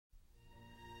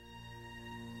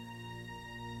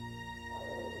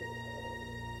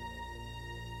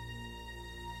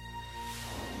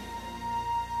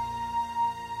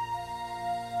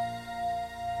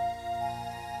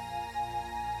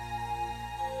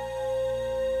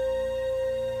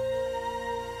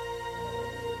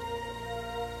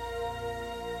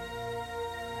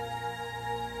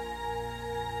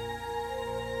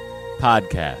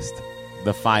Podcast,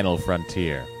 The Final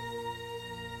Frontier.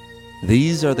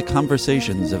 These are the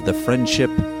conversations of the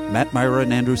friendship Matt Myra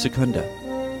and Andrew Secunda.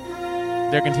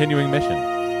 Their continuing mission.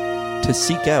 To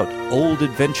seek out old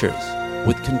adventures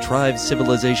with contrived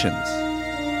civilizations.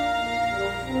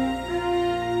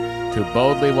 To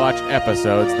boldly watch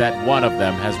episodes that one of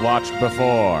them has watched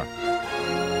before.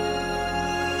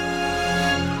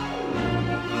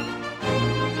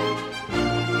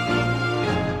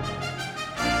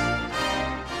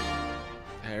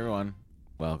 Hey everyone,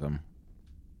 welcome.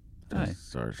 Hi.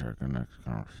 Star Trek The Next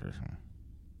Conversation.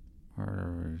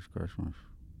 Merry Christmas.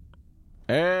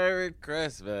 Merry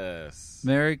Christmas.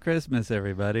 Merry Christmas,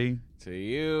 everybody. To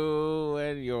you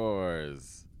and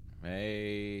yours. May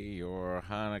your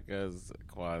Hanukkahs,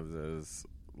 Kwanzas,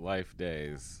 life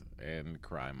days, and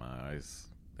crime eyes,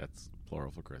 that's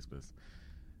plural for Christmas,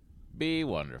 be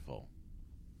wonderful.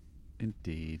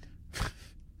 Indeed.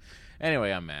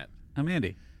 Anyway, I'm Matt. I'm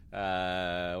Andy.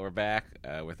 We're back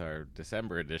with our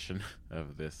December edition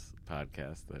of this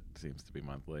podcast that seems to be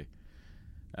monthly.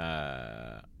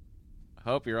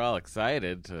 Hope you're all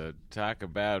excited to talk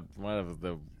about one of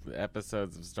the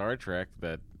episodes of Star Trek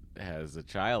that has a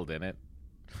child in it.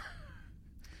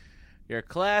 Your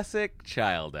classic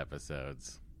child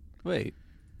episodes. Wait.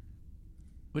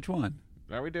 Which one?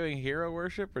 Are we doing hero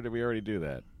worship, or did we already do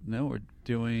that? No, we're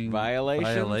doing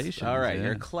Violations? All right, yeah.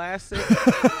 your classic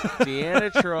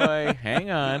Deanna Troi,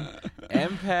 hang on,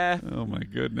 empath, Oh, my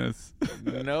goodness.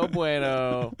 no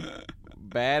bueno,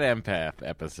 bad empath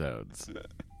episodes.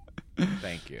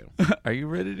 Thank you. Are you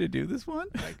ready to do this one?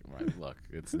 Look,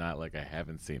 it's not like I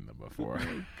haven't seen them before.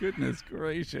 Goodness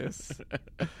gracious.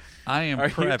 I am Are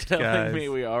prepped, you telling guys. me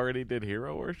we already did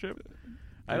hero worship?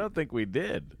 I don't think we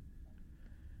did.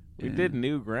 We Yeah. did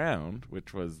New Ground,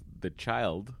 which was the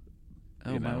child.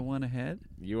 Oh, you am I know. one ahead?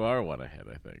 You are one ahead,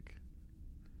 I think.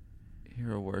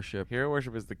 Hero worship. Hero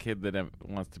worship is the kid that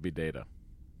wants to be Data.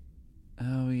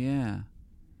 Oh, yeah.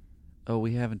 Oh,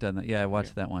 we haven't done that. Yeah, I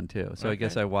watched that one, too. So I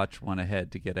guess Okay. I watched one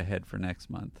ahead to get ahead for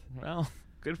next month. Well,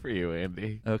 good for you,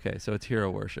 Andy. Okay, so it's hero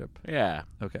worship. Yeah.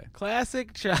 Okay.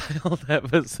 Classic child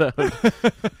episode.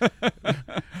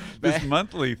 This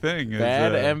monthly thing is...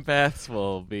 Bad empaths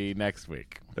will be next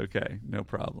week. Okay, no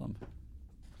problem.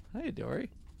 Hi, Dory.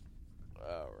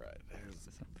 All right. There's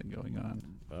Something going on.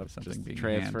 Something just being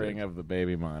transferring handed. of the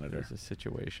baby monitor. There's a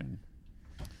situation.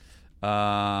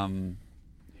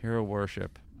 Hero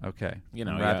worship. Okay. You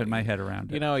know, I'm wrapping yeah, my head around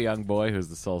it. You know, a young boy who's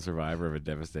the sole survivor of a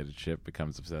devastated ship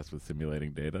becomes obsessed with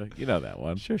simulating Data. You know that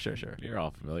one. Sure. You're all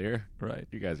familiar. Right.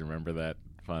 You guys remember that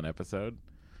fun episode?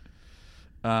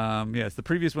 Yes, the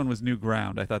previous one was New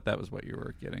Ground. I thought that was what you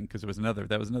were getting because that was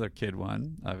another kid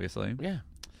one, obviously. Yeah.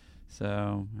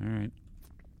 So, all right.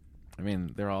 I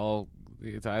mean,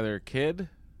 it's either kid,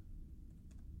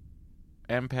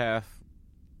 empath,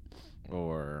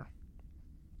 or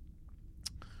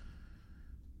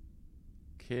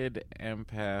kid,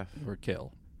 empath, Or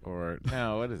kill. or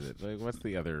no, what is it? Like, what's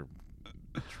the other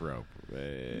trope?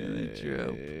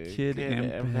 Kid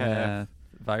empath.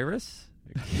 Virus?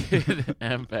 Kid,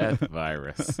 empath,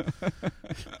 virus.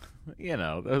 You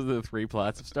know, those are the three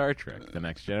plots of Star Trek: The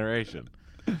Next Generation.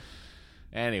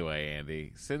 Anyway,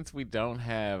 Andy, since we don't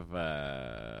have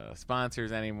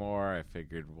sponsors anymore, I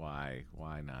figured why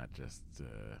not just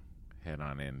head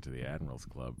on into the Admirals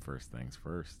Club first things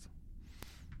first.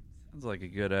 Sounds like a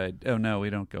good idea. Oh, no, we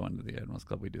don't go into the Admirals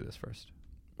Club. We do this first.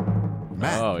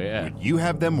 Matt, Oh, yeah. would you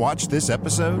have them watch this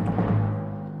episode?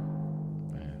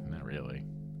 Not really.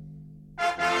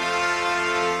 I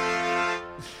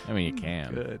mean, you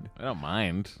can. Good. I don't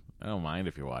mind. I don't mind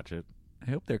if you watch it. I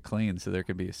hope they're clean so there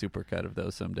could be a supercut of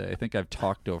those someday. I think I've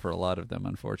talked over a lot of them,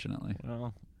 unfortunately.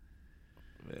 Well,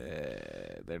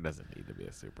 there doesn't need to be a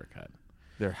supercut.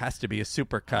 There has to be a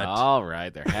supercut. All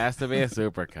right, there has to be a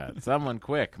supercut. Someone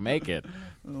quick, make it.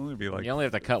 It'll only be like You only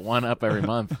have to cut one up every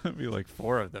month. it'll be like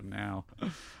 4 of them now.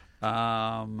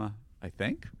 I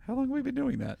think. How long have we been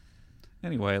doing that?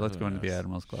 Anyway, let's go into the knows?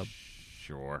 Admirals Club.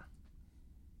 Sure.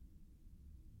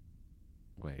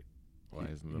 Wait, why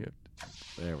isn't You- the...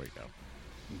 There we go.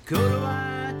 Go to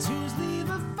iTunes, leave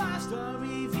a 5-star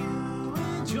review,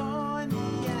 and join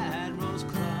the Admirals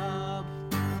Club.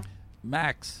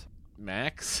 Max,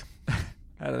 Max?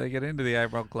 how do they get into the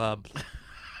Admiral Club?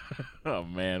 Oh,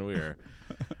 man, we are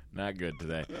not good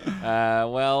today.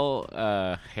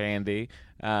 Handy.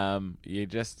 You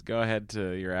just go ahead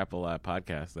to your Apple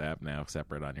Podcast app now,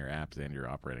 separate on your apps and your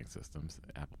operating systems.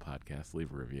 Apple Podcasts,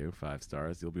 leave a review, 5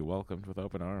 stars. You'll be welcomed with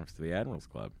open arms to the Admirals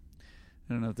Club.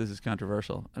 I don't know if this is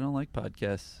controversial. I don't like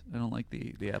podcasts. I don't like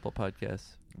the Apple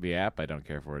Podcasts. The app, I don't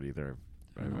care for it either.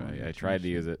 Oh, I yeah, tried to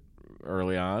sure. use it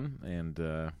early on and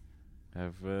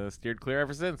have steered clear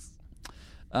ever since.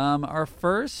 Our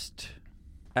first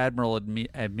Admiral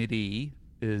admittee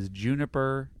is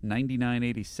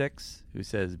Juniper9986, who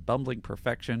says, bumbling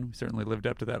perfection. We certainly lived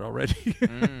up to that already.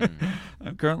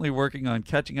 I'm currently working on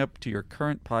catching up to your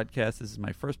current podcast. This is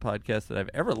my first podcast that I've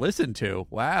ever listened to.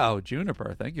 Wow,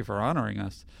 Juniper, thank you for honoring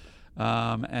us.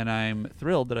 And I'm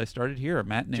thrilled that I started here.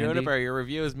 Matt and Andy. Juniper, your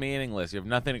review is meaningless. You have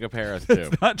nothing to compare us to.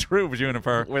 It's not true,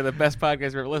 Juniper. We're the best podcast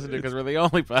you've ever listened to because we're the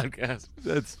only podcast.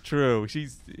 That's true. He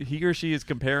or she is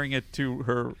comparing it to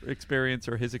her experience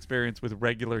or his experience with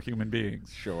regular human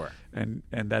beings. Sure. And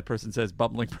that person says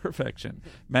bumbling perfection.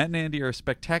 Matt and Andy are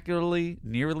spectacularly,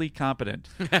 nearly competent.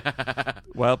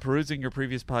 While perusing your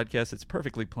previous podcast, it's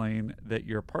perfectly plain that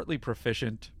you're partly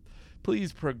proficient.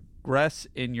 Please progress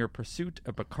in your pursuit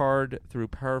of Picard through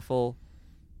powerful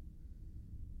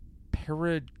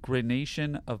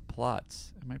peregrination of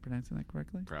plots. Am I pronouncing that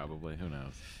correctly? Probably. Who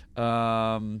knows?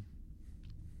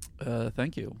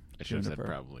 Thank you. I should have said Juniper.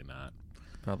 probably not.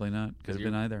 Probably not. Could have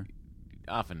been either.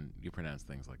 Often you pronounce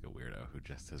things like a weirdo who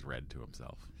just has read to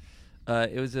himself.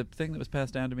 It was a thing that was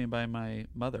passed down to me by my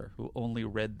mother, who only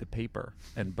read the paper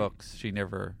and books. She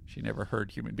never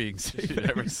heard human beings say She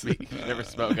never things. never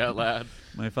spoke out loud.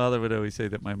 My father would always say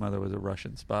that my mother was a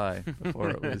Russian spy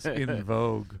before it was in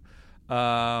vogue.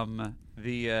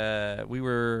 We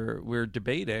were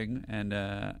debating, and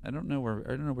I don't know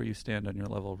where you stand on your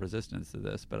level of resistance to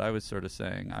this, but I was sort of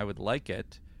saying I would like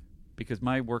it because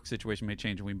my work situation may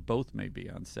change, and we both may be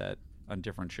on set on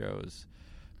different shows.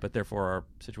 But therefore, our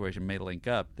situation may link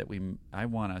up. I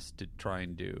want us to try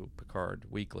and do Picard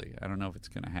weekly. I don't know if it's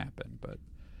going to happen, but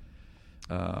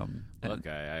Look,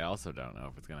 I also don't know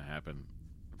if it's going to happen.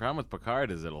 The problem with Picard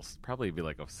is it'll probably be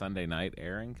like a Sunday night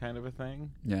airing kind of a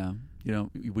thing. yeah, would you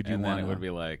And want then it would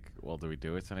be like, well, do we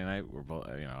do it Sunday night? We're both,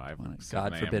 I've Wanna,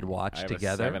 7 God forbid, a.m. watch I have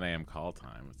together? A 7 a.m. call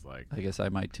time. It's like, I guess I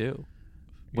might too.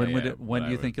 Yeah, When but do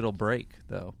you I think it'll break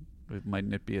though?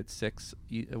 Mightn't it be at 6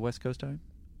 West Coast time?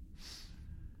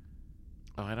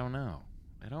 oh, I don't know.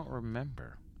 I don't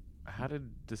remember. How did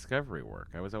Discovery work?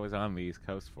 I was always on the East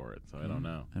Coast for it, so I don't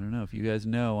know. I don't know if you guys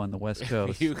know on the West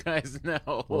Coast. If you guys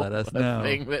know, Let us a know.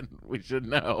 thing that we should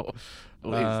know.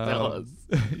 Please tell us.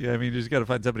 Yeah, I mean, you just got to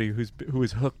find somebody who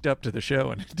is hooked up to the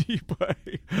show in a deep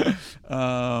way.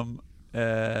 But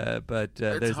It's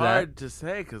there's hard to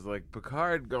say because, like,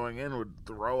 Picard going in would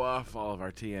throw off all of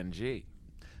our TNG.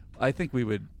 I think we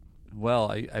would.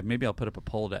 Well, I maybe I'll put up a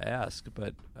poll to ask,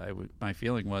 but my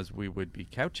feeling was we would be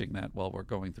couching that while we're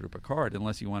going through Picard,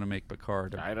 unless you want to make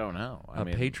Picard. I don't know. I A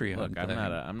mean, Patreon Look, thing.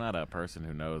 I'm not a person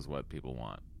who knows what people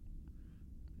want.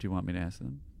 Do you want me to ask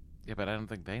them? Yeah, but I don't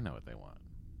think they know what they want.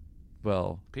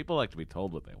 Well, People like to be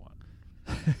told what they want.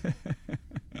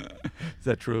 is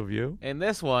that true of you? In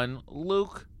this one,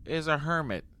 Luke is a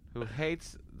hermit who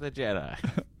hates the Jedi.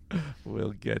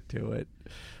 We'll get to it.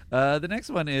 The next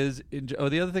one is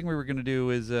the other thing we were going to do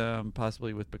is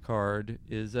possibly with Picard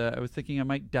is I was thinking I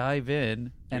might dive in.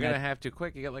 You're And gonna have to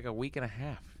quick. You got like a week and a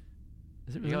half.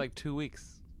 Is it You really? got like 2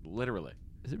 weeks, literally.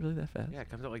 Is it really that fast? Yeah, it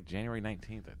comes out like January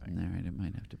 19th, I think. All right, it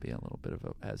might have to be a little bit of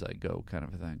a as I go kind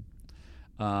of a thing.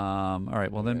 All right,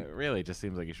 well then, It really just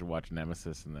seems like you should watch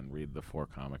Nemesis and then read the 3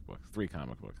 comic books.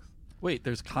 wait.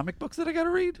 There's comic books that I got to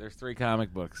read. There's 3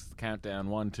 comic books. Countdown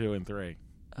 1, 2, and 3.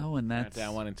 Oh, and that's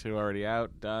Countdown 1 and 2 already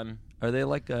out, done. are they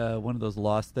like one of those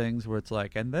Lost things where it's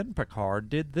like, and then Picard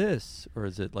did this, or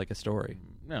is it like a story?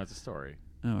 No, it's a story.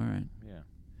 Oh, all right, Yeah.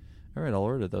 all right. I'll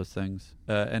order those things.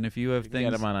 And if you have You can get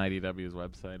things, them on IDW's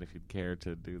website if you'd care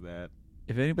to do that.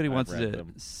 if anybody I've wants read to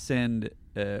them. send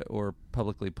or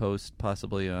publicly post,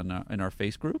 possibly on in our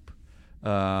face group,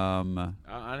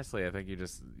 Honestly, I think you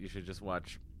should just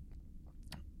watch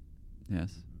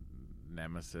yes.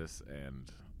 Nemesis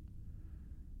and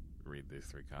read these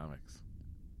 3 comics.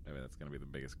 I mean, that's going to be the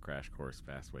biggest crash course,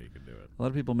 fast way you can do it. A lot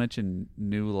of people mention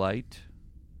New Light,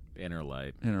 Inner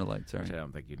Light, Inner Light. Sorry, which I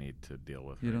don't think you need to deal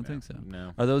with. you right don't now. think so?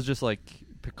 No. Are those just like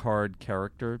Picard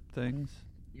character things?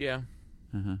 Yeah.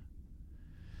 Uh-huh.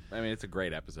 I mean, it's a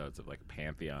great episode. It's like a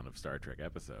pantheon of Star Trek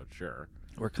episodes, sure.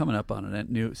 We're coming up on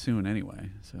it soon anyway,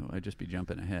 so I'd just be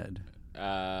jumping ahead.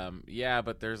 Yeah,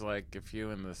 but there's like a few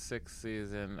in the 6th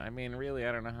season. I mean, really,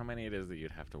 I don't know how many it is that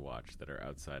you'd have to watch that are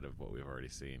outside of what we've already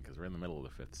seen because we're in the middle of the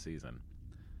 5th season.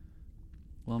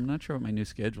 Well, I'm not sure what my new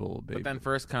schedule will be. But then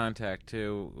First Contact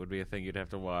 2 would be a thing you'd have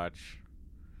to watch.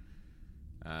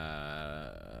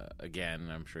 Again,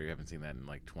 I'm sure you haven't seen that in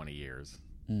like 20 years.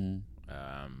 Mm.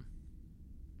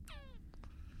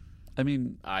 I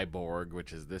mean, Iborg,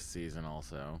 which is this season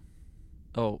also.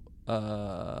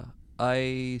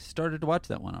 I started to watch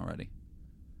that one already.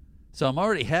 So I'm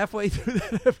already halfway through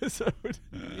that episode.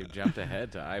 You've jumped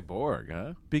ahead to Iborg,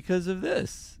 huh? Because of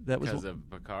this. Because of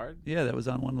Picard? Yeah, that was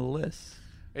on one of the lists.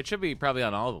 It should be probably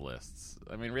on all the lists.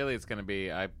 I mean, really, it's going to be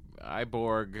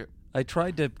Iborg. I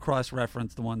tried to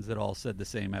cross-reference the ones that all said the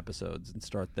same episodes and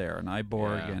start there, and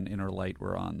Iborg Yeah. and Inner Light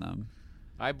were on them.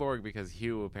 Iborg because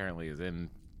Hugh apparently is in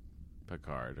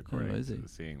Picard, according is to he?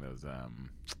 seeing those.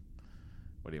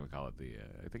 What do you call it?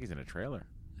 I think he's in a trailer.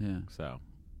 Yeah. So,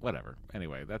 whatever.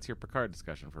 Anyway, that's your Picard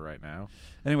discussion for right now.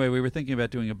 Anyway, we were thinking about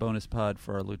doing a bonus pod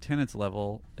for our lieutenant's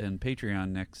level in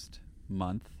Patreon next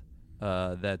month.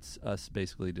 That's us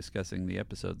basically discussing the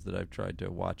episodes that I've tried to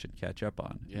watch and catch up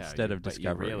on instead of but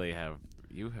Discovery.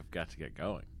 you have got to get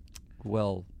going.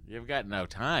 Well, You've got no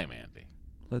time, Andy.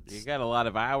 You let's got a lot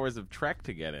of hours of Trek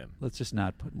to get in. just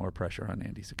not put more pressure on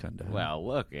Andy Secunda. Well,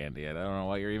 look, Andy, I don't know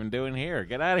what you're even doing here.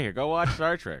 Get out of here. Go watch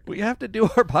Star Trek. we have to do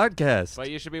our podcast. But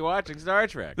you should be watching Star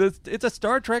Trek. It's a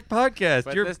Star Trek podcast.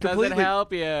 But You're this completely... doesn't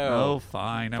help you. Oh,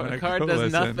 fine. I'm gonna Picard go does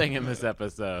listen. nothing in this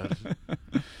episode.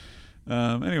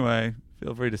 Anyway,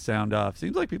 feel free to sound off.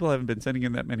 Seems like people haven't been sending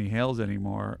in that many hails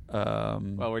anymore.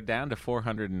 Well, we're down to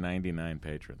 499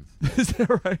 patrons. Is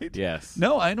that right? Yes.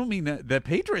 No, I don't mean that. The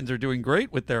patrons are doing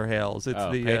great with their hails. It's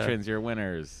the patrons, you're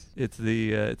winners. It's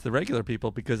the regular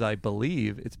people, because I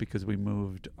believe it's because we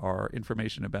moved our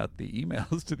information about the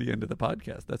emails to the end of the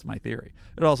podcast. That's my theory.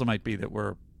 It also might be that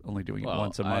we're only doing it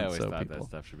once a month. I always so thought people that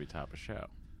stuff should be top of show.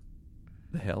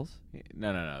 the hails.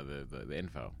 No. The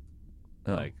info.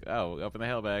 Oh. Like, open the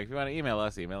hail bag. If you want to email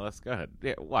us. Go ahead.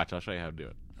 Yeah, watch. I'll show you how to do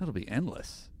it. That'll be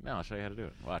endless. No, I'll show you how to do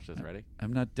it. Watch this. Ready?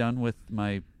 I'm not done with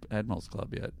my Admirals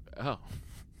Club yet. Oh.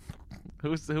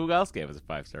 Who else gave us a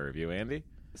 5-star review, Andy?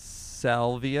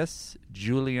 Salvius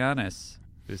Julianus,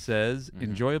 who says,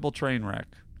 enjoyable train wreck.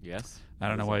 Yes. I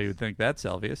don't know why you would think that,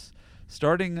 Salvius.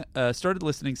 Started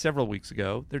listening several weeks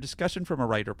ago. Their discussion from a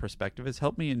writer perspective has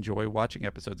helped me enjoy watching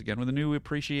episodes again with a new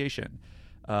appreciation.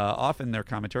 Often their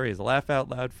commentary is laugh out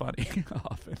loud funny.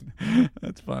 Often.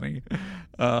 That's funny.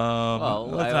 Well,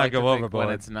 let's I not like go to think overboard.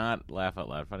 when it's not laugh out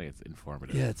loud funny, it's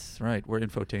informative. Yeah, that's right. We're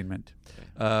infotainment,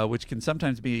 which can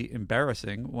sometimes be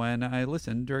embarrassing when I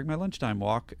listen during my lunchtime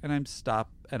walk, and I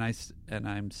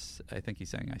think he's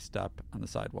saying I stop on the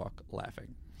sidewalk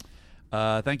laughing.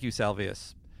 Thank you,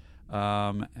 Salvius.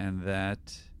 And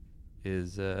that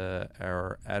is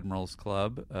our Admirals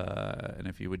Club. And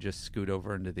if you would just scoot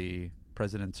over into the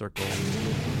President Circle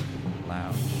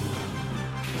lounge.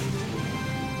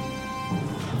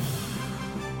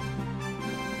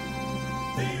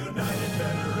 The United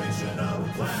Federation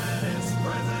of Planets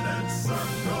President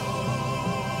Circle.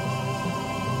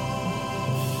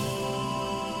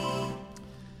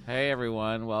 Hey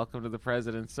everyone, welcome to the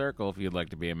President's Circle. If you'd like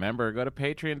to be a member, go to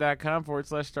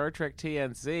patreon.com/Star Trek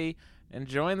TNC and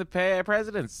join the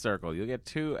President's Circle. You'll get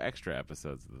 2 extra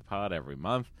episodes of the pod every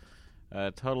month,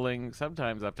 totaling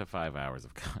sometimes up to 5 hours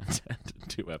of content in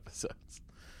 2 episodes.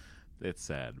 It's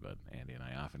sad, but Andy and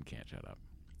I often can't shut up.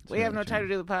 We have no time to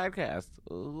do the podcast.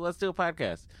 Let's do a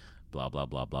podcast. Blah, blah,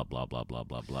 blah, blah, blah, blah, blah,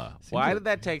 blah, blah. Why did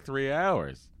that take 3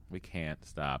 hours? We can't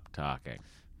stop talking.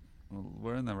 Well,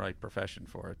 we're in the right profession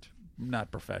for it.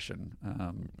 Not profession.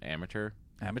 Amateur?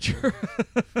 Amateur.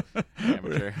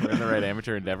 Amateur. We're in the right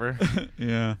amateur endeavor.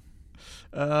 Yeah.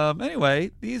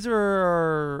 Anyway, these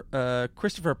are our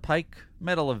Christopher Pike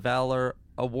Medal of Valor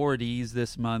awardees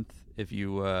this month. If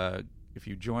you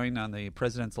join on the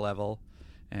president's level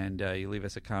and you leave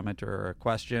us a comment or a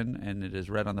question and it is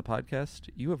read on the podcast,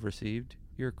 you have received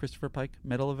your Christopher Pike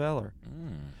Medal of Valor.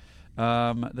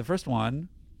 The first one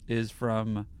is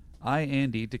from I,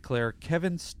 Andy, declare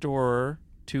Kevin Storer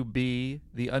to be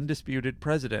the undisputed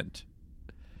president.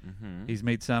 Mm-hmm. He's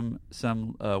made some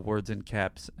words in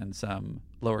caps and some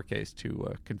lowercase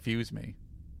to confuse me.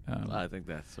 Well, I think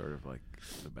that's sort of like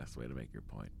the best way to make your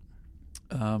point.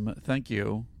 Thank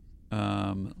you,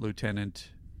 Lieutenant.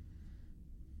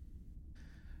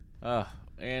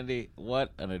 Andy,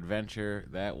 what an adventure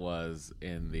that was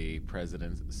in the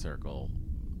President's Circle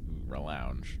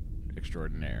Lounge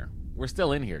Extraordinaire. We're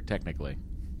still in here, technically.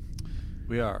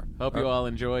 We are. Hope you all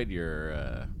enjoyed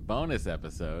your bonus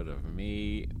episode of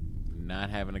me not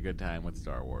having a good time with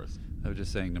Star Wars. I was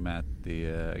just saying to Matt,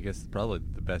 I guess probably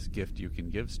the best gift you can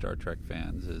give Star Trek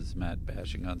fans is Matt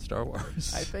bashing on Star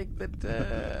Wars. I think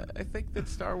that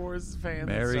Star Wars fans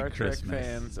Merry and Star Christmas. Trek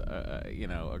fans,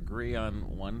 agree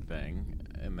on one thing,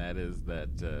 and that is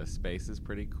that space is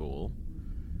pretty cool,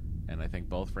 and I think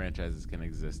both franchises can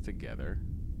exist together.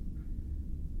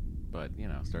 But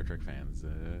Star Trek fans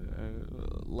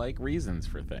like reasons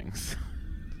for things.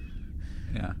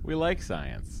 Yeah. We like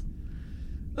science.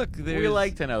 Look, We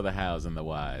like to know the hows and the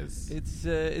whys.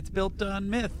 It's built on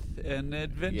myth and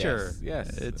adventure.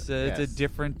 Yes. It's yes. a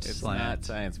different It's slant. not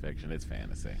science fiction. It's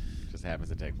fantasy. It just happens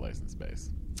to take place in space.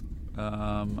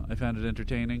 I found it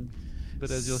entertaining, but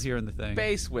as you'll hear in the thing,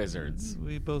 Space wizards.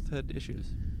 we both had issues.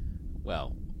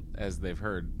 Well, as they've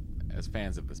heard, as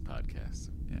fans of this podcast,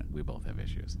 Yeah. we both have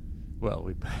issues. Well,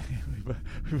 we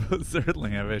both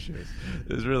certainly have issues.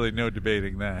 There's really no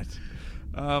debating that.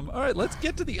 All right, let's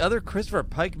get to the other Christopher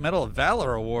Pike Medal of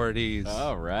Valor awardees.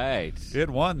 All right. He had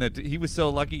one that he was so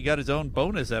lucky he got his own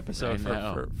bonus episode I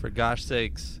know. for gosh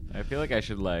sakes. I feel like I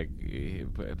should play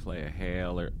a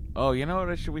hail or. Oh, you know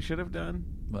what we should have done?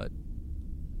 But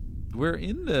we're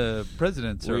in the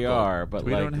president's circle. We are, but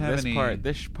we like don't have this any. part.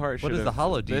 This part. What is should the have-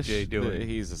 holo this DJ doing?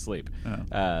 He's asleep.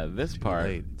 Oh. This Too part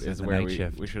late. It's is the where night we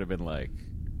shift. should have been like.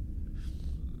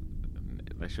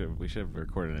 We should have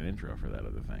recorded an intro for that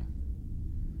other thing.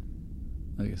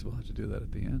 I guess we'll have to do that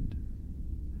at the end.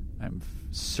 I'm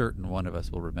certain one of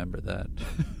us will remember that.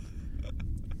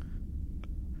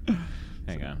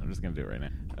 Hang on, I'm just going to do it right now.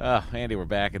 Oh, Andy, we're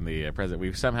back in the present.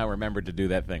 We've somehow remembered to do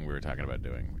that thing we were talking about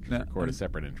doing, which is No, record a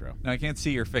separate intro. Now I can't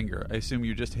see your finger. I assume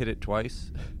you just hit it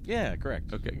twice. Yeah,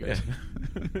 correct. Okay, good.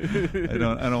 Yeah.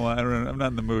 I'm not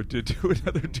in the mood to do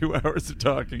another 2 hours of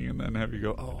talking and then have you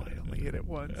go, oh, I only hit it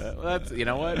once. Well, that's, you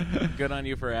know what? Good on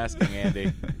you for asking,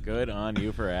 Andy. Good on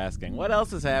you for asking. What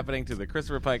else is happening to the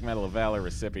Christopher Pike Medal of Valor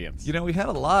recipients? You know, we had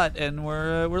a lot, and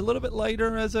we're a little bit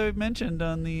lighter, as I mentioned,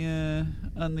 on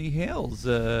the hails,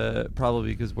 probably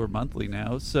because we're monthly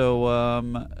now. So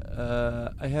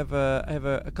I have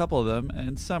a couple of them,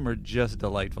 and some are just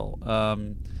delightful.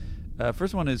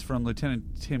 First one is from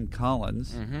Lieutenant Tim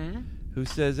Collins, who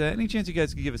says, any chance you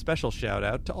guys could give a special shout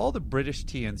out to all the British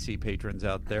TNC patrons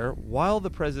out there? While the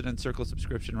President's Circle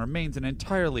subscription remains an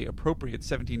entirely appropriate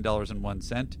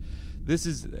 $17.01, this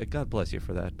is God bless you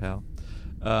for that, pal.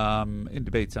 In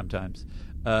debate sometimes.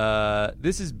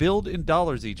 This is billed in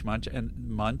dollars each month,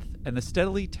 and the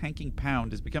steadily tanking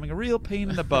pound is becoming a real pain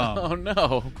in the bum. Oh,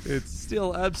 no. It's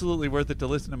still absolutely worth it to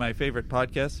listen to my favorite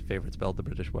podcast, favorite spelled the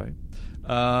British way,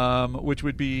 which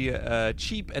would be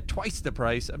cheap at twice the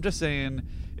price. I'm just saying,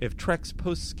 if Trek's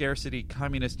post-scarcity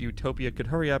communist utopia could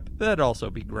hurry up, that'd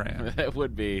also be grand. That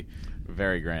would be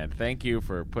very grand. Thank you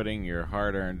for putting your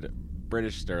hard-earned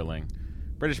British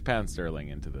pound sterling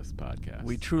into this podcast.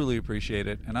 We truly appreciate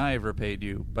it, and I have repaid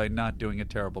you by not doing a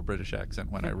terrible British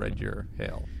accent when I read your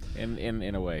hail.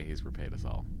 In a way, he's repaid us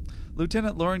all.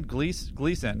 Lieutenant Lauren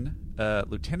Gleason,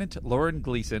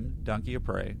 Donkey of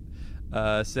Prey,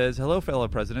 says, hello, fellow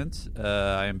presidents.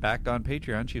 I am back on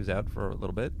Patreon. She was out for a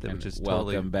little bit, And which is welcome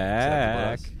totally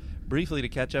back. acceptable to us. Briefly, to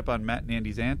catch up on Matt and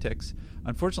Andy's antics,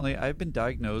 unfortunately, I've been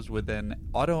diagnosed with an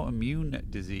autoimmune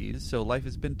disease, so life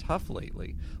has been tough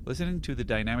lately. Listening to the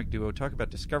dynamic duo talk about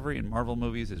Discovery and Marvel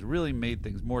movies has really made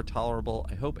things more tolerable.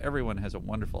 I hope everyone has a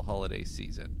wonderful holiday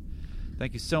season.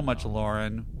 Thank you so much,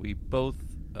 Lauren. We both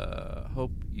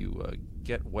hope you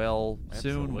get well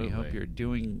soon. We hope Absolutely. you're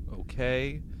doing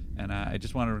okay. And I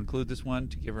just wanted to include this one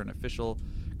to give her an official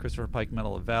Christopher Pike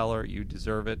Medal of Valor. You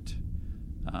deserve it,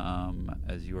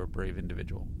 as you are a brave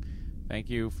individual. Thank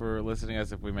you for listening to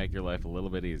us if we make your life a little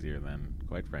bit easier then,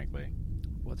 quite frankly.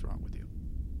 What's wrong with you?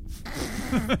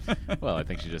 Well, I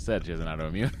think she just said she has an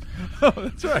autoimmune. Oh,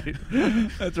 that's right.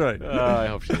 That's right. I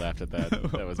hope she laughed at that.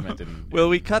 That was meant in... Will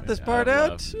we cut this part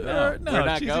out out? of Or- love. No, we're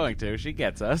not she's going to. She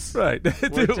gets us. Right.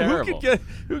 We're Dude, terrible.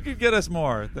 who could get us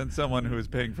more than someone who is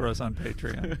paying for us on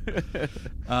Patreon?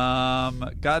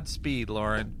 Godspeed,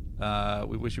 Lauren.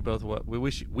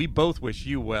 We both wish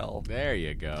you well. There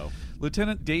you go.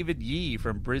 Lieutenant David Yee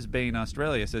from Brisbane,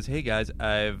 Australia says, hey guys,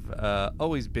 I've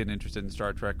always been interested in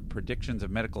Star Trek predictions of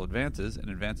medical advances and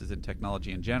advances in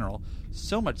technology in general,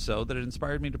 so much so that it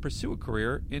inspired me to pursue a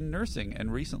career in nursing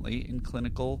and recently in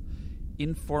clinical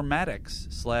informatics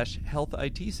 / health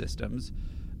IT systems.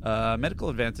 Medical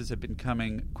advances have been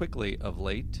coming quickly of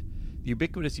late. The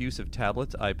ubiquitous use of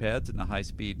tablets, iPads, and the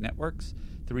high-speed networks,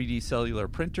 3D cellular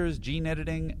printers, gene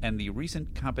editing, and the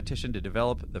recent competition to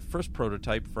develop the first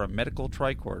prototype for a medical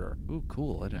tricorder. Ooh,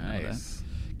 cool. I didn't know that. Nice.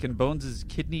 Can Bones'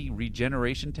 kidney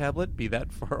regeneration tablet be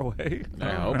that far away? I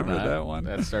don't hope remember not. that one.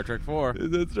 That's Star Trek 4. Is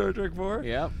that Star Trek 4?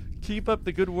 Yep. Keep up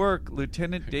the good work,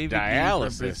 Lieutenant David Yee from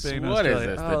Dialysis. Brisbane, What is Australia.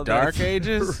 this, the Oh, Dark that's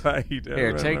Ages? Right. I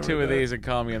Here, take remember 2 of that. these and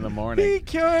call me in the morning. He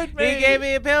cured me. He gave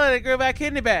me a pill and it grew my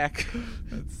kidney back.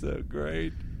 That's so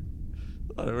great.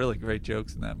 A lot of really great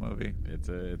jokes in that movie. It's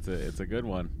a good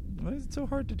one. Why is it so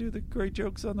hard to do the great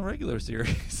jokes on the regular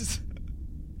series?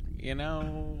 You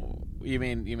know, you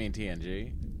mean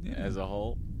TNG Yeah. as a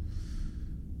whole?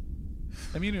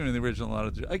 I mean, even in the original, a lot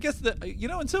of I guess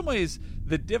in some ways,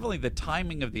 definitely the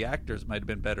timing of the actors might have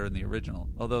been better in the original.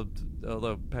 Although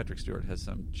Patrick Stewart has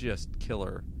some just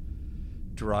killer,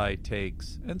 dry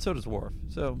takes, and so does Worf.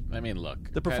 So I mean,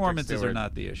 look, the Patrick performances Stewart, are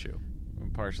not the issue.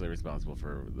 partially responsible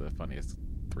for the funniest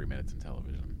 3 minutes in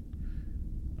television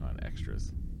on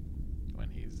extras when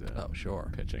he's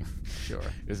pitching Sure.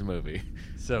 his movie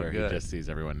So where good. he just sees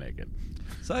everyone naked.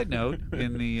 Side note: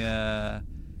 in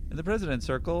the president's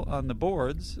circle on the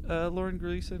boards, Lauren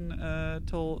Gleason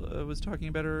was talking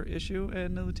about her issue,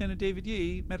 and Lieutenant David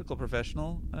Yee, medical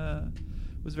professional,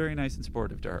 was very nice and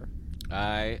supportive to her.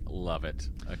 I love it.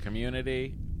 A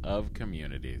community of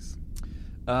communities.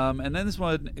 And then this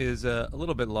one is a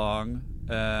little bit long,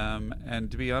 and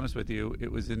to be honest with you,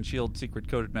 it was in SHIELD secret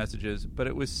coded messages, but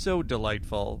it was so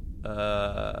delightful.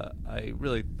 I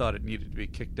really thought it needed to be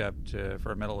kicked up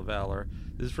for a Medal of Valor.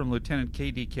 This is from Lieutenant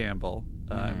K.D. Campbell.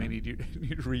 I may need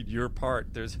to read your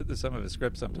part. There's some of his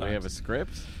script sometimes. We have a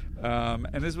script?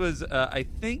 And this was, I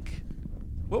think,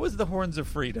 what was the Horns of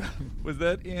Freedom? Was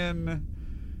that in...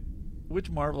 Which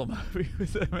Marvel movie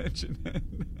was that mentioned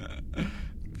in?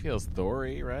 Feels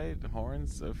Thor-y, right?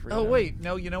 Horns of Freedom. Oh wait,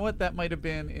 no. You know what? That might have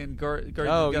been in Guardians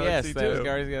Oh of the Galaxy yes, that was 2.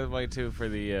 Guardians of the Galaxy 2 for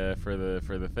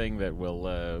the thing that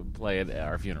will play at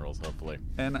our funerals, hopefully.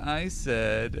 And I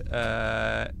said,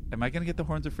 "Am I going to get the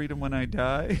Horns of Freedom when I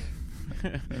die?"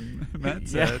 And Matt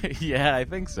said, yeah, I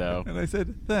think so. and I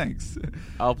said, "Thanks.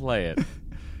 I'll play it.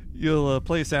 You'll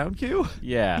play a sound cue?"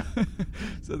 Yeah.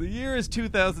 So the year is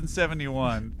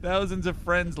 2071. Thousands of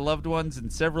friends, loved ones,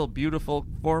 and several beautiful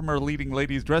former leading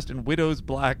ladies dressed in widow's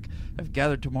black have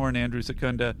gathered to mourn Andrew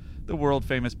Secunda, the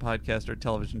world-famous podcaster,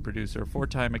 television producer,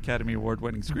 4-time Academy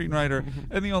Award-winning screenwriter,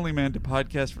 and the only man to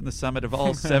podcast from the summit of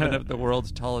all 7 of the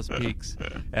world's tallest peaks.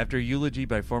 After a eulogy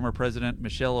by former President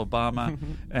Michelle Obama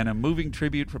and a moving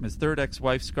tribute from his third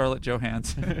ex-wife, Scarlett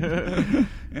Johansson,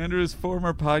 Andrew's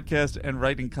former podcast and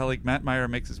writing colleague Matt Meyer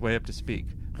makes his way up to speak.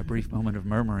 A brief moment of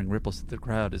murmuring ripples through the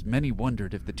crowd as many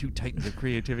wondered if the two titans of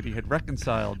creativity had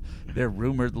reconciled their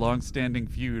rumored long-standing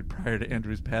feud prior to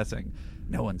Andrew's passing.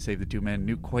 No one save the two men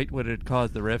knew quite what had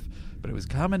caused the rift, but it was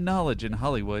common knowledge in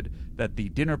Hollywood that the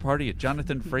dinner party at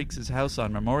Jonathan Frakes' house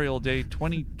on Memorial Day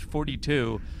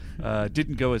 2042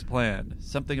 didn't go as planned.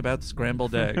 Something about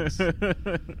scrambled eggs.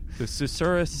 The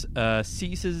susurrus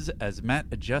ceases as Matt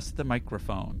adjusts the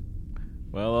microphone.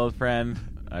 Well, old friend,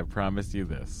 I promised you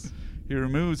this. He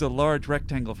removes a large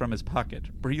rectangle from his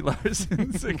pocket. Brie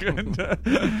Larson Secunda,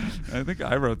 I think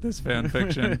I wrote this fan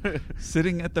fiction,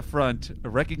 sitting at the front,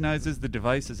 recognizes the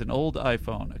device as an old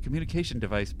iPhone, a communication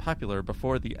device popular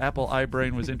before the Apple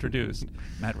iBrain was introduced.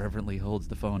 Matt reverently holds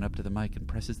the phone up to the mic and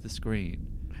presses the screen.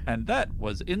 And that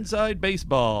was Inside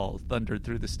Baseball, thundered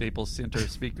through the Staples Center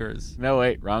speakers. No,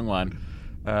 wait, wrong one.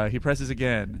 He presses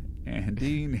again.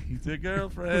 Andy needs a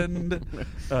girlfriend.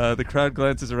 The crowd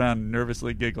glances around and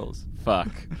nervously giggles.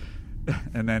 Fuck.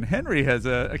 And then Henry has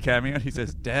a cameo. He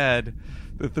says, "Dad,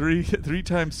 the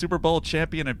three-time Super Bowl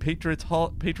champion and Patriots Hall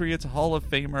of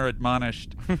Famer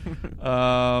admonished."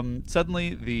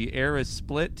 Suddenly, the air is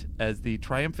split as the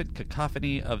triumphant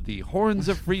cacophony of the Horns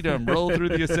of Freedom roll through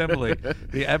the assembly,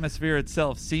 the atmosphere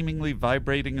itself seemingly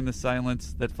vibrating in the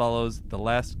silence that follows the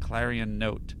last clarion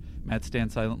note. Matt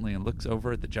stands silently and looks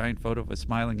over at the giant photo of a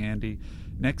smiling Andy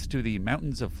next to the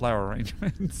mountains of flower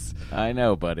arrangements. I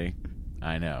know, buddy.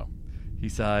 I know. He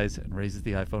sighs and raises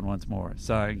the iPhone once more.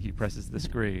 Sighing, he presses the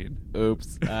screen.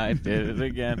 Oops, I did it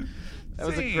again. That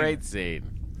was a Scene. great scene.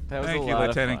 That was Thank a you, lot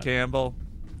Lieutenant of fun. Campbell.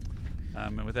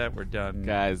 And with that, we're done.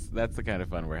 Guys, that's the kind of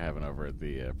fun we're having over at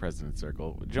the President's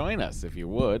Circle. Join us if you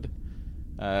would.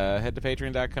 Head to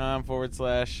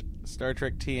patreon.com/Star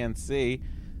Trek TNC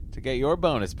to get your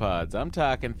bonus pods. I'm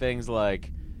talking things like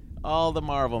all the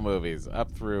Marvel movies up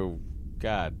through,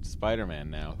 God, Spider-Man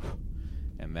now.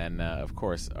 And then, of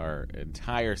course, our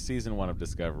entire season 1 of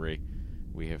Discovery.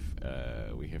 We have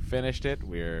finished it.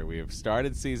 We have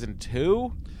started season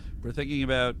 2. We're thinking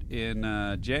about in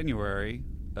January,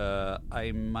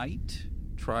 I might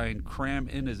try and cram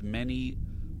in as many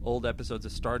old episodes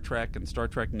of Star Trek and Star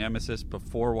Trek Nemesis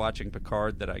before watching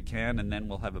Picard that I can, and then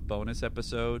we'll have a bonus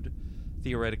episode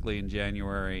theoretically in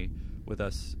January with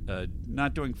us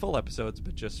not doing full episodes,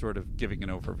 but just sort of giving an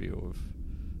overview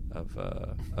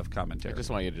of commentary. I just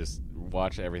want you to just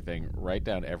watch everything, write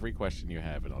down every question you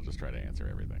have, and I'll just try to answer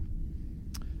everything.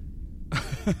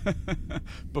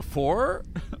 Before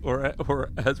or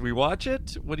as we watch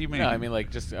it? What do you mean? No, I mean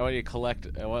I want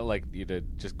you to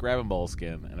just grab a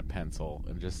moleskin and a pencil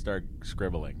and just start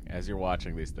scribbling as you're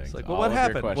watching these things. It's like, well, all what of your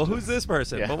happened? Well, questions. who's this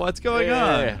person? Yeah. Well, what's going Yeah,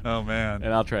 on? yeah, yeah. Oh man,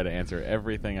 And I'll try to answer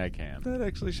everything I can. that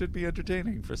actually should be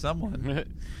entertaining for someone.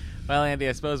 Well, Andy,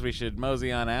 I suppose we should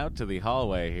mosey on out to the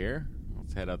hallway here.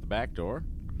 Let's head out the back door.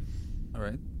 All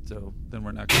right. So then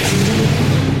we're not going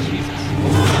Jesus.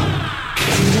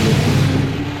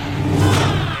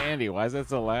 Andy, why is that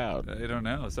so loud? I don't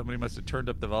know. Somebody must have turned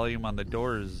up the volume on the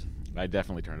doors. I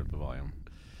definitely turned up the volume.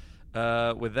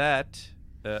 With that...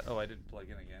 I didn't plug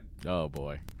in again. Oh,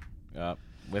 boy.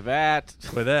 With that...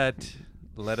 With that,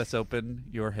 let us open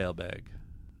your hail bag.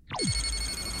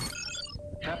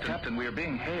 Captain, we are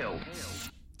being hailed.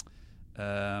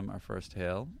 Our first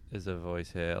hail is a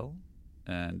voice hail,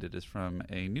 and it is from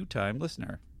a new time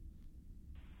listener.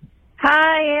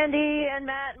 Hi, Andy and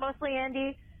Matt, mostly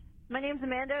Andy. My name's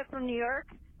Amanda from New York.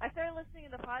 I started listening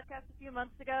to the podcast a few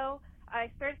months ago. I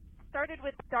started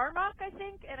with Darmok, I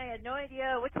think, and I had no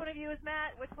idea which one of you was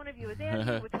Matt, which one of you was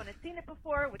Andy, which one had seen it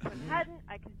before, which one hadn't.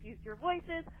 I confused your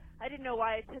voices. I didn't know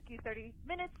why it took you 30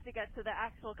 minutes to get to the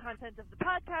actual content of the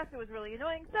podcast. It was really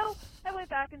annoying. So I went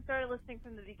back and started listening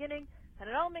from the beginning, and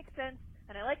it all makes sense,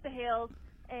 and I like the hails.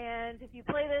 And if you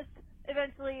play this,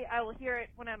 eventually I will hear it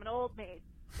when I'm an old maid.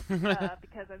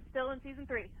 Because I'm still in season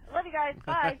 3. I love you guys.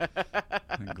 Bye.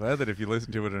 I'm glad that if you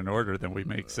listen to it in order, then we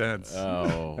make sense.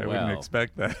 Oh, I wouldn't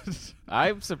expect that.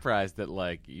 I'm surprised that,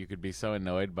 like, you could be so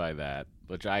annoyed by that,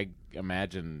 which I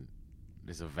imagine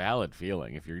is a valid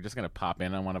feeling. If you're just going to pop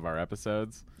in on one of our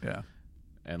episodes, Yeah.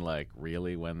 and, like,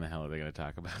 really, when the hell are they going to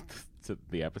talk about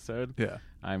the episode? Yeah.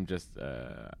 I'm just,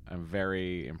 I'm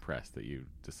very impressed that you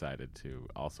decided to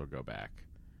also go back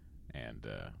and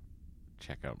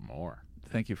check out more.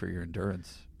 Thank you for your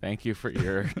endurance. Thank you for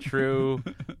your true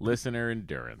listener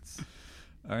endurance.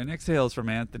 Our next hail is from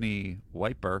Anthony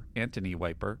Wiper. And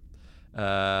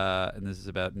this is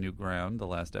about New Ground, the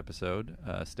last episode.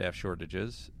 Staff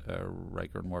shortages.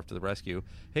 Riker and Worf to the rescue.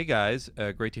 Hey, guys.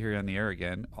 Great to hear you on the air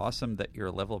again. Awesome that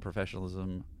your level of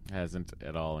professionalism Hasn't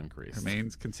at all increased.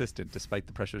 remains consistent despite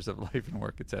the pressures of life and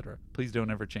work, etc. Please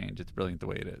don't ever change. It's brilliant the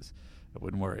way it is. I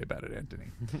wouldn't worry about it,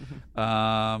 Anthony.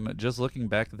 Just looking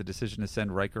back at the decision to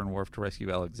send Riker and Worf to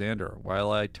rescue Alexander.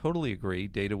 While I totally agree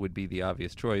Data would be the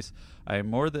obvious choice, I am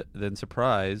more than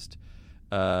surprised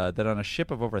that on a ship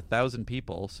of over 1,000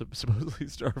 people, supposedly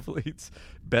Starfleet's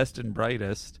best and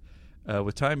brightest,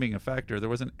 with time being a factor, there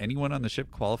wasn't anyone on the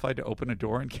ship qualified to open a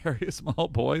door and carry a small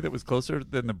boy that was closer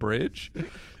than the bridge.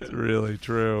 It's really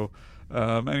true.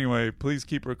 Anyway, please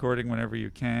keep recording whenever you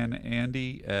can.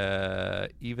 Andy,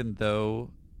 even though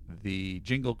the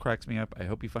jingle cracks me up, I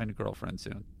hope you find a girlfriend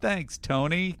soon. Thanks,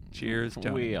 Tony. Cheers,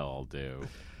 Tony. We all do.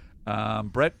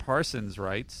 Brett Parsons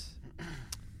writes,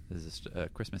 this is a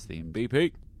Christmas-themed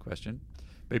BP. question.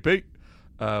 BP,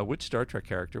 which Star Trek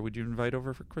character would you invite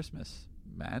over for Christmas?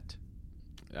 Matt?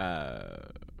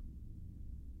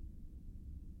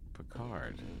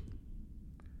 Picard.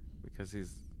 Because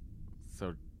he's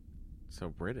so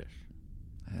British.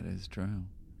 That is true.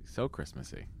 He's so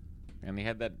Christmassy. And he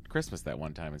had that Christmas that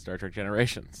one time in Star Trek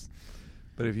Generations.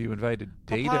 But if you invited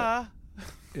Data,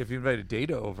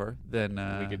 over,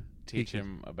 then we could teach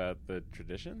him about the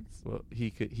traditions. Well,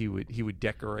 he would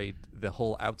decorate the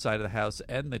whole outside of the house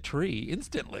and the tree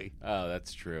instantly. Oh,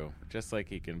 that's true. Just like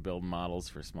he can build models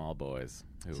for small boys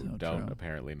who So don't true.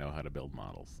 apparently know how to build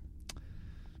models.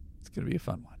 It's going to be a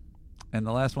fun one. And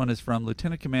the last one is from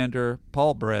Lieutenant Commander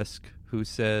Paul Bresk, who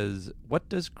says, "What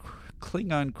does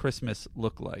Klingon Christmas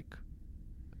look like?"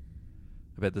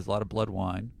 I bet there's a lot of blood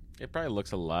wine. It probably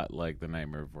looks a lot like The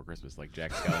Nightmare Before Christmas, like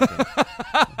Jack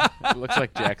Skellington. It looks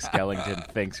like Jack Skellington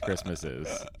thinks Christmas is.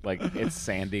 Like, it's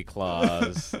Sandy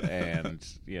Claus and,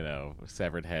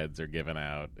 severed heads are given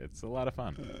out. It's a lot of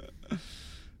fun.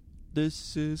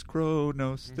 This is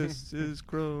Kronos. This is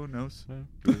Kronos.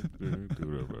 There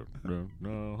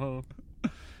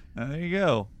you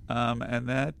go. And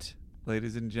that,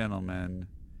 ladies and gentlemen,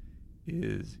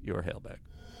 is your hailbag.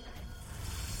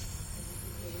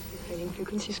 Radio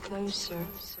frequencies closed, sir.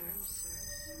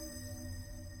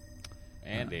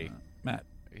 Andy, Matt,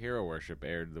 Hero Worship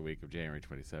aired the week of January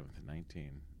 27th,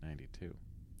 1992.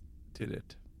 did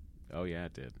it. Oh, yeah,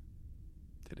 it did.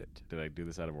 Did it. Did I do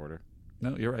this out of order?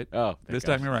 No, you're right. Oh, thank This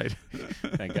God. time you're right.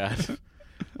 Thank God.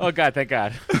 Oh, God, thank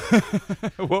God.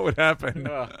 What would happen?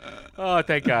 Oh,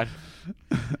 thank God.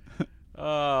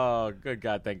 Oh, good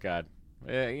God, thank God.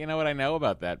 You know what I know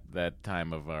about that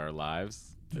time of our lives?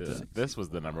 This was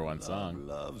the number one song.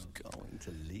 Love's going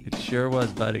to leave. It sure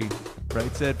was, buddy.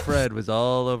 Right Said Fred was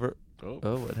all over...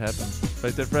 Oh, what happened?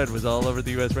 Right Said Fred was all over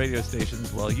the U.S. radio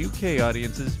stations, while UK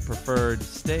audiences preferred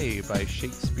Stay by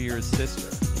Shakespeare's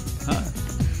Sister. Huh.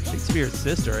 Shakespeare's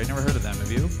Sister? I never heard of them.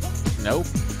 Have you? Nope.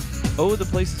 Oh, the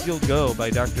Places You'll Go by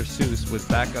Dr. Seuss was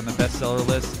back on the bestseller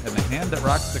list, and The Hand That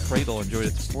Rocks the Cradle enjoyed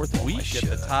its fourth week at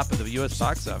the top of the U.S.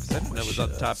 box office. I didn't know it was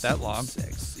on top that long.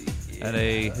 At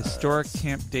a historic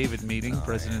Camp David meeting,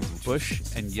 Presidents Bush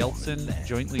and Yeltsin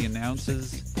jointly announced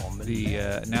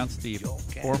the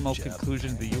formal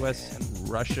conclusion of the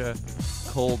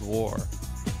U.S.-Russia Cold War.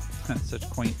 Such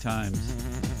quaint times.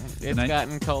 It's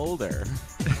gotten colder.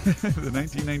 The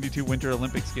 1992 Winter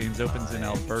Olympics Games opens in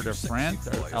Albertville,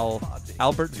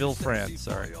 France.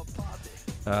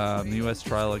 The U.S.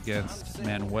 trial against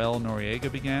Manuel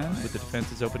Noriega began with the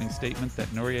defense's opening statement that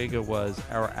Noriega was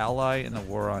our ally in the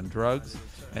war on drugs.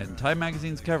 And Time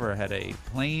magazine's cover had a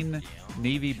plain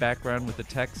Navy background with the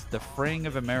text, "The Fraying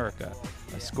of America,"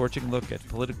 a scorching look at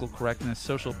political correctness,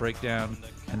 social breakdown,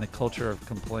 and the culture of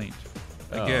complaint.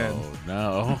 Again. Oh,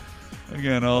 no.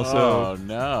 Again, also. Oh,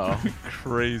 no.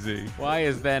 Crazy. Why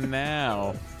is then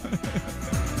now? I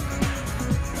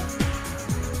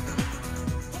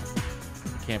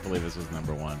can't believe this was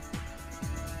number one.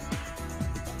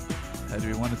 Had to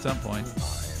be one at some point.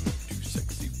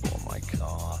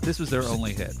 This was their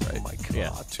only hit, right? Yeah.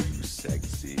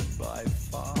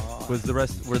 Were the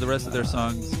rest of their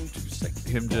songs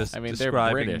him just they're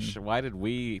describing... British. Why did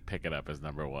we pick it up as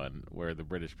number one, where the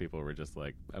British people were just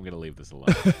like, I'm going to leave this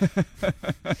alone?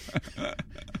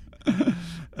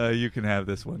 You can have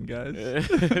this one, guys.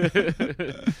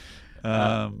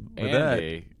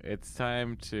 Andy, it's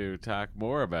time to talk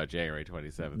more about January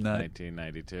 27th,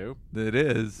 1992. It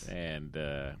is. And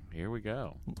here we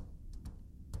go.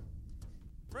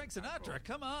 Frank Sinatra,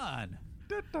 come on.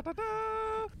 It's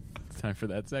time for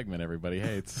that segment everybody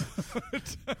hates.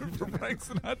 Time for Frank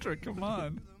Sinatra, come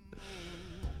on.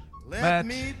 Matt,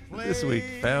 this week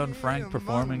found Frank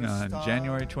performing on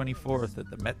January 24th at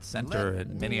the Met Center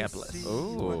in Minneapolis.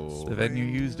 Ooh. The venue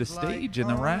used a stage in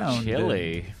the round.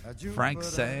 Chilly. Frank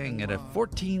sang a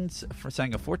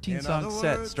 14-song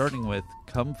set, starting with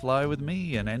 "Come Fly With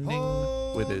Me" and ending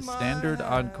with his standard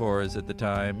encores at the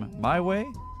time, "My Way"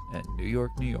 and "New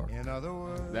York, New York."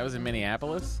 That was in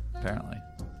Minneapolis? Apparently.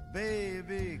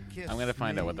 I'm going to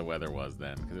find out what the weather was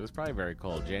then, because it was probably very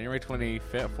cold. January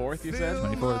 24th, you said?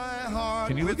 24th.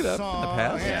 Can you look it up in the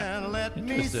past? Yeah.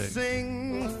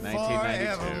 Interesting.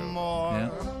 1992. Yeah.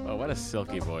 Oh, what a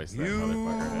silky voice that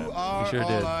motherfucker had. He sure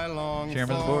did.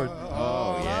 Chairman of the board.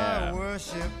 Oh, yeah.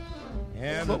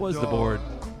 What was the board?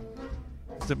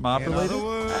 Is it mob related?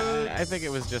 I think it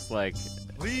was just like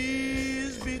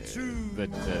the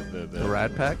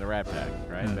Rat Pack? The Rat Pack,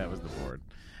 right? Yeah. That was the board.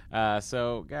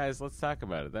 So, guys, let's talk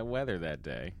about it. That weather that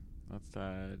day.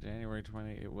 January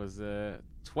 20. It was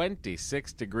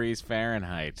 26 degrees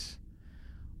Fahrenheit.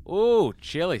 Ooh,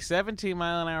 chilly.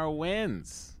 17-mile-an-hour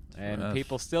winds. And rough.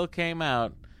 People still came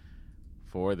out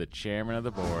for the chairman of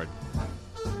the board.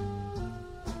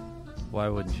 Why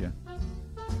wouldn't you?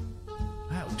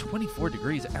 Wow, 24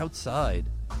 degrees outside.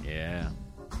 Yeah.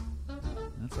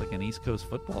 That's like an East Coast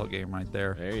football game right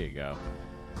there. There you go.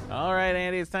 All right,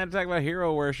 Andy, it's time to talk about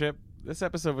hero worship. This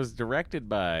episode was directed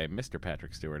by Mr.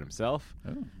 Patrick Stewart himself,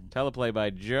 teleplay by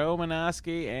Joe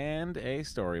Menosky, and a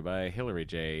story by Hilary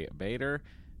J. Bader.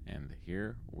 And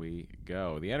here we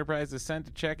go. The Enterprise is sent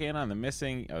to check in on the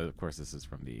missing... of course, this is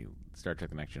from the Star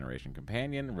Trek The Next Generation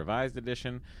Companion, revised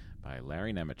edition by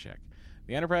Larry Nemeczek.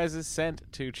 The Enterprise is sent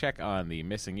to check on the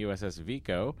missing USS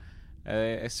Vico,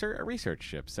 a research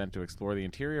ship sent to explore the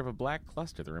interior of a black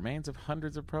cluster, the remains of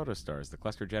hundreds of protostars. The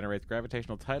cluster generates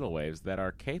gravitational tidal waves that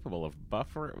are capable of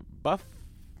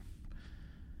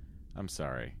I'm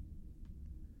sorry.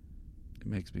 It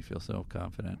makes me feel so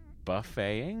confident.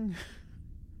 Buffeting?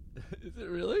 Is it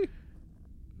really?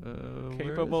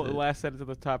 Capable, the last sentence of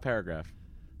the top paragraph.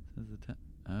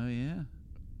 Oh, yeah.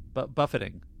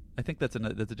 Buffeting. I think that's a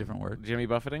different word. Jimmy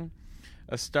buffeting?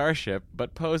 A starship,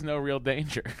 but pose no real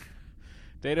danger.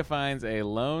 Data finds a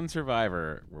lone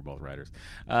survivor, we're both writers,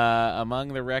 among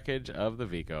the wreckage of the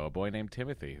Vico, a boy named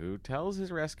Timothy, who tells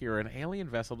his rescuer an alien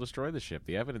vessel destroyed the ship.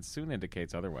 The evidence soon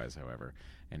indicates otherwise, however,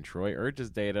 and Troy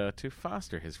urges Data to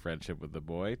foster his friendship with the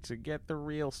boy to get the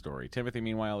real story. Timothy,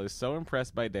 meanwhile, is so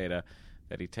impressed by Data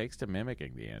that he takes to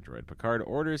mimicking the android. Picard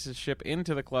orders his ship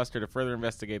into the cluster to further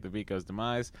investigate the Vico's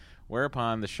demise,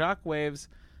 whereupon the shock waves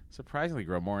surprisingly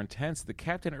grow more intense. The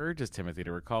captain urges Timothy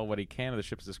to recall what he can of the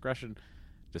ship's destruction,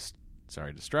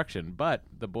 but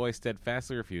the boy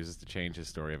steadfastly refuses to change his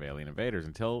story of alien invaders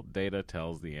until Data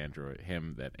tells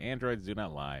him that androids do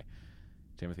not lie.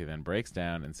 Timothy then breaks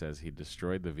down and says he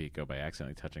destroyed the Vico by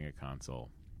accidentally touching a console.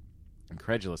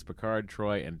 Incredulous, Picard,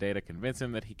 Troy, and Data convince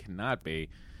him that he cannot be.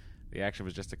 The action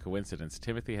was just a coincidence.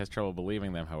 Timothy has trouble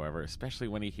believing them, however, especially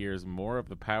when he hears more of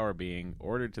the power being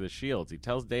ordered to the shields. He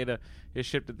tells Data his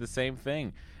ship did the same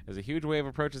thing. As a huge wave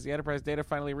approaches the Enterprise, Data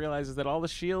finally realizes that all the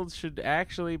shields should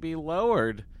actually be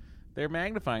lowered. They're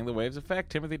magnifying the wave's effect.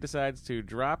 Timothy decides to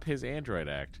drop his android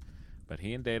act, but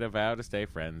he and Data vow to stay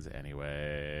friends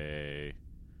anyway.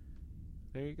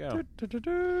 There you go.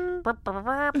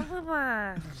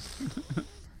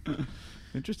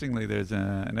 Interestingly, there's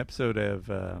an episode of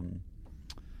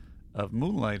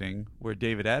Moonlighting where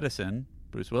David Addison,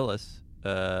 Bruce Willis,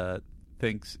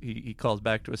 thinks he calls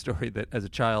back to a story that as a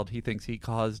child he thinks he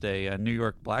caused a New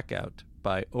York blackout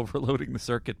by overloading the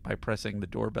circuit by pressing the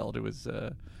doorbell to his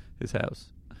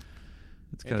house.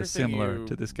 It's kind of similar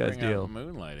to this guy's deal.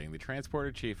 Moonlighting. The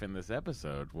transporter chief in this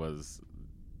episode was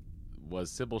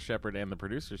Sybil Shepherd and the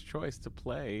producer's choice to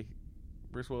play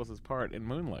Bruce Willis's part in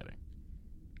Moonlighting.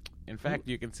 In fact,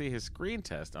 you can see his screen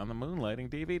test on the Moonlighting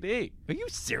DVD. Are you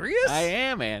serious? I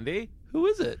am, Andy. Who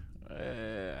is it?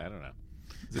 I don't know.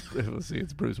 Let's see.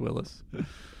 It's Bruce Willis.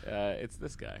 It's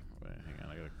this guy. Hang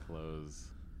on, I gotta close.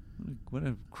 What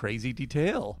a crazy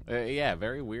detail. Yeah,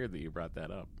 very weird that you brought that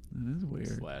up. It is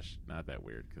weird. / not that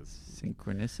weird, because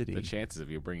synchronicity. The chances of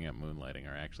you bringing up Moonlighting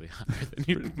are actually higher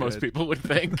than most people would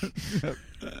think.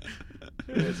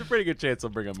 There's a pretty good chance I'll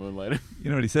bring up Moonlighting.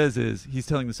 You know what he says is he's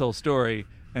telling this whole story,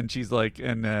 and she's like,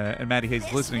 and Matty Hayes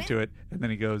is listening to it, and then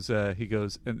he goes, and he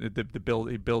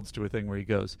builds to a thing where he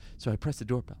goes, so I press the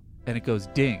doorbell, and it goes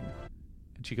ding.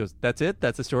 And she goes, that's it?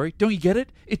 That's the story? Don't you get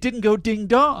it? It didn't go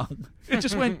ding-dong. It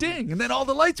just went ding, and then all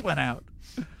the lights went out.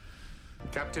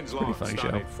 Captain's log,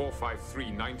 Stardate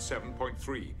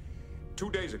 45397.3. 2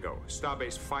 days ago,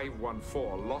 Starbase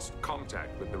 514 lost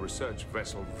contact with the research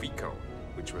vessel Vico,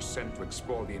 which was sent to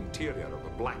explore the interior of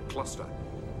the Black Cluster.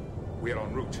 We are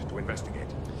en route to investigate.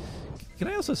 Can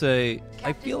I also say,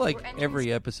 I feel like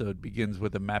every episode begins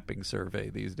with a mapping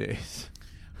survey these days.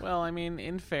 Well, I mean,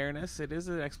 in fairness, it is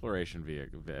an exploration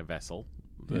vessel,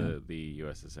 the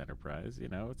USS Enterprise. You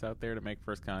know, it's out there to make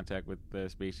first contact with the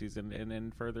species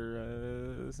and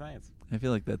further science. I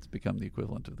feel like that's become the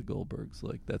equivalent of the Goldbergs.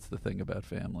 Like, that's the thing about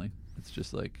family. It's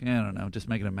just like, I don't know, just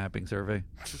making a mapping survey.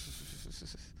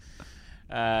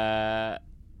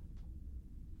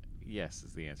 Yes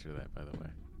is the answer to that, by the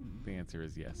way. The answer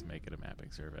is yes, make it a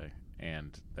mapping survey.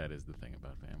 And that is the thing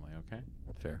about family, okay?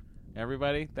 Fair.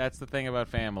 Everybody, that's the thing about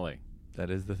family. That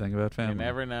is the thing about family. You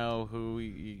never know who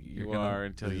you are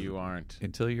until you aren't.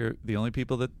 Until you're the only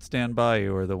people that stand by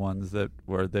you are the ones that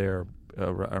were there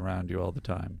around you all the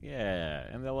time. Yeah,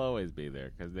 and they'll always be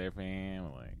there because they're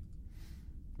family.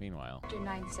 Meanwhile,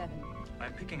 97.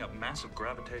 I'm picking up massive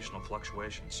gravitational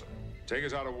fluctuations, sir. Take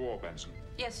us out of war, Benson.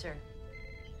 Yes, sir.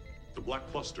 The Black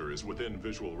Cluster is within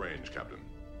visual range, Captain.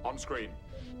 On screen.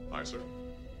 Aye, sir.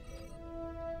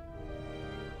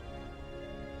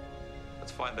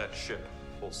 Let's find that ship.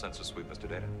 Full sensor sweep, Mr.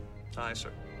 Data. Aye,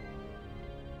 sir.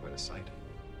 Where the site?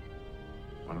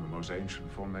 One of the most ancient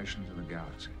formations in the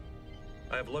galaxy.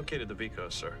 I have located the Vico,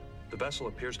 sir. The vessel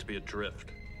appears to be adrift.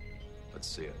 Let's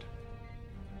see it.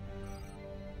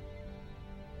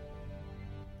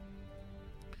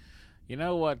 you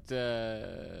know what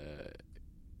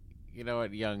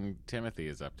young Timothy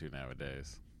is up to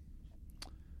nowadays?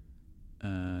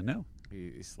 No.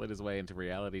 He slid his way into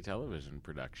reality television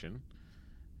production.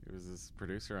 He was this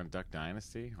producer on Duck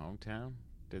Dynasty, Hometown.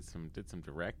 Did some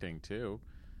directing too.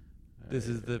 This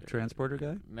is the transporter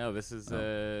guy? No, this is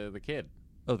the kid.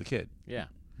 Oh, the kid. Yeah.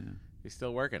 He's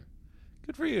still working.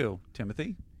 Good for you,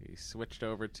 Timothy. He switched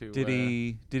over to.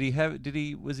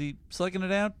 Was he slugging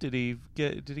it out? Did he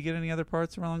get any other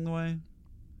parts along the way?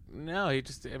 No,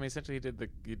 essentially he did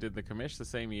the commish the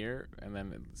same year, and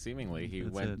then seemingly he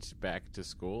went back to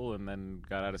school and then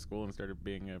got out of school and started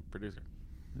being a producer.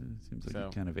 It seems like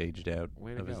he kind of aged out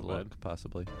of his look, bud.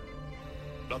 Possibly.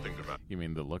 Nothing to that. You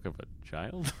mean the look of a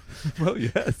child? Well,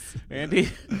 yes. Andy?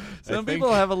 Some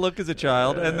people have a look as a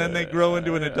child, and then they grow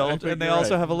into an adult, and they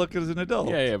also have a look as an adult.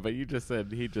 Yeah, but you just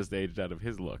said he just aged out of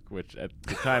his look, which at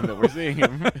the time that we're seeing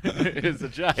him is a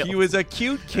child. He was a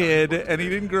cute kid, and he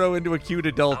didn't grow into a cute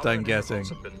adult, I'm guessing.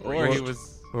 Or he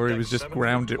was just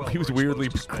grounded. He was weirdly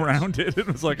grounded. It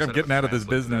was like, I'm getting out of this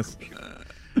business.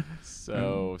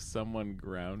 So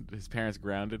his parents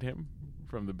grounded him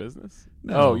from the business?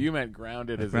 No. Oh, you meant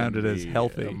grounded as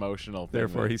healthy, emotional thing.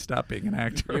 Therefore, he stopped being an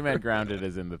actor. You meant grounded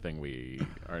as in the thing we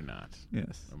are not.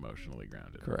 Yes. Emotionally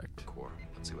grounded. Correct. Core.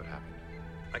 Let's see what happened.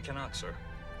 I cannot, sir.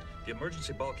 The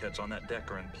emergency bulkheads on that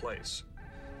deck are in place.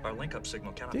 Our link-up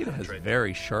signal cannot Data has penetrate.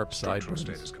 very sharp Structural sideburns.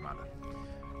 status, Commander.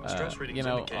 Stress readings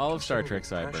indicate all of Star considerable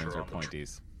Trek pressure sideburns are on the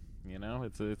pointies.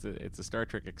 It's a Star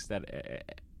Trek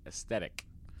aesthetic.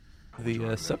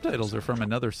 The subtitles are from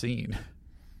another scene.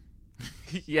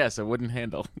 Yes, a wooden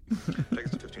handle.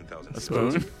 Takes 15,000. A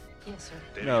spoon? Yes,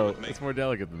 sir. No, it's more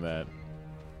delicate than that.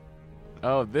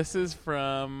 Oh, this is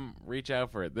from Reach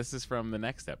Out for It. This is from the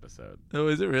next episode. Oh,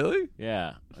 is it really?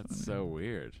 Yeah, that's so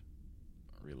weird.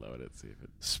 Reload it, see if it...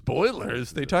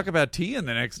 Spoilers! They talk about tea in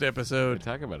the next We're episode.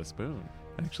 talking about a spoon.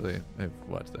 Actually, I've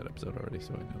watched that episode already,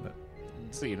 so I know that.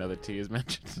 So you know that tea is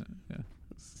mentioned. Yeah.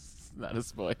 It's not a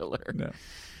spoiler. No.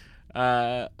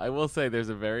 I will say there's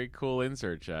a very cool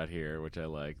insert shot here, which I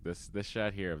like. This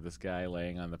shot here of this guy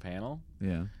laying on the panel.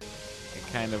 Yeah.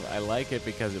 I like it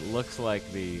because it looks like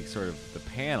the sort of the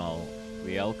panel,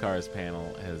 the L-Cars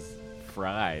panel, has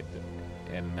fried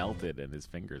and melted, and his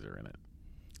fingers are in it.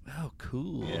 Oh,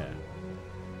 cool. Yeah.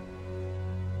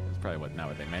 It's probably not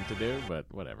what they meant to do, but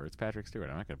whatever. It's Patrick Stewart.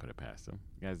 I'm not going to put it past him.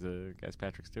 Guy's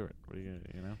Patrick Stewart. What are you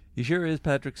know? He sure is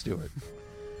Patrick Stewart.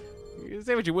 You can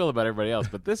say what you will about everybody else,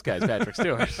 but this guy's Patrick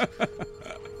Stewart.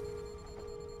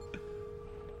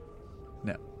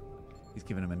 No. He's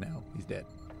giving him a no. He's dead.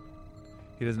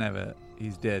 He doesn't have a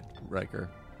he's dead Riker.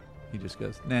 He just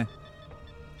goes, nah.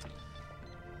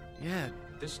 Yeah.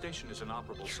 This station is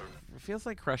inoperable, sir. It feels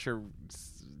like Crusher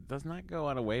does not go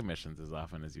on away missions as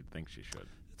often as you'd think she should.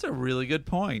 That's a really good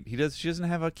point. She doesn't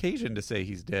have occasion to say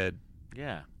he's dead.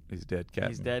 Yeah. He's dead, Captain.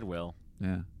 He's dead, Will.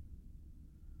 Yeah.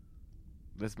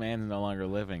 This man's no longer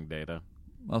living, Data.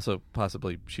 Also,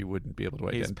 possibly she wouldn't be able to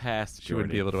identify. He's past. She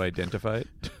wouldn't be able to identify it.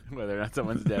 Whether or not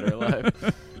someone's dead or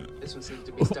alive. This one seems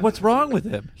to be stuck. What's wrong with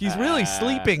him? He's really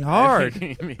sleeping hard.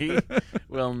 I mean, he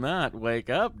will not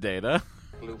wake up, Data.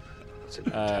 Loop.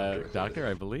 Doctor,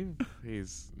 I believe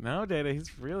no, Data.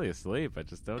 He's really asleep. I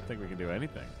just don't think we can do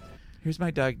anything. Here's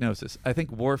my diagnosis. I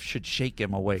think Worf should shake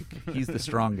him awake. He's the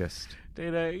strongest.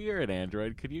 Data, you're an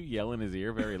android. Could you yell in his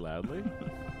ear very loudly?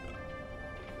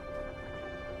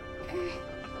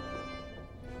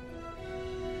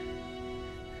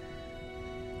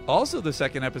 Also, the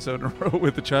second episode in a row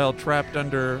with the child trapped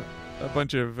under a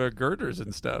bunch of girders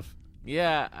and stuff.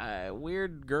 Yeah,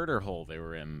 weird girder hole they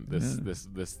were in this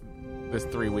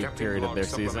 3-week period of their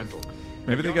season.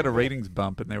 Maybe they got a ratings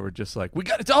bump and they were just like,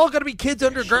 it's all got to be kids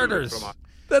under girders.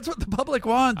 That's what the public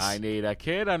wants. I need a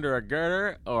kid under a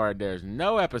girder or there's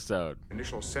no episode.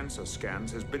 Initial sensor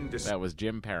scans has been That was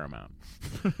Jim Paramount.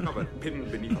 discovered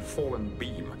pinned beneath a fallen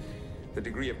beam. The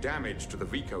degree of damage to the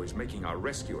Vico is making our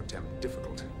rescue attempt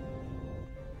difficult.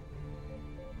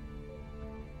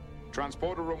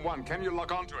 Transporter room 1, can you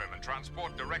lock onto him and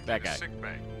transport directly That guy. to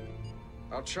sickbay?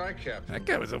 I'll try, Captain. That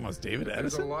guy was almost David There's a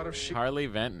Addison. lot of shit. Harley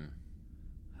Venton.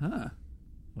 Huh.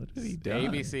 What did he do?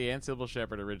 ABC and Sybil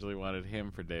Shepherd originally wanted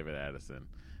him for David Addison,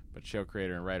 but show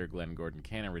creator and writer Glenn Gordon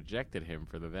Cannon rejected him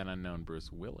for the then unknown Bruce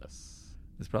Willis.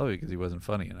 It's probably because he wasn't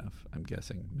funny enough, I'm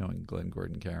guessing, knowing Glenn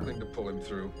Gordon Thing Caron. to pull him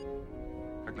through.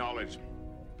 Acknowledged.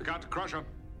 Picard to Crusher.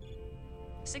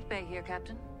 Sick bay here,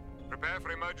 Captain. Prepare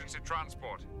for emergency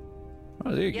transport.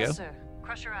 Oh, there you go. sir.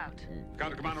 Crusher out.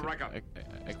 Picard to Commander Riker. I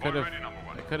Squad could have. ready, number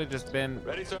 1. I could have just been.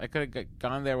 Ready, sir? I could have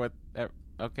gone there with.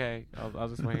 Okay, I'll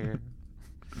just wait here.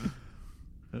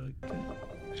 Okay.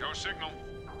 Show signal.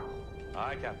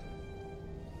 Aye, Captain.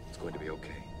 It's going to be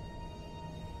okay.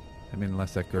 I mean,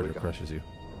 unless that Here we girder go. crushes you.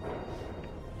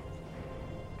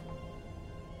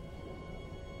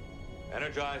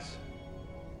 Energize.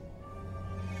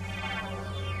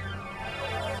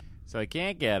 So I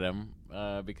can't get him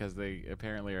because they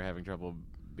apparently are having trouble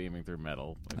beaming through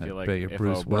metal. I I feel like bet you if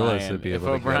Bruce Willis would be if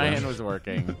able to get O'Brien him. was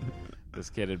working, this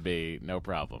kid would be no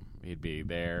problem. He'd be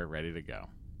there, ready to go.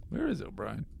 Where is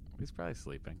O'Brien? He's probably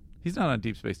sleeping. He's not on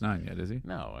Deep Space Nine yet, is he?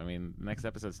 No, I mean, the next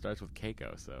episode starts with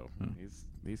Keiko, so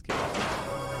he's kids.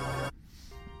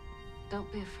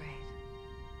 Don't be afraid.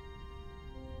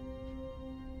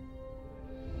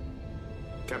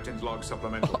 Captain's log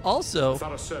supplemental. Also,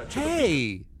 Thorough search of the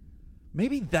hey,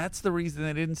 maybe that's the reason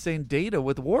they didn't send Data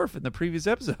with Worf in the previous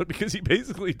episode, because he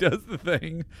basically does the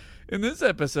thing in this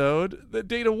episode that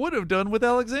Data would have done with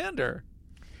Alexander.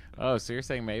 Oh, so you're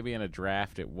saying maybe in a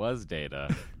draft it was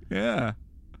Data? Yeah.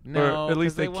 No, or at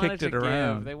least 'cause they wanted kicked to it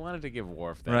around. They wanted to give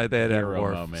Worf that Right, they had to have hero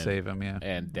Worf moment save him, yeah.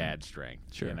 and dad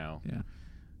strength. Sure. You know, Yeah.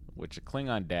 which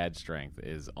Klingon dad strength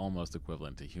is almost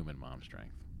equivalent to human mom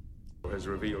strength. has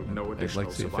revealed no I'd additional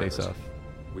like to see a survivors. face-off.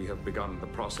 We have begun the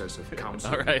process of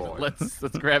counseling All right, the boy let's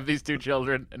grab these two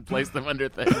children and place them under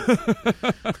things.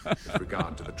 with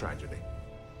regard to the tragedy.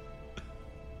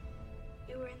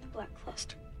 You were in the Black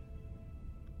Cluster.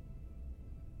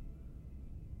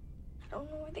 I don't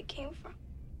know where they came from.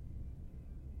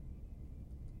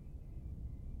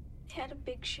 They had a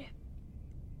big ship.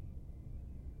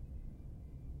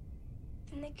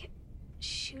 Then they kept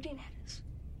shooting at us.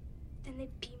 Then they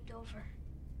beamed over.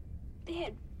 They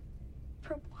had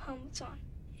purple helmets on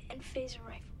and phaser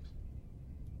rifles.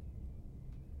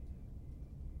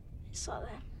 I saw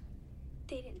them.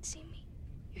 They didn't see me.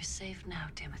 You're safe now,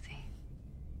 Timothy.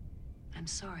 I'm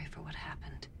sorry for what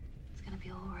happened. It's gonna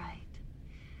be all right.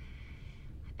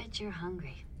 I bet you're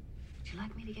hungry. Would you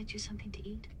like me to get you something to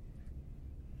eat?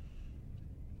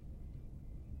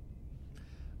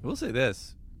 I will say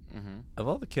this. Of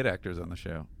all the kid actors on the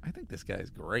show, I think this guy's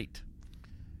great.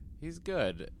 He's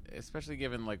good, especially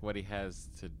given like what he has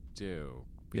to do.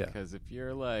 Yeah. Because if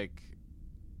you're like,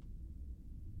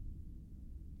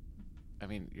 I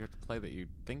mean, you have to play that you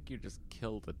think you just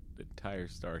killed an entire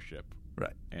starship,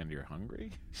 right? And you're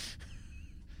hungry.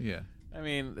 Yeah. I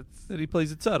mean, it's that he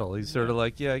plays it subtle. He's sort of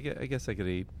like, yeah, I guess I could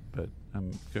eat, but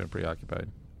I'm kind of preoccupied.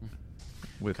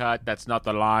 With cut. That's not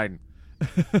the line.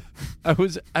 I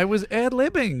was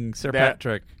ad-libbing, Sir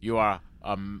Patrick. You are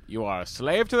a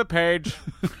slave to the page.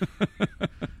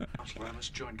 I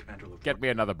must join Commander LaForge. Get me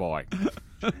another boy.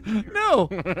 No,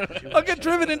 I'll get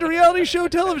driven into reality show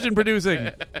television producing.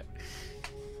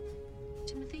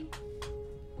 Timothy,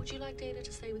 would you like Data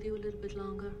to stay with you a little bit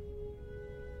longer?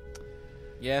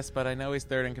 Yes, but I know he's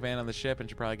third in command on the ship and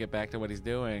should probably get back to what he's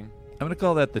doing. I'm going to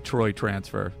call that the Troy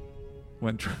transfer.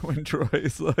 When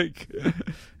Troy's like,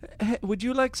 hey, would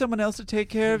you like someone else to take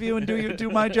care of you and do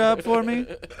my job for me?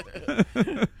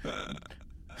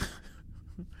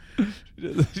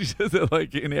 She does it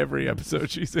like in every episode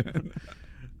she's in.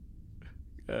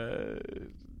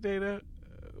 Data,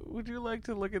 would you like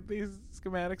to look at these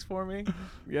schematics for me?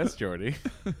 Yes, Geordi.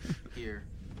 Here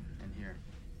and here.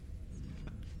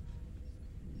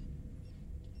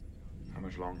 How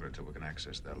much longer until we can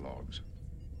access their logs?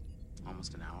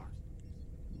 Almost an hour.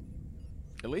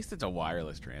 At least it's a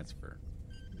wireless transfer.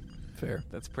 Fair.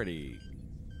 That's pretty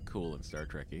cool and Star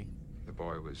Trek-y. The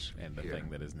boy was and the here. thing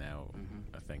that is now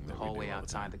a thing that The hallway we do all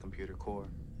outside the computer core.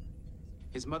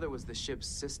 His mother was the ship's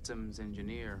systems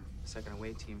engineer. The second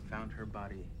away team found her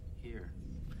body here.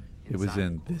 It was inside.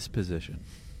 in this position.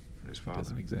 His father. As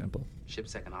an example.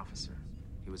 Ship's second officer.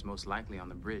 He was most likely on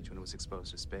the bridge when it was exposed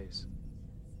to space.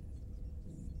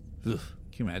 Ugh,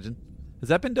 can you imagine? Has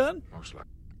that been done? Most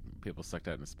likely. People sucked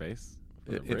out into space?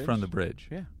 From the bridge.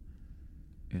 Yeah.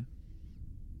 Yeah.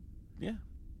 Yeah.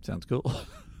 Sounds cool.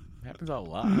 It happens a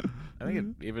lot. I think it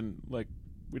even, like,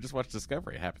 we just watched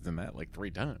Discovery. It happens in that, like, 3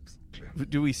 times.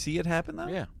 Do we see it happen, though?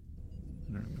 Yeah.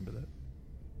 I don't remember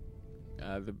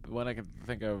that. The one I can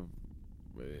think of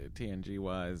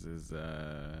TNG-wise is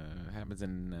happens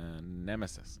in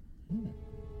Nemesis.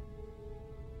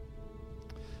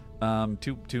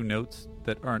 Two notes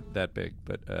that aren't that big,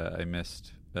 but I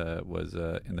missed was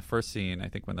in the first scene, I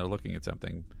think when they're looking at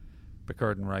something,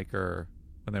 Picard and Riker,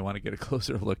 when they want to get a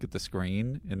closer look at the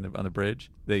screen on the bridge,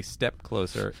 they step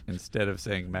closer instead of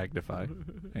saying magnify.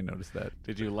 I noticed that.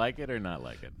 Did you like it or not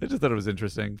like it? I just thought it was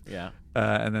interesting. Yeah.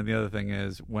 And then the other thing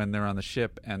is when they're on the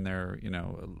ship and they're,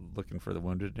 looking for the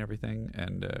wounded and everything,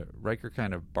 and Riker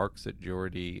kind of barks at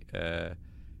Geordi,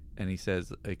 and he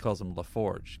calls him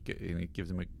LaForge, and he gives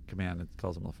him a command and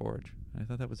calls him LaForge. And I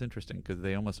thought that was interesting because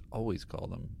they almost always call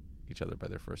them each other by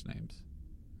their first names.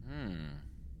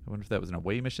 I wonder if that was an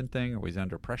away mission thing or was he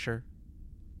under pressure.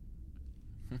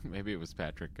 Maybe it was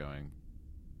Patrick going,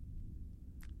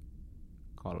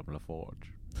 call him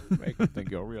LaForge. Make him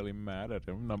think you're really mad at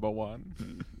him, number one.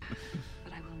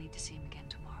 But I will need to see him again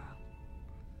tomorrow.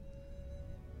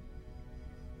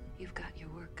 You've got your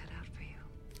work cut out for you.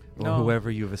 Or whoever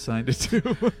you've assigned it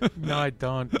to. No, I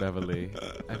don't, Beverly.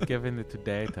 I've given it to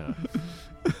Data.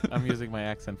 I'm using my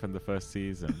accent from the first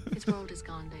season. His world is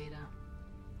gone, Data.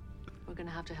 We're going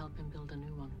to have to help him build a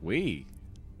new one.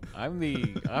 I'm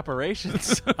the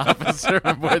operations officer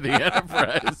aboard the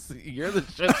Enterprise. You're the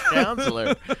ship's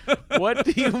counselor. What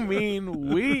do you mean,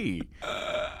 we?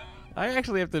 I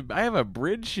actually I have a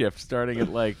bridge shift starting at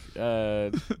like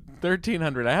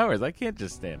 1,300 hours. I can't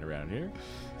just stand around here.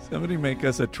 Somebody make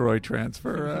us a Troy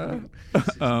transfer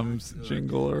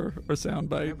jingle or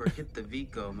soundbite. Whoever hit the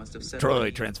Vico must have set Troy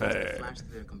up transfer. to flash to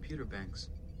their computer banks.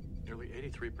 Nearly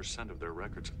 83% of their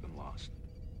records have been lost.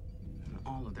 And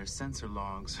all of their sensor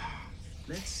logs.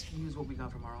 Let's use what we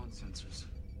got from our own sensors.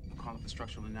 We'll call it the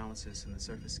structural analysis and the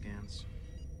surface scans.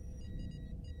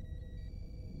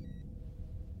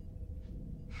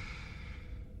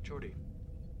 Geordi,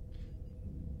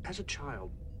 as a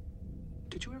child,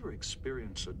 did you ever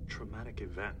experience a traumatic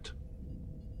event?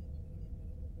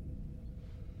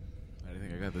 How do you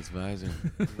think I got this visor?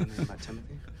 Anything about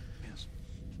Timothy? Yes.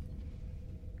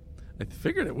 I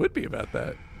figured it would be about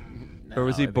that. No, or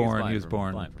was he I think born? He he's was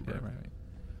born. blind from Yeah, birth. right.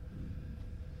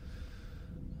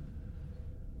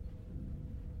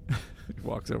 He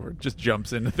walks over, just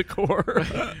jumps into the core.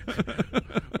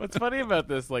 What's funny about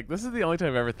this, like, this is the only time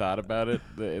I've ever thought about it,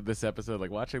 this episode,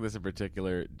 like, watching this in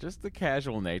particular, just the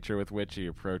casual nature with which he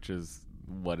approaches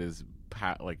what is,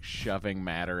 like, shoving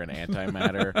matter and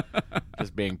antimatter,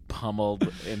 just being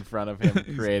pummeled in front of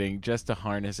him, creating, just to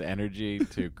harness energy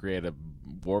to create a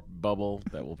warp bubble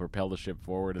that will propel the ship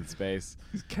forward in space.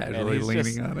 He's casually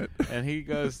leaning on it. And he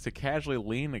goes to casually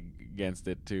lean against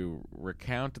it to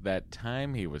recount that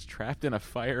time he was trapped in a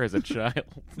fire as a child.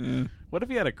 What if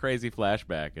he had a crazy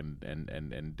flashback and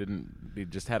didn't, he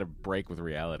just had a break with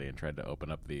reality and tried to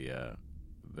open up the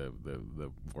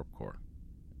warp core?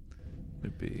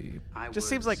 It'd be just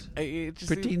seems like it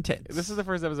just pretty intense. This is the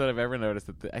first episode I've ever noticed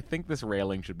that I think this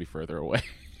railing should be further away.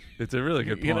 It's a really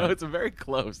good point. You know, it's very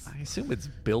close. I assume it's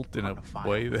built in a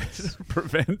way that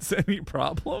prevents any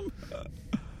problem.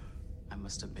 I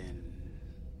must have been,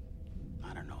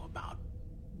 I don't know, about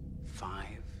 5,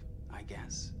 I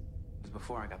guess. It was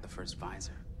before I got the first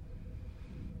visor.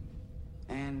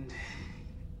 And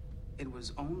it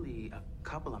was only a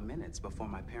couple of minutes before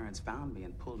my parents found me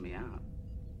and pulled me out.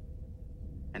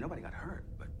 And nobody got hurt,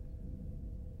 but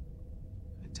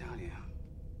I tell you,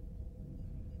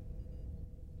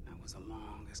 that was the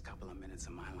longest couple of minutes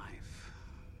of my life.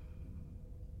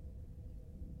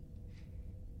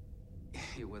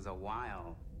 It was a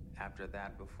while after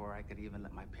that before I could even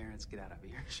let my parents get out of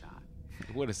earshot.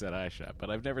 I would have said I shot, but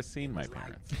I've never seen my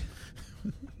parents.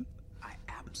 I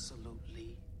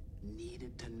absolutely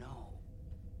needed to know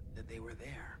that they were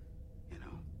there, you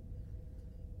know?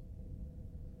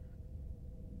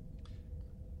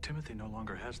 Timothy no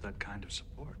longer has that kind of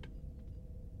support.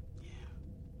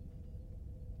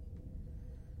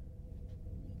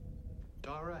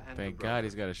 Dara and Thank God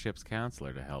he's got a ship's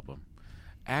counselor to help him.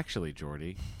 Actually,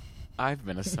 Geordi, I've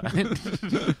been assigned.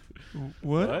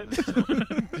 What?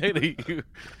 Data,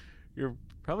 you're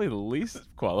probably the least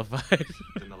qualified.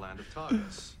 in the land of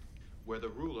Targus, where the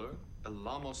ruler,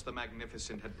 Elamos the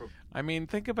Magnificent, had. I mean,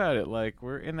 think about it. Like,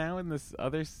 we're now in this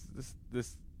other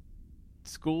this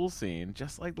school scene,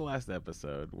 just like the last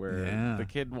episode, where the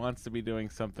kid wants to be doing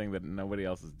something that nobody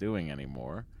else is doing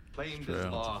anymore. Claimed as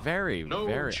law. It's very, No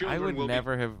very. I children would will be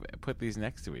never have put these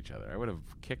next to each other. I would have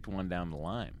kicked one down the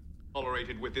line.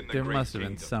 Tolerated within the There great must have been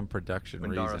kingdom. some production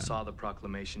When reason. Dara saw the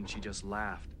proclamation, she just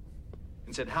laughed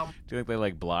and said, "How?" Do you think they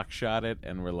like block shot it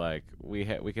and were like, we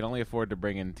can only afford to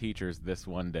bring in teachers this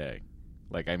one day?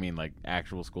 Like, I mean, like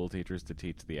actual school teachers to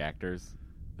teach the actors.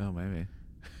 Oh, maybe.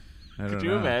 I Could don't you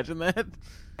know. imagine that?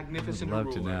 I would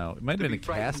love to know. It might have been a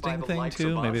casting thing,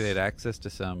 too. Maybe they had access to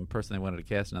some person they wanted to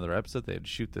cast another episode. They'd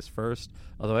shoot this first.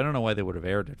 Although I don't know why they would have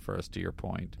aired it first, to your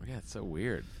point. Yeah, it's so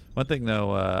weird. One thing,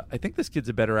 though, I think this kid's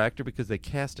a better actor because they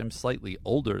cast him slightly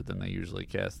older than they usually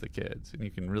cast the kids. And you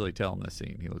can really tell in this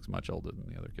scene he looks much older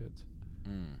than the other kids.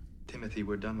 Timothy,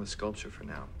 we're done with sculpture for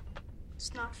now.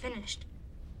 It's not finished.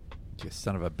 You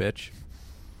son of a bitch.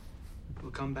 We'll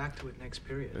come back to it next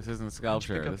period. This isn't Why don't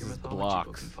you sculpture. pick up This your is mythology blocks.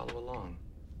 book and follow along.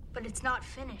 But it's not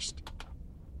finished.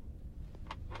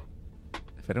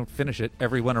 If I don't finish it,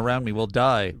 everyone around me will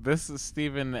die. This is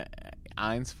Stephen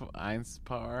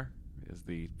Einspar is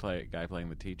the guy playing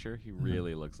the teacher. He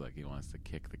really looks like he wants to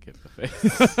kick the kid in the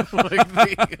face.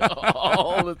 Like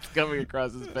all that's coming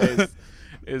across his face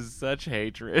is such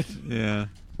hatred. Yeah.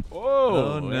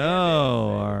 Whoa! Oh,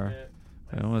 no.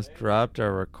 I almost dropped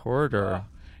our recorder.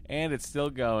 And it's still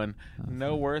going.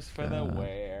 No worse for the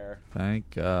wear. Thank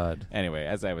God. Anyway,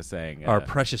 as I was saying, Our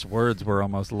precious words were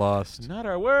almost lost. not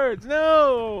our words.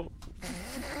 No.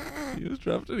 You just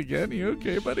dropped it again. You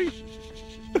okay, buddy?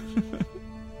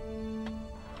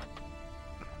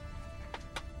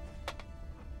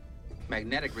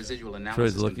 Magnetic residual analysis.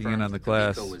 Troy's looking in confirms on the that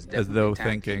class Vico was as though definitely tacked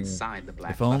thinking, inside the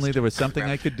black if only cluster. there was something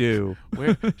I could do.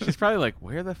 She's probably like,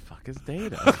 where the fuck is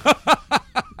Data?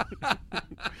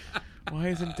 Why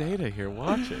isn't Data here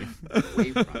watching?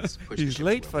 He's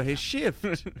late for his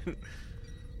shift.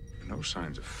 No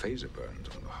signs of phaser burns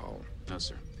on the hull. No,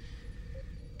 sir.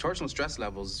 Torsional stress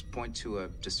levels point to a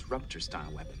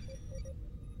disruptor-style weapon.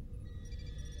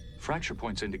 Fracture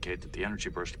points indicate that the energy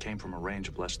burst came from a range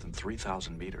of less than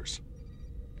 3,000 meters.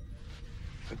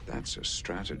 But that's a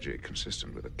strategy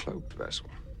consistent with a cloaked vessel.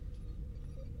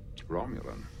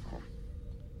 Romulan or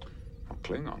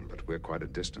Klingon, but we're quite a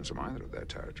distance from either of their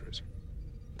territories.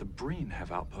 The Breen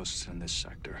have outposts in this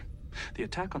sector. The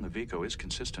attack on the Vico is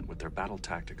consistent with their battle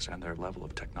tactics and their level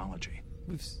of technology.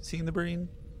 We've seen the Breen.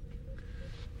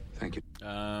 Thank you.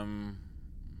 I'm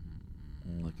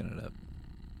looking it up.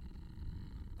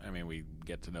 I mean, we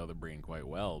get to know the Breen quite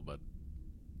well, but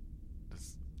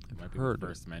this might be heard the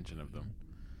first mention of them.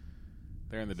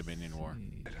 They're in the Dominion War.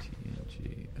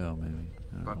 TNG. Oh, maybe.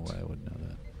 I don't know why I wouldn't know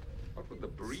that. What would the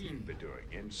Breen be doing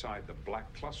inside the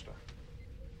Black Cluster?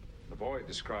 The boy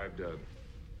described a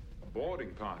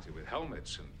boarding party with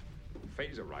helmets and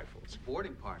phaser rifles.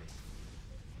 Boarding party?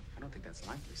 I don't think that's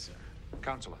likely, sir.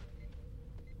 Counselor.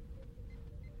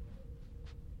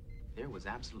 There was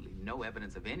absolutely no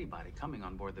evidence of anybody coming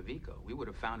on board the Vico. We would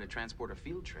have found a transporter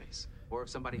field trace. Or if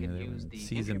somebody had used the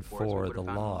Season Indian Force, 4, we would The have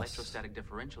found an Lost. electrostatic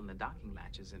differential in the docking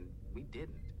latches, and we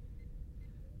didn't.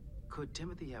 Could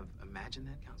Timothy have imagined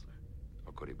that, Counselor?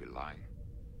 Or could he be lying?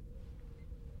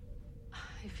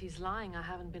 If he's lying, I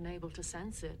haven't been able to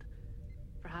sense it.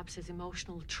 Perhaps his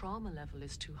emotional trauma level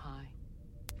is too high.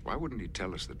 Why wouldn't he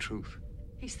tell us the truth?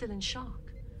 He's still in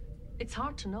shock. It's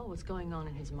hard to know what's going on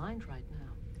in his mind right now.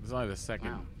 It's only the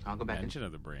second I'll go back mention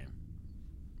of the Breen.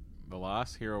 The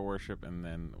Lost, Hero Worship, and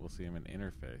then we'll see him in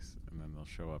Interface, and then they'll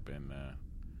show up in.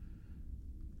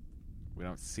 We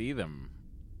don't see them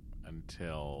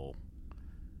until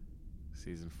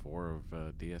season 4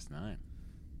 of DS9.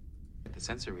 The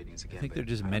sensor readings again. I think they're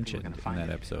just mentioned in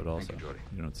that episode also.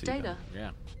 You don't see Data. them.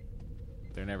 Yeah.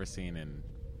 They're never seen in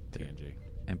TNG.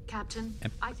 Captain,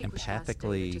 I think we should ask Data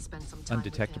Empathically to spend some time with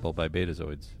undetectable by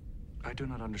Betazoids, I do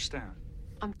not understand.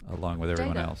 along with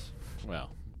everyone Data. else.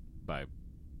 Well, by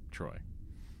Troy.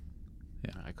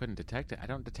 Yeah. I couldn't detect it. I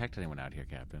don't detect anyone out here,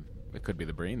 Captain. It could be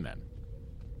the Breen then.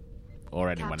 Or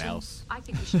anyone Captain, else. I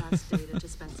think we should ask Data to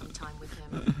spend some time with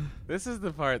him. This is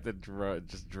the part that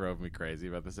just drove me crazy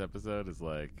about this episode. Is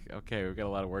like, okay, we've got a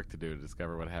lot of work to do to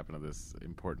discover what happened to this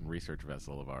important research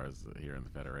vessel of ours here in the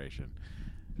Federation.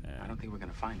 And I don't think we're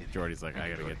going to find it. Jordy's like, I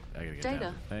gotta get Data. down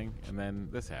to the thing, and then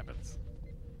this happens.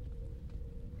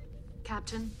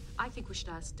 Captain, I think we should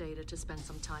ask Data to spend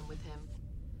some time with him.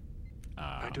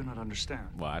 I do not understand.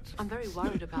 What? I'm very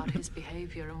worried about his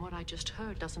behavior, and what I just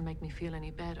heard doesn't make me feel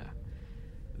any better.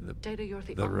 Data, you're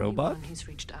the only robot? one he's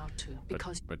reached out to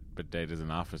because But Data's an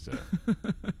officer.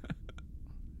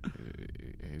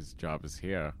 His job is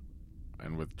here,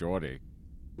 and with Jordy.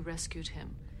 you rescued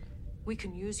him. We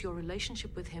can use your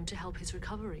relationship with him to help his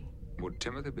recovery. Would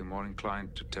Timothy be more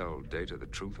inclined to tell Data the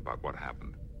truth about what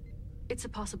happened? It's a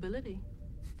possibility.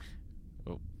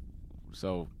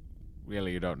 So,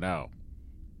 really, you don't know,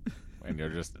 and you're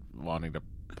just wanting to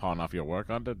pawn off your work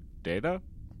onto Data?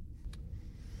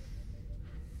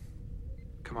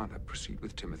 Commander, proceed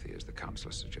with Timothy as the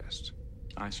counselor suggests.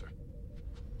 Aye, sir.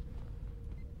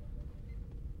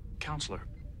 Counselor,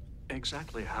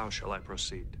 exactly how shall I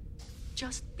proceed?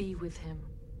 Just be with him.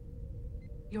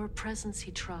 Your presence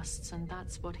he trusts, and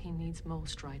that's what he needs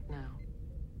most right now.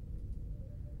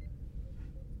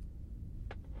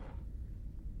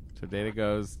 So Data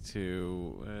goes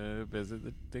to visit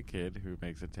the kid who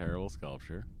makes a terrible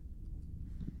sculpture.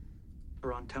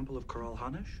 We're on Temple of Coral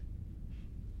Hanish?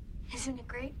 Isn't it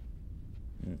great?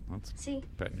 That's See,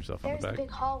 patting yourself on there's the the back. big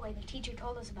hallway the teacher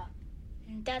told us about.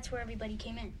 And that's where everybody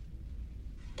came in.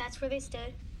 That's where they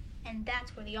stood, and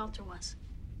that's where the altar was.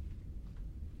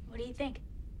 What do you think?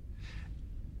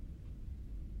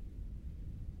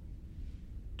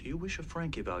 Do you wish a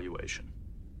frank evaluation?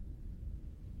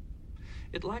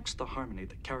 It lacks the harmony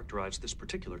that characterized this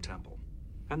particular temple,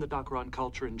 and the Dakran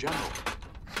culture in general.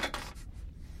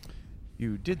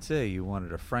 You did say you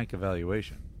wanted a frank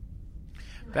evaluation.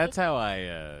 That's how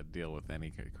I deal with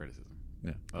any criticism.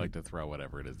 Yeah. I like to throw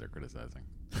whatever it is they're criticizing.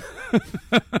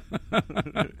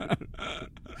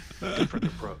 Different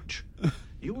approach.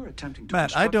 You are attempting to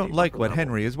Matt, I construct don't the like upper what level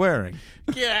Henry is wearing.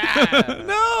 Yeah!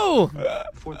 No!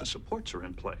 before the supports are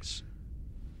in place.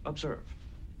 Observe.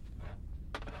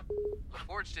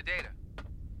 Forge to Data.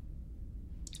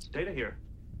 Data here.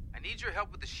 I need your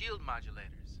help with the shield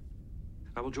modulators.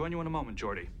 I will join you in a moment,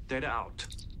 Geordi. Data out.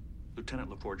 Lieutenant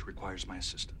LaForge requires my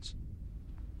assistance.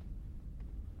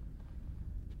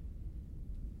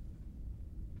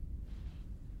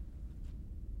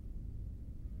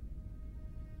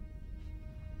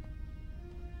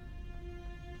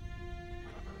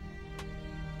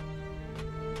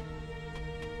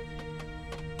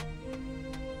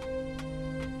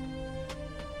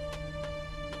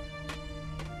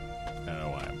 I don't know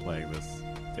why I'm playing this.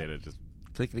 Data just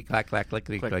Clickety clack clack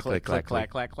clickety click, clack click, clack click, clack.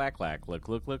 clack, clack, clack, click,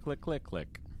 click, click, click, click,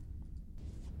 click.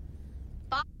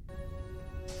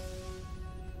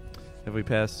 Have we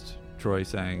passed Troy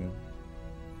saying,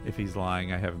 "If he's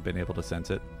lying, I haven't been able to sense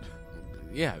it"?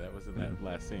 Yeah, that was in that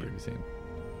last scene. Previous scene.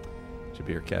 Should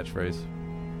be your catchphrase.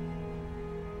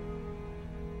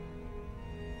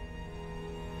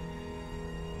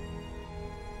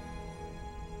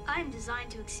 I am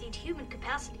designed to exceed human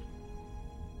capacity.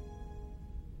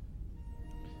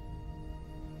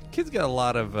 Kid's got a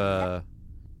lot of.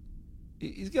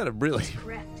 He's got a really.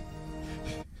 Correct.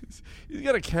 He's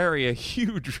got to carry a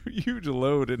huge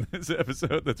load in this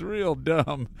episode that's real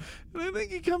dumb. And I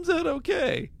think he comes out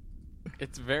okay.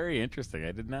 It's very interesting.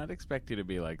 I did not expect you to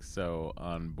be like so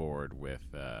on board with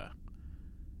the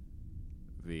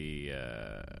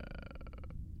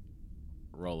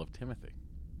role of Timothy.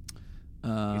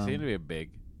 You seem to be a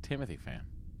big Timothy fan.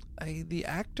 The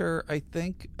actor, I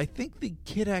think the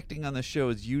kid acting on the show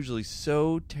is usually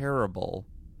so terrible.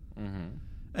 Mm-hmm.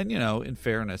 And, you know, in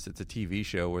fairness, it's a TV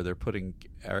show where they're putting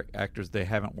actors they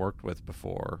haven't worked with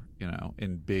before, you know,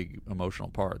 in big emotional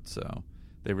parts. So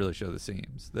they really show the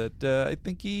seams. That I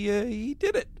think he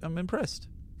did it. I'm impressed.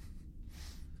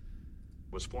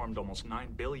 Was formed almost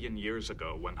 9 billion years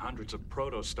ago when hundreds of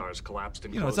protostars collapsed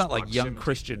in You know, it's close not like young proximity.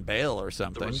 Christian Bale or The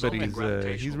something, but resulting he's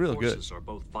gravitational real good. forces are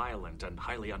both violent and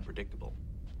highly unpredictable.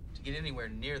 To get anywhere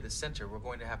near the center, we're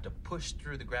going to have to push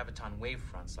through the graviton wave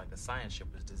fronts like the science ship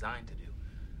was designed to do.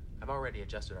 I've already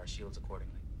adjusted our shields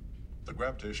accordingly. The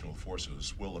gravitational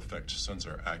forces will affect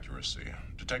sensor accuracy.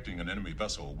 Detecting an enemy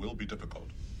vessel will be difficult.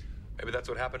 Maybe that's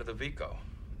what happened to the Vico.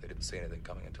 They didn't see anything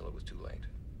coming until it was too late.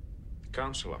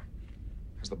 Counselor,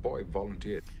 has the boy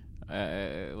volunteered?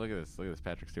 Look at this.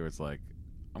 Patrick Stewart's like,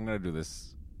 I'm going to do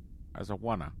this as a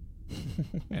wanna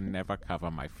and never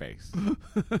cover my face.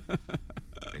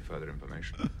 Any further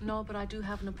information? No, but I do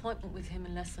have an appointment with him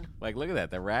in less than... Like, look at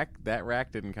that. That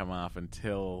rack didn't come off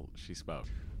until she spoke.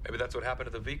 Maybe that's what happened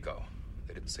to the Vico.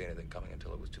 They didn't see anything coming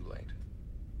until it was too late.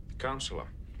 Counselor,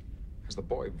 has the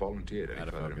boy volunteered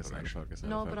any further information?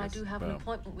 No, but I do have an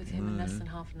appointment with him in less than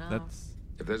half an hour.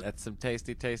 That's some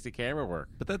tasty camera work.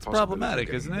 But that's problematic,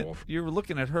 isn't it? You're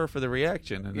looking at her for the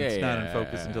reaction, and it's not in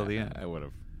focus until the end. I would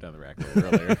have done the rack a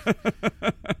little earlier.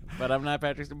 But I'm not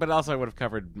Patrick. But also, I would have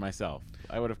covered myself.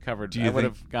 I would have covered. I would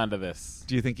have gone to this.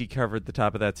 Do you think he covered the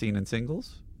top of that scene in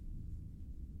singles?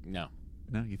 No.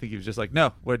 No, you think he was just like,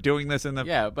 no, we're doing this in the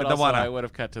but the also wanna. I would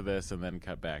have cut to this and then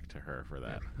cut back to her for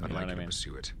that. I'd You know like what I to mean?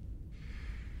 pursue it.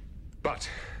 But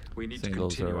we need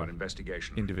Singles to continue are our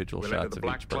investigation. individual we'll shots enter the of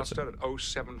Black each person. Cluster at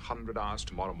 0700 hours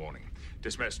tomorrow morning.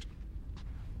 Dismissed.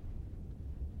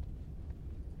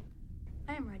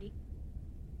 I am ready.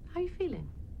 How are you feeling?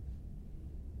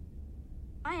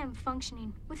 I am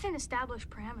functioning within established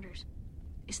parameters.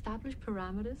 Established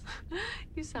parameters?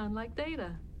 You sound like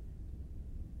Data.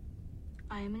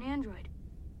 I am an android.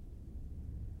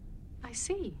 I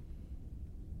see.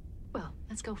 Well,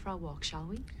 let's go for our walk, shall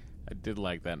we? I did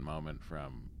like that moment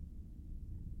from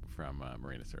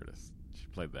Marina Sirtis. She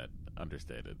played that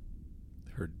understated.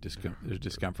 Her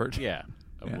discomfort. Yeah.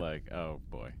 Yeah. Like, oh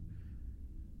boy,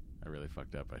 I really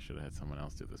fucked up. I should have had someone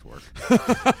else do this work.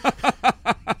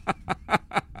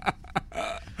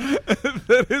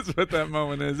 That is what that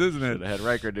moment is, isn't it? Should have had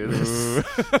Riker do this.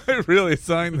 I really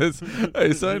signed this. I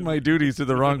assigned my duties to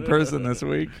the wrong person this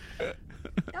week.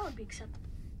 That would be acceptable.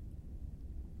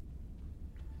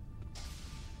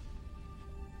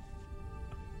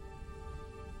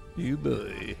 You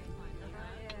boy.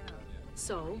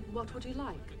 So, what would you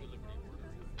like?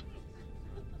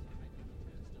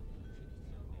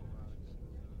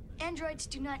 Androids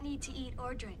do not need to eat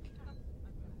or drink.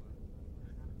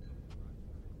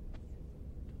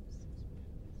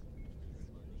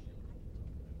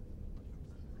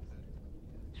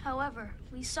 However,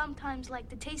 we sometimes like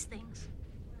to taste things.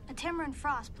 A tamarind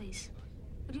frost, please.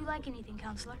 Would you like anything,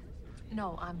 Counselor?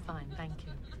 No, I'm fine, thank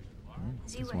you.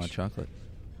 As you Just want wish. chocolate.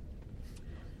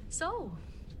 So,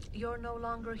 you're no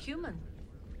longer human.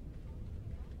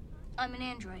 I'm an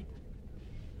android.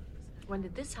 When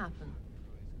did this happen?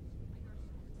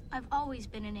 I've always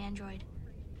been an android.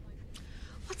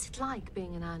 What's it like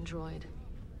being an android?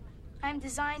 I'm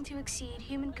designed to exceed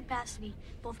human capacity,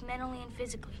 both mentally and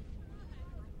physically.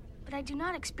 But I do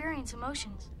not experience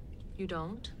emotions. You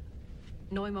don't?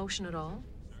 No emotion at all?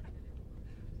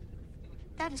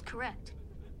 That is correct.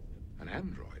 An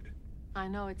android? I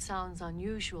know it sounds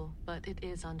unusual, but it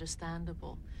is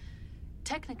understandable.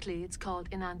 Technically, it's called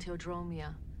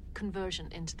enantiodromia, conversion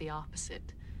into the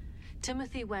opposite.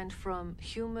 Timothy went from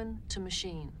human to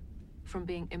machine, from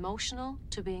being emotional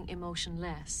to being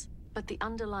emotionless. But the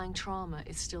underlying trauma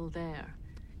is still there.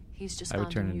 He's just I would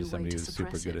found turn a new into way somebody to who's super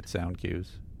suppress good it. at sound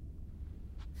cues.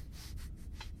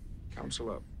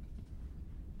 Counselor,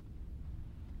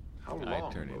 how I'd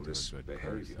long turn will into this a good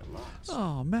behavior last?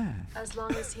 Oh, man. As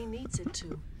long as he needs it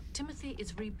to. Timothy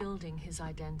is rebuilding his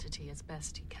identity as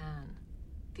best he can.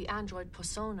 The android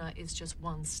persona is just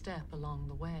one step along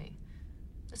the way.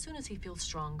 As soon as he feels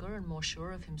stronger and more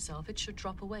sure of himself, it should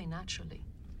drop away naturally.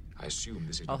 I assume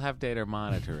this is I'll have Data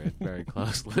monitor it very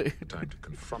closely. time to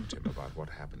confront him about what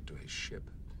happened to his ship.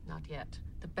 Not yet.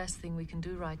 The best thing we can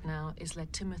do right now is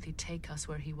let Timothy take us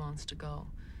where he wants to go.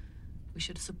 We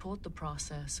should support the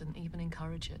process and even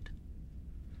encourage it.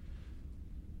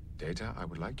 Data, I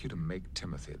would like you to make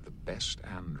Timothy the best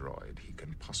android he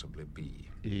can possibly be.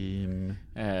 I'm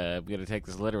going to take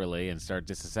this literally and start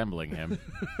disassembling him.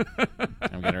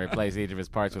 I'm going to replace each of his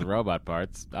parts with robot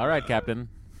parts. All right, Captain.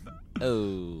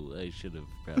 Oh, I should have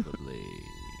probably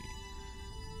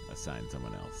assigned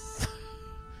someone else.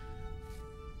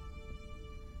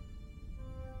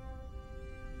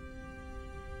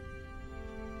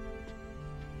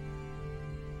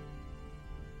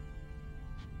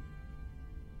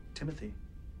 Timothy,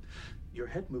 your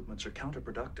head movements are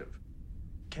counterproductive.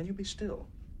 Can you be still?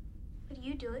 But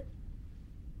you do it.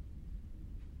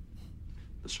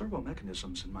 The servo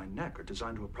mechanisms in my neck are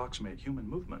designed to approximate human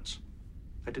movements.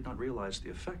 I did not realize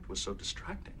the effect was so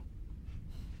distracting.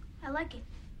 I like it.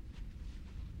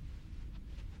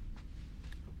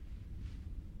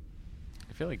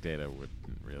 I feel like Data wouldn't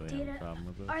really have a problem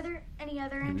with this. Are there any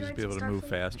other You'd androids just be able in to move Starfleet?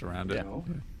 fast around it. No.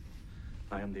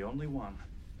 I am the only one.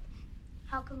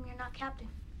 How come you're not captain?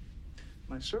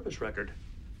 My service record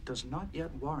does not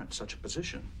yet warrant such a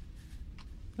position.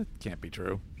 That can't be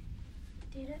true.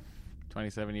 Data?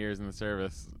 27 years in the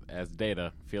service as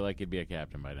Data. Feel like he'd be a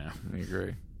captain by now. I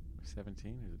agree.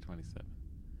 17 or is it 27?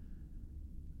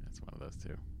 That's one of those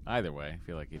two. Either way, I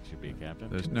feel like he should be a captain.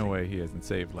 There's no way he hasn't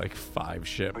saved like 5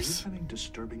 ships. Are you having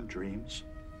disturbing dreams?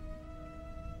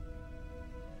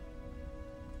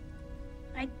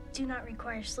 I do not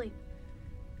require sleep.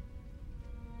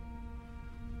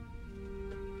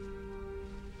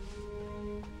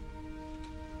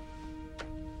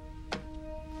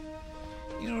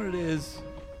 You know what it is?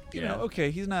 You know,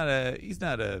 okay, he's not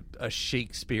a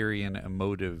Shakespearean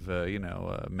emotive,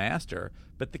 master,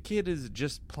 but the kid is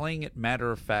just playing it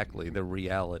matter-of-factly, the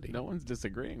reality. No one's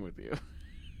disagreeing with you.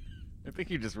 I think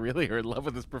you just really are in love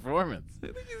with his performance. I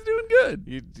think he's doing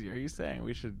good. Are you saying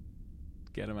we should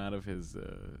get him out of his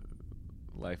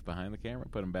life behind the camera,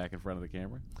 put him back in front of the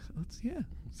camera? Let's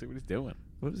see what he's doing.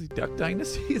 What was he, Duck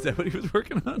Dynasty? Is that what he was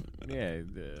working on? Yeah.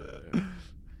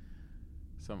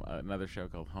 Another show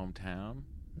called Hometown.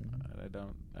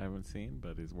 I haven't seen,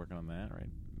 but he's working on that, right?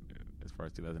 As far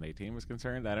as 2018 was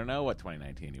concerned, I don't know what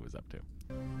 2019 he was up to.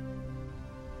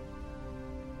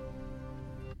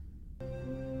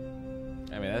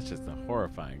 I mean, that's just a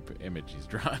horrifying image he's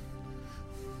drawn.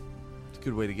 It's a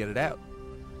good way to get it out.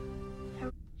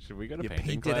 Should we go to You painting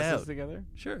paint it classes out. together?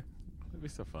 Sure. That'd be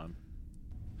so fun.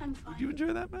 I'm fine. Did you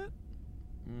enjoy that, Matt?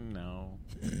 No.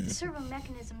 The servo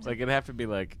mechanisms. Like, it'd have to be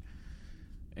like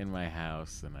in my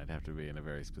house, and I'd have to be in a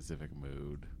very specific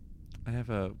mood. I have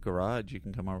a garage. You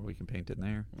can come over. We can paint in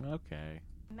there. Okay.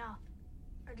 Mouth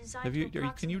are designed Have to you? Can you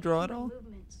approximate draw at human all?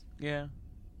 movements. Yeah.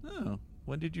 Oh,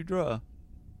 when did you draw?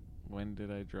 When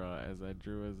did I draw? As I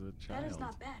drew as a child. That is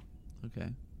not bad. Okay.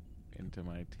 Into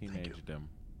my teenagedom.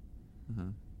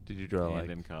 Did you draw and like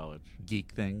in college?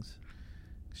 Geek things,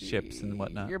 ships and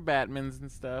whatnot? Your Batmans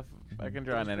and stuff. I can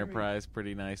draw an Enterprise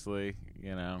pretty nicely.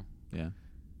 You know. Yeah.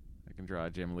 I can draw a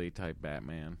Jim Lee type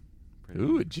Batman.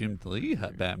 Ooh, a Jim Lee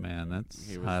Batman.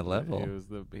 That's high level.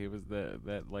 He was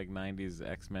that like 90s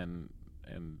X-Men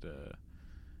and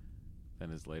then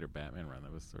his later Batman run.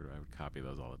 That was sort of, I would copy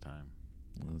those all the time.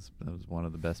 That was one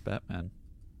of the best Batman.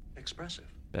 Expressive.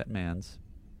 Batmans.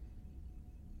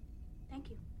 Thank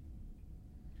you.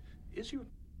 Is it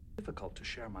difficult to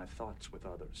share my thoughts with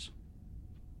others?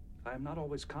 I am not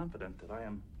always confident that I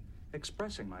am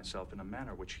expressing myself in a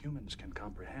manner which humans can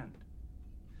comprehend.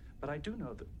 But I do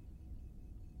know that...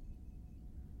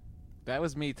 That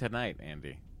was me tonight,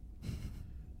 Andy.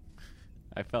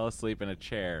 I fell asleep in a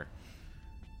chair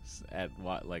at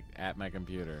my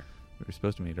computer. We were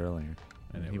supposed to meet earlier,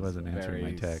 and he wasn't answering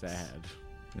my text. Sad.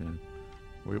 Yeah.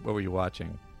 What were you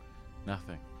watching?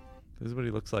 Nothing. This is what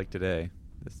he looks like today.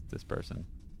 This person.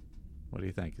 What do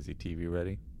you think? Is he TV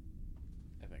ready?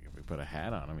 I think if we put a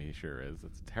hat on him, he sure is.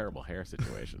 It's a terrible hair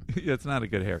situation. Yeah, it's not a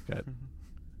good haircut.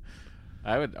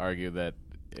 I would argue that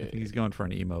I think he's going for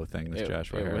an emo thing. This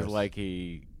Joshua It Harris. was like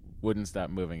he wouldn't stop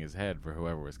moving his head for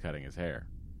whoever was cutting his hair.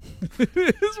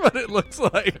 It is what it looks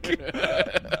like.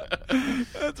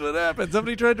 That's what happened.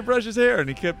 Somebody tried to brush his hair, and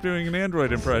he kept doing an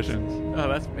android impression.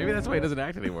 Oh, maybe that's why he doesn't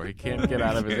act anymore. He can't get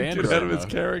out of his android. Get out of his mode.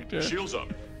 character. Shields up.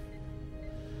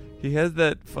 He has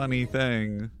that funny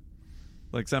thing.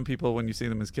 Like some people, when you see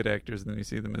them as kid actors and then you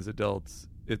see them as adults,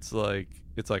 it's like,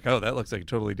 oh, that looks like a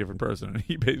totally different person. And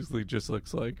he basically just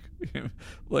looks like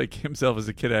himself as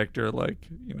a kid actor,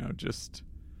 just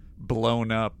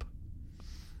blown up.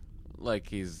 Like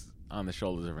he's on the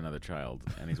shoulders of another child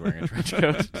and he's wearing a trench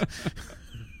coat. Is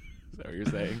that what you're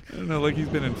saying? I don't know, like he's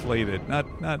been inflated. Not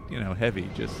heavy,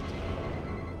 just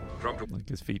Like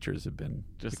his features have been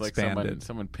Just expanded. like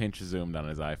someone pinch zoomed on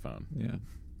his iPhone. Yeah.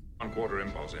 1/4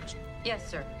 impulse, Ensign. Yes,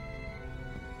 sir.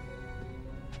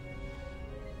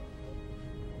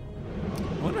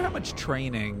 I wonder how much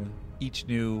training each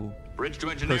new Bridge to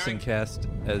person engineering. cast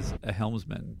as a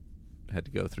helmsman had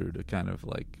to go through to kind of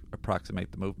like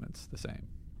approximate the movements the same.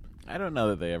 I don't know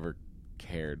that they ever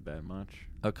cared that much.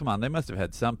 Oh, come on. They must have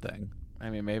had something. I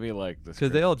mean, maybe like the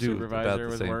Because they all do supervisor about the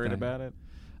was same worried thing. about it.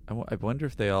 I wonder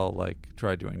if they all like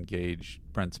tried to engage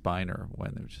Brent Spiner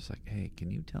when they were just like, "Hey, can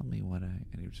you tell me what I?"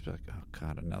 And he was just like, "Oh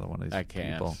God, another one of these I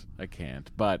can't. people." I can't.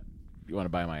 But you want to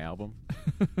buy my album?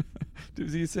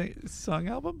 Does he sing a song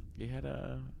album? He had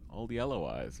Old Yellow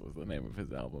Eyes was the name of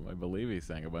his album. I believe he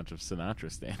sang a bunch of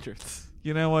Sinatra standards.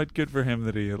 You know what? Good for him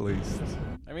that he at least.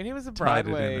 I mean, he was a tied it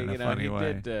Broadway. in a You know, funny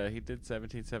way. he did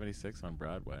 1776 on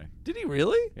Broadway. Did he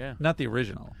really? Yeah. Not the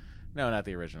original. No, not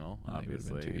the original. Oh, he would've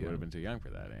been obviously, too he would young. have been too young for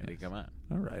that. Andy, come on.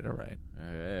 All right.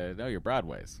 No, you're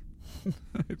Broadways.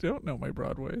 I don't know my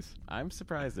Broadways. I'm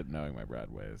surprised at knowing my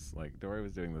Broadways. Like Dory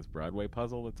was doing this Broadway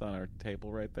puzzle that's on our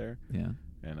table right there. Yeah.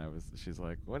 And she's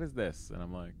like, "What is this?" And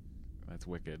I'm like, "That's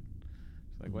Wicked."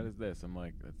 She's like, "What is this?" I'm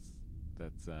like,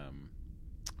 "That's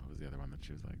what was the other one that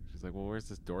she was like?" She's like, "Well, where's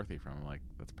this Dorothy from?" I'm like,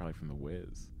 "That's probably from The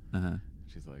Wiz." Uh-huh.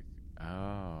 She's like,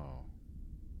 "Oh,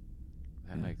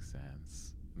 that makes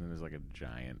sense." And then there's like a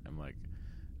giant.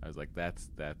 I was like, "That's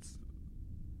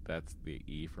the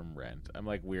E from Rent." I'm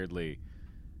like weirdly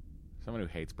someone who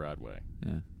hates Broadway.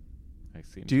 Yeah. I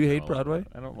seem Do to you know hate a lot Broadway?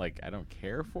 about it. I don't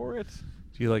care for it.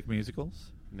 Do you like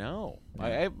musicals? No,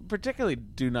 Yeah. I particularly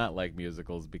do not like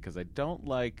musicals because I don't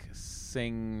like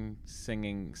sing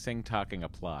talking a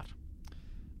plot.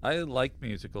 I like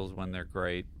musicals when they're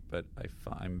great, but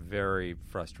I'm very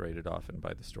frustrated often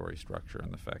by the story structure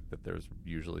and the fact that there's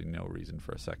usually no reason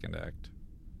for a second act.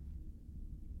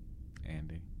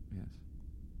 Andy, Yes.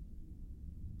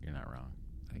 you're not wrong.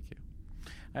 Thank you.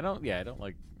 I don't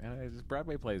like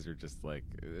Broadway plays are just like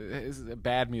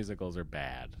bad musicals are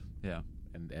bad. Yeah.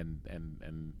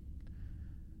 And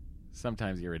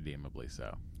sometimes irredeemably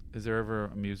so. Is there ever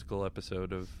a musical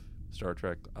episode of Star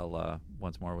Trek a la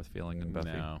Once More with Feeling and Buffy?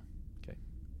 No. Okay.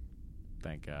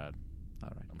 Thank God. All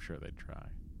right. I'm sure they'd try.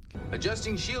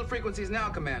 Adjusting shield frequencies now,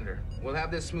 Commander. We'll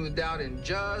have this smoothed out in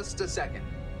just a second.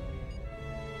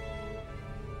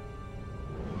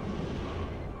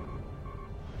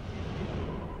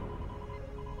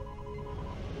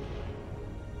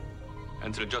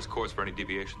 And to adjust course for any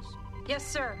deviations. Yes,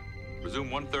 sir. Resume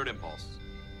 1/3 impulse.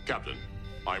 Captain,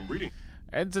 I'm reading.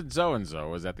 Ensign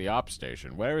So-and-so is at the op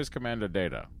station. Where is Commander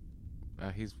Data?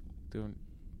 He's doing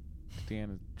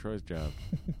Deanna Troy's job.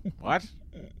 What?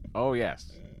 Oh,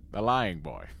 yes. The lying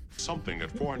boy. Something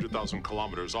at 400,000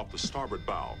 kilometers off the starboard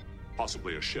bow.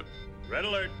 Possibly a ship. Red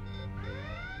alert.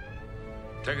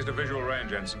 Take us to visual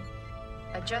range, Ensign.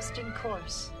 Adjusting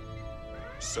course.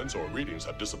 Sensor readings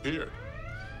have disappeared.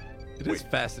 It is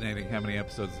fascinating how many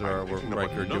episodes there are where thinking about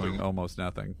Riker another doing one. almost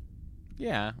nothing.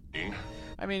 Yeah.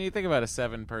 I mean, you think about a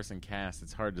 7-person cast,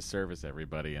 it's hard to service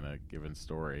everybody in a given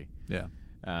story. Yeah.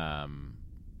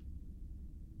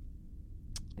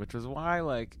 Which was why,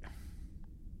 like,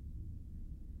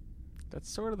 that's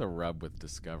sort of the rub with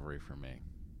Discovery for me.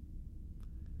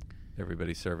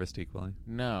 Everybody serviced equally?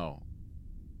 No.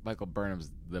 Michael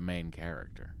Burnham's the main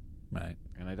character. Right.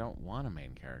 And I don't want a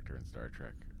main character in Star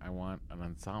Trek. I want an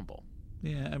ensemble.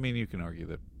 Yeah, I mean, you can argue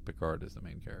that Picard is the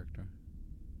main character.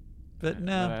 But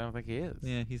no. But I don't think he is.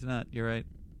 Yeah, he's not. You're right.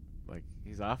 Like,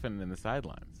 he's often in the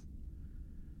sidelines.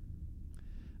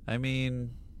 I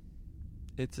mean,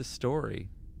 it's a story,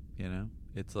 you know?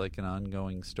 It's like an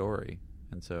ongoing story.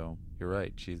 And so, you're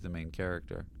right. She's the main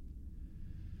character.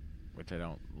 Which I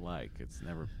don't like. It's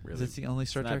never really... Is this the only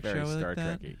Star Trek it's not very show Star like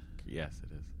that? Trek-y. Yes,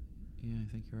 it is. Yeah,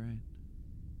 I think you're right.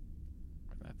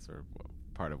 That's sort of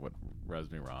part of what rubs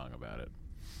me wrong about it.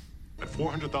 At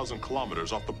 400,000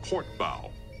 kilometers off the port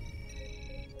bow.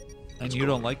 And you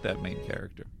don't like that main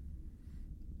character.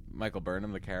 Michael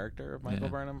Burnham, the character of Michael Yeah.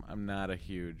 Burnham, I'm not a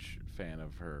huge fan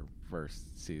of her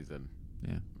first season.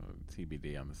 Yeah.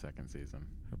 TBD on the second season.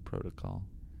 Her protocol.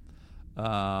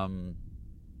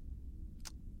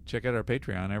 Check out our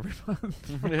Patreon every month.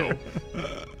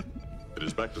 It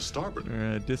is back to starboard.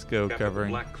 Disco Captain, covering.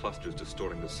 the black clusters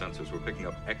distorting the sensors were picking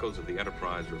up echoes of the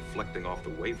Enterprise reflecting off the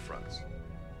wave fronts.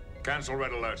 Cancel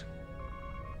red alert.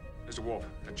 Mr. Worf,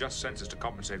 adjust sensors to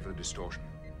compensate for the distortion.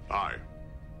 Aye.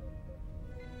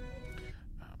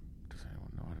 Does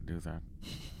anyone know how to do that?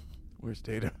 Where's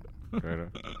Data? Data.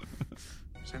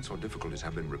 Sensor difficulties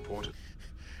have been reported.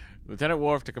 Lieutenant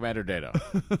Worf to Commander Data.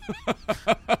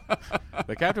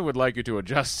 The captain would like you to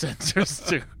adjust sensors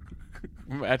to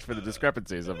match for the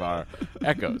discrepancies of our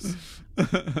echoes.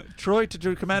 Troy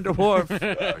to Commander Worf.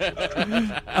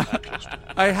 I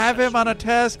have him on a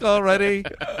task already.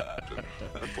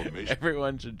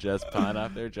 Everyone should just pawn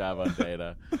off their job on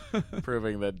Data,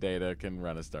 proving that Data can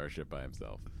run a starship by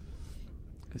himself.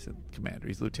 I said commander.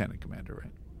 He's lieutenant commander,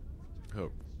 right?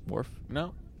 Who? Worf?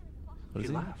 No. What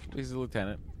is he? He's a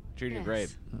lieutenant. Junior Yes. grade.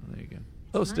 Oh, there you go. It's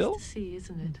Oh, nice still? to see,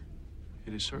 isn't it?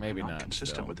 It is certainly Maybe not not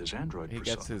consistent still. with his android He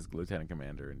persona. gets his lieutenant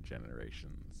commander in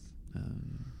Generations.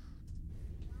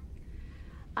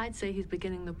 I'd say he's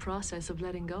beginning the process of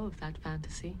letting go of that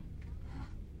fantasy.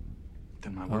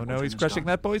 Then my Oh work no, with he's him is crushing done.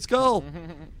 that boy's skull.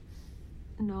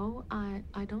 No, I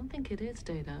don't think it is,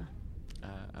 Data.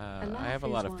 I have a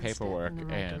lot of one step paperwork, in the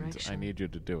right and I direction. need you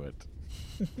to do it.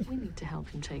 We need to help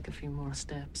him take a few more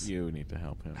steps. You need to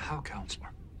help him. How, Counselor?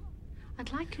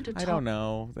 I'd like you to I talk don't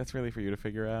know. That's really for you to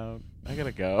figure out. I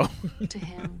gotta go. to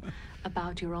him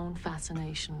about your own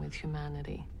fascination with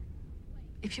humanity.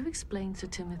 If you explain to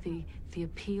Timothy the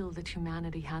appeal that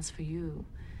humanity has for you,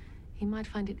 he might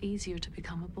find it easier to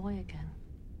become a boy again.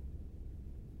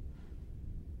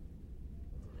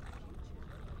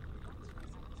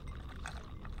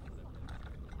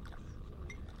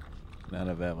 None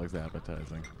of that looks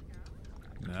appetizing.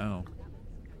 No.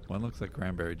 One looks like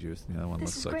cranberry juice, and the other one This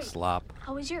looks is like great. slop.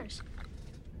 How was yours?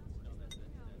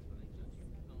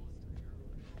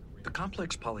 The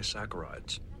complex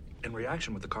polysaccharides, in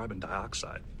reaction with the carbon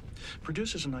dioxide,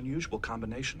 produces an unusual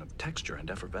combination of texture and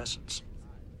effervescence.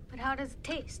 But how does it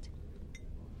taste?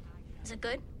 Is it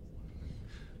good?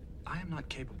 I am not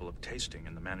capable of tasting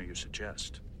in the manner you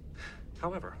suggest.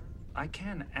 However, I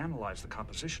can analyze the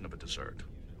composition of a dessert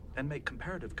and make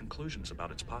comparative conclusions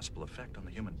about its possible effect on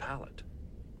the human palate.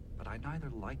 But I neither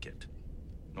like it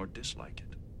nor dislike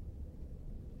it.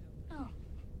 Oh,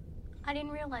 I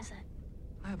didn't realize that.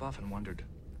 I have often wondered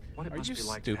what it Are must you be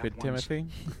like stupid, to have one's Timothy?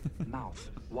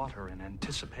 mouth water in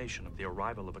anticipation of the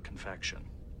arrival of a confection,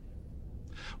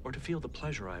 or to feel the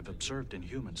pleasure I have observed in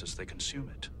humans as they consume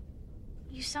it.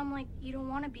 You sound like you don't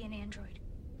want to be an android.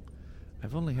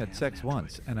 I've only had sex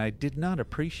once, and I did not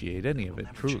appreciate any of it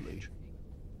truly.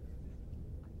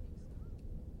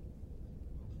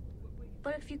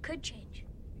 But if you could change,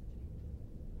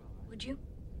 would you?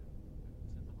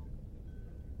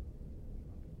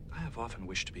 I have often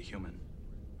wished to be human.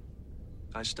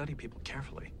 I study people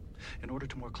carefully in order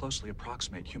to more closely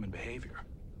approximate human behavior.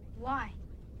 Why?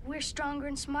 We're stronger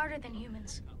and smarter than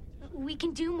humans. We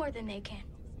can do more than they can.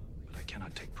 But I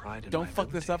cannot take pride in Don't my fuck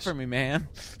this up for me, man.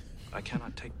 I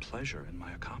cannot take pleasure in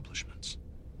my accomplishments.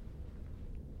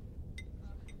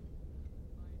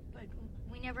 But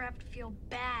we never have to feel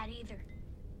bad either.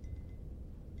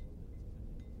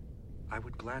 I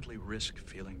would gladly risk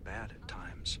feeling bad at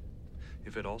times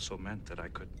if it also meant that I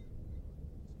could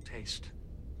taste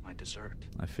my dessert.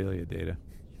 I feel you, Data.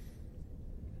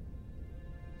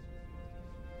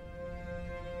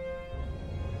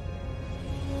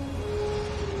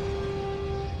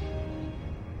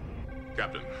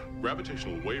 Captain,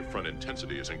 gravitational wavefront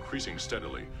intensity is increasing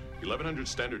steadily. 1100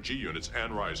 standard G units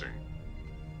and rising.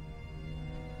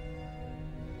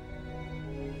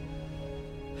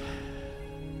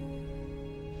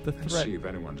 The Let's threat, see if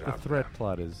anyone's the out threat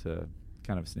plot is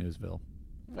kind of snoozeville.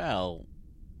 Well,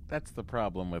 that's the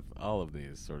problem with all of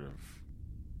these sort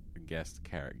of guest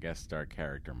star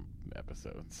character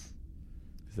episodes.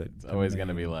 Is that It's the always going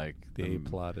to main- be like the A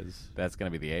plot is. That's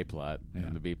going to be the A plot, Yeah.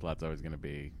 and the B plot's always going to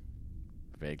be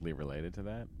vaguely related to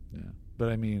that. Yeah, but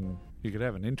I mean, you could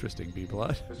have an interesting B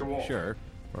plot. Mr. Wolf. Sure.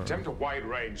 Or- Attempt a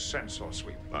wide-range sensor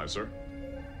sweep. Aye, sir.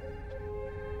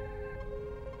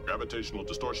 Gravitational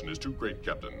distortion is too great,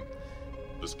 Captain.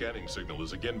 The scanning signal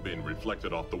is again being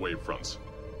reflected off the wavefronts.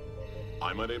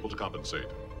 I'm unable to compensate.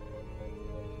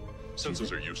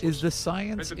 Sensors are useless. Is the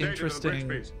science Mr. Data to the interesting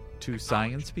bridge, please. to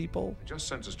science people?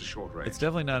 Just sensors to short range. It's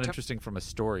definitely not interesting from a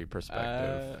story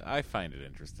perspective. I find it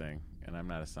interesting, and I'm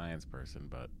not a science person,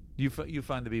 but You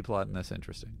find the B plot in this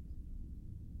interesting?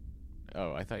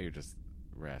 oh, I thought you just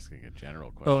were asking a general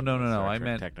question. Oh no. Star I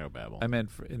Trek meant technobabble. I meant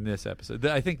in this episode.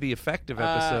 I think the effective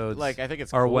episodes like, I think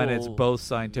it's are when it's cool, both the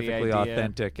scientifically idea-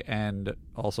 authentic and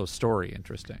also story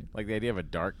interesting. Like the idea of a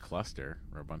dark cluster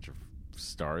where a bunch of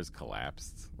stars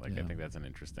collapsed. Like Yeah. I think that's an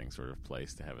interesting sort of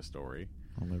place to have a story.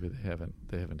 Well, maybe they haven't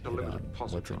hit on limited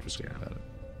what's positron interesting scan. about it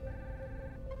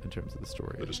in terms of the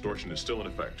story. The distortion is still in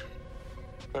effect.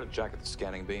 Try to jack at the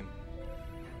scanning beam.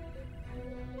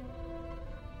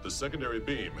 The secondary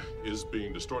beam is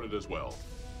being distorted as well.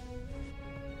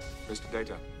 Mr.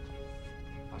 Data,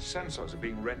 our sensors are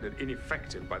being rendered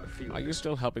ineffective by the field. Are you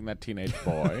still helping that teenage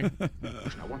boy?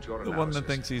 I want your The one analysis. that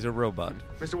thinks he's a robot.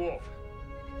 Mr. Worf,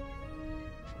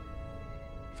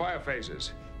 Fire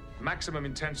phases. Maximum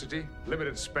intensity,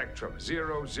 limited spectrum,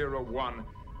 001,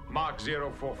 Mark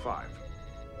 045.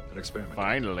 An experiment.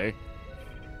 Finally.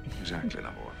 Exactly,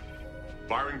 number one.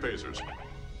 Firing phasers.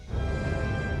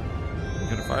 I'm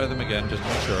going to fire them again just to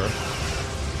be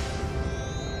sure.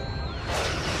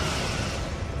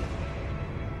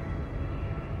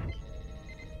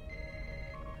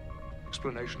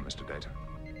 Explanation, Mr. Data.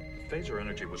 Phaser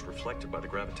energy was reflected by the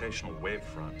gravitational wave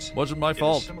fronts. Wasn't my It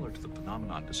fault. is similar to the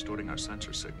phenomenon distorting our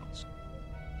sensor signals.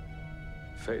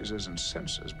 Phasers and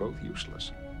sensors, both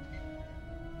useless.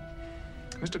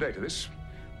 Mr. Data, this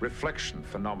reflection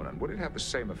phenomenon, would it have the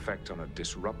same effect on a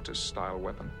disruptor-style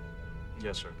weapon?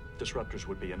 Yes, sir. Disruptors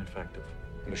would be ineffective.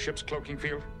 In a ship's cloaking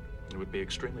field? It would be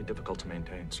extremely difficult to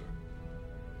maintain, sir.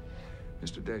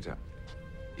 Mr. Data,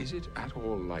 is it at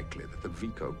all likely that the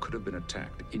Vico could have been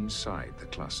attacked inside the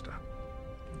cluster?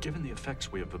 Given the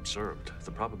effects we have observed,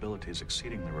 the probability is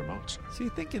exceedingly remote, sir. So you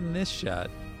think in this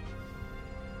shot,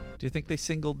 do you think they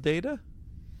singled Data?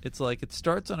 It's like it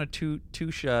starts on a two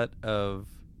shot of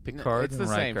Picard It's and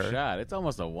the Riker. same shot. It's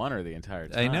almost a oneer the entire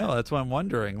time. I know. That's why I'm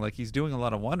wondering. Like, he's doing a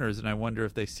lot of oneers, and I wonder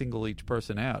if they single each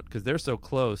person out because they're so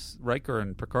close. Riker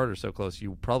and Picard are so close,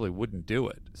 you probably wouldn't do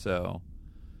it. So,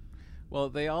 well,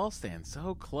 they all stand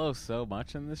so close so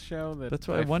much in this show that that's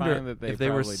why I find wonder that if they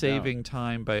were probably saving don't.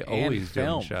 time by And always doing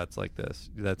film. shots like this.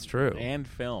 That's true. And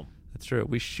film. That's true.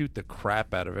 We shoot the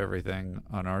crap out of everything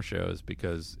on our shows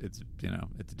because it's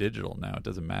it's digital now. It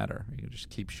doesn't matter. You can just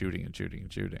keep shooting and shooting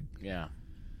and shooting. Yeah.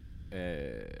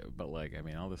 But like, I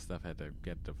mean, all this stuff had to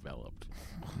get developed.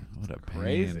 What a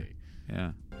crazy. Pain.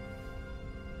 Yeah.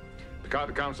 Picard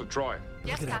to Counselor Troy.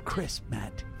 Look at that crisp,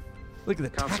 Matt. Look at the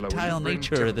Counselor, will tactile you bring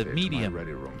nature of the Timothy to my medium.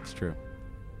 ready room? It's true.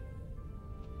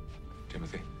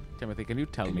 Timothy, can you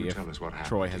tell me if tell us what happened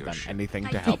Troy to has your done ship? anything I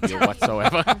to did help you tell you.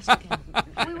 whatsoever?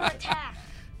 We were attacked.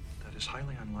 That is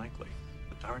highly unlikely.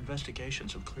 But our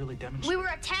investigations have clearly demonstrated... We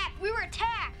were attacked. We were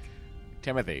attacked.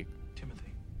 Timothy,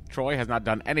 Troy has not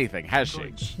done anything, has she?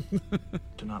 Androids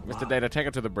do not Mr. lie. Data, take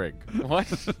her to the brig. What?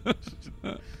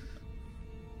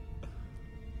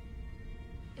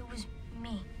 It was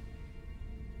me.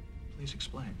 Please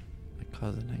explain. It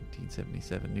caused a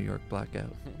 1977 New York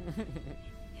blackout. It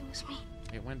was me.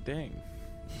 It went ding.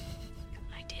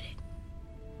 I did it.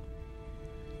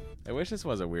 I wish this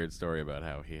was a weird story about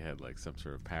how he had like some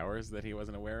sort of powers that he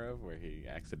wasn't aware of, where he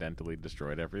accidentally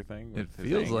destroyed everything. It with his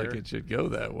feels like anger. it should go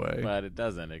that way. But it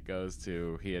doesn't. It goes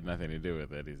to he had nothing to do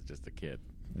with it. He's just a kid.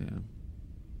 Yeah. I'm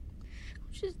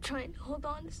just trying to hold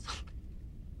on to something.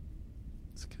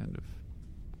 It's kind of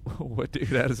what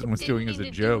David Addison was doing as a Didn't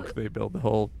mean to do joke. it. They built the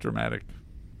whole dramatic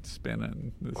spin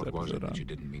in this What was it episode that on. you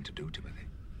didn't mean to do, Timothy?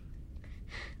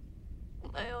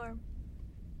 My arm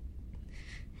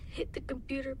hit the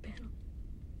computer panel.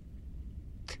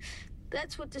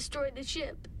 That's what destroyed the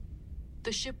ship.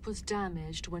 The ship was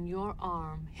damaged when your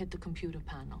arm hit the computer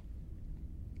panel.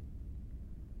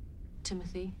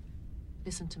 Timothy,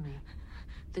 listen to me.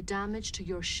 The damage to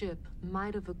your ship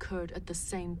might have occurred at the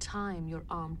same time your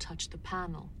arm touched the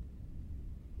panel.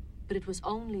 But it was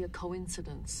only a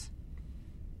coincidence.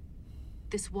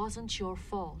 This wasn't your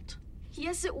fault.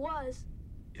 Yes, it was.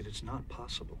 It is not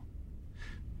possible.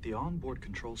 The onboard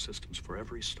control systems for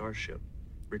every starship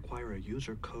require a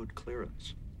user code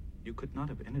clearance. You could not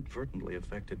have inadvertently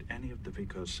affected any of the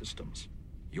Vico's systems.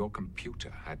 Your computer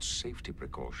had safety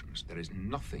precautions. There is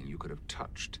nothing you could have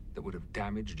touched that would have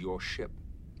damaged your ship.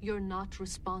 You're not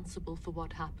responsible for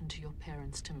what happened to your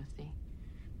parents, Timothy.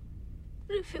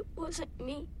 But if it wasn't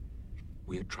me,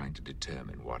 We are trying to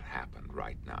determine what happened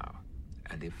right now,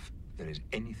 and if there is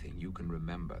anything you can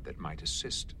remember that might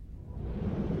assist.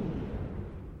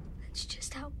 that's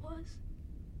just how it was.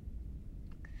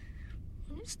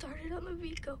 When it started on the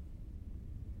Vico.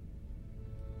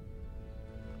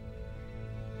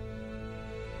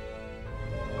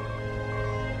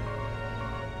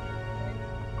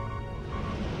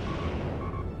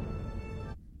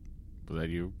 Was that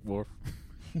you, Worf?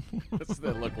 What's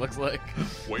that looks like?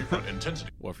 Wavefront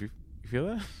intensity Worf, you feel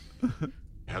that?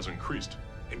 has increased.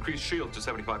 Increase shield to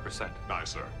 75%. Aye,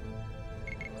 sir.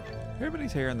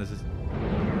 Everybody's hair in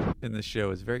this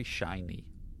show is very shiny.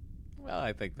 Well,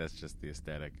 I think that's just the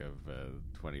aesthetic of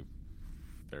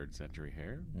 23rd century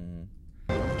hair.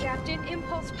 Mm-hmm. Captain,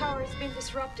 impulse power has been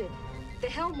disrupted. The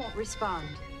helm won't respond.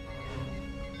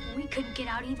 We couldn't get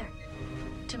out either.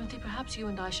 Timothy, perhaps you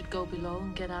and I should go below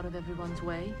and get out of everyone's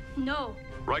way. No,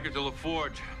 Riker to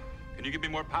LaForge. Can you give me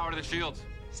more power to the shields?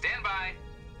 Stand by.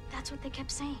 that's what they kept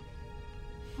saying.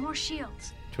 More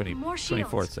shields. 20, More shields.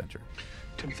 24th century.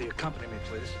 Timothy, accompany me,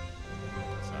 please.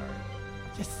 Sorry.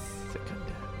 Yes, second.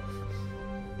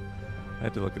 I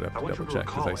had to look it up I to want you double to check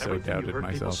because recall I so everything you doubted heard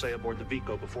people myself. say aboard the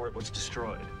Vico before it was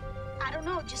destroyed. I don't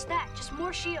know, just that. Just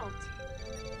more shields.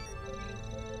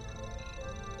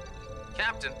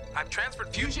 Captain, I've transferred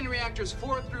fusion reactors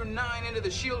 4 through 9 into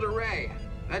the shield array.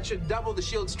 That should double the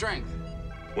shield strength.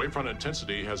 Wavefront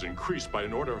intensity has increased by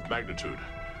an order of magnitude.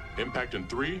 Impact in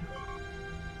 3,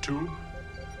 2,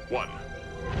 1.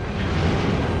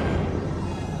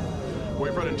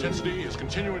 Wavefront intensity is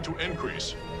continuing to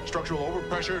increase. Structural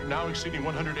overpressure now exceeding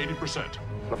 180%.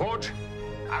 LaForge?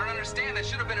 I don't understand. That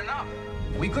should have been enough.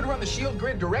 We could run the shield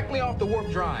grid directly off the warp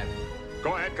drive.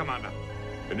 Go ahead, Commander.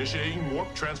 Initiating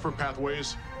warp transfer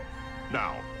pathways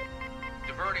now.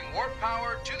 Diverting warp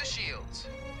power to the shields.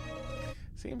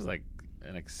 Seems like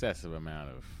an excessive amount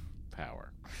of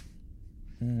power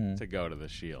to go to the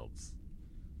shields.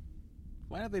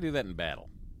 Why don't they do that in battle?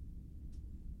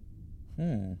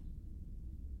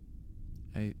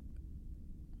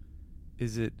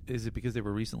 Is it because they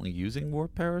were recently using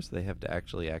warp power, so they have to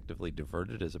actually actively divert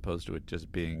it, as opposed to it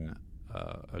just being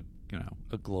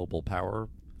a global power?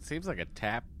 Seems like a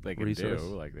tap they can resource. do.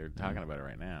 Like they're talking about it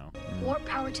right now. Warp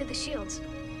power to the shields.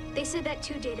 They said that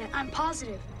too, Data. I'm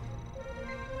positive.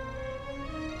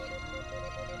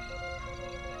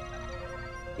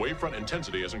 Wavefront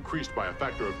intensity has increased by a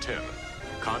factor of 10.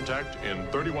 Contact in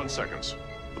 31 seconds.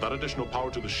 Without additional power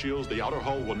to the shields, the outer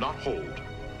hull will not hold.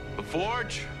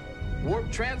 LaForge?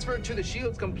 Warp transfer to the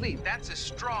shields complete. That's as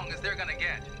strong as they're gonna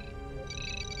get.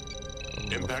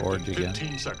 Impact in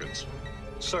 15 seconds.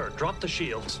 Sir, drop the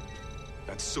shields.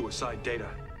 That's suicide Data.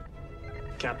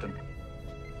 Captain,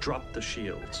 drop the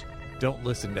shields. Don't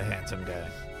listen to handsome guy.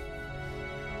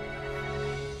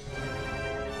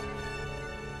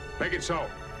 Make it so.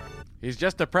 He's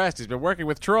just depressed. He's been working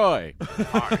with Troy.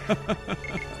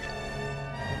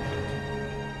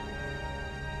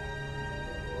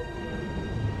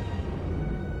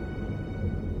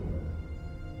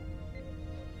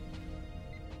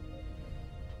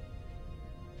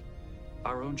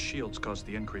 Our own shields caused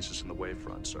the increases in the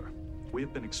wavefront, sir. We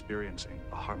have been experiencing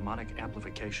a harmonic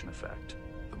amplification effect.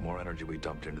 The more energy we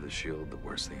dumped into the shield, the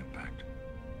worse the impact.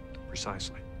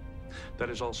 Precisely. That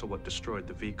is also what destroyed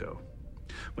the Vico.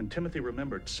 When Timothy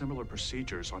remembered similar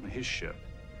procedures on his ship,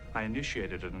 I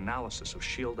initiated an analysis of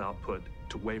shield output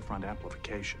to wavefront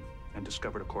amplification and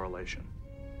discovered a correlation.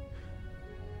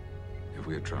 If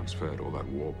we had transferred all that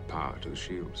warp power to the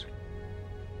shields,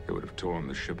 it would have torn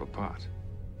the ship apart.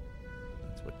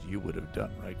 That's what you would have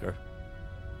done, Riker.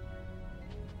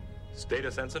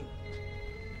 Status, Ensign?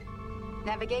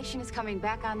 Navigation is coming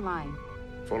back online.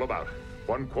 Full about.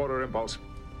 1/4 impulse.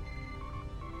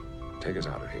 Take us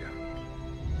out of here.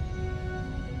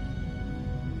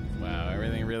 Wow,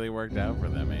 everything really worked out for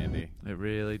them, Andy. It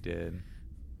really did.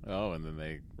 Oh, and then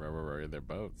they rowed their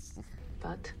boats.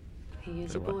 But he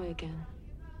is a boy again.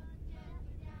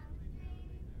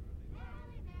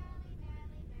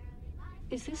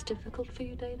 Is this difficult for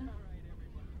you, Dana?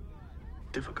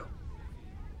 Difficult?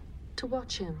 To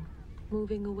watch him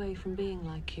moving away from being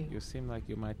like you. You seem like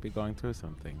you might be going through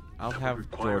something. I'll have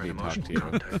require Jordy talk to emotional you.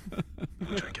 contact,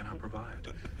 which I cannot provide.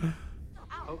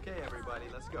 Okay, everybody,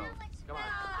 let's go. Come on.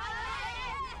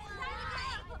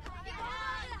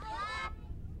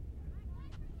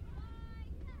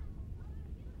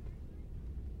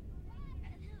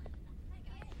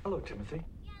 Hello, Timothy.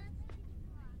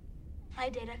 Hi,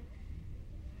 Data.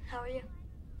 How are you?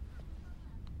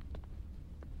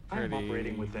 I am Pretty-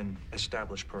 operating within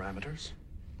established parameters.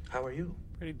 How are you?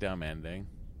 Pretty dumb ending.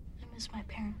 I miss my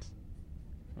parents.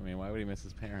 I mean, why would he miss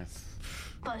his parents?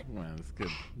 But Well,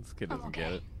 this kid doesn't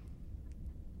get it.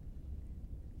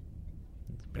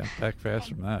 Bounce back fast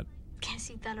from that.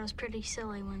 Cassie thought I was pretty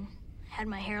silly when I had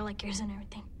my hair like yours and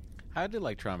everything. How do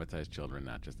traumatized children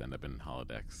not just end up in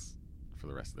holodecks for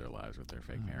the rest of their lives with their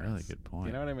fake parents? Really good point.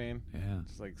 You know what I mean? Yeah.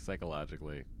 Just like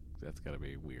psychologically, that's got to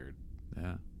be weird.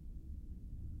 Yeah.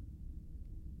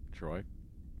 Troy, you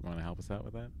want to help us out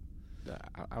with that?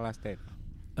 I'll ask Dave.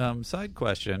 Side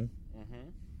question. Mm-hmm.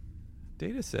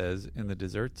 Data says in the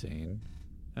dessert scene,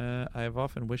 I have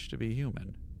often wished to be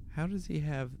human. How does he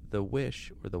have the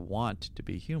wish or the want to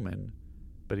be human,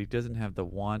 but he doesn't have the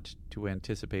want to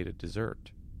anticipate a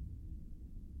dessert?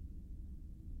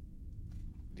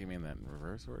 Do you mean that in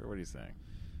reverse, or what are you saying?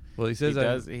 Well, he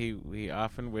says he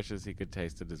often wishes he could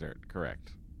taste a dessert.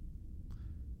 Correct.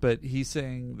 But he's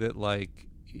saying that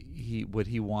what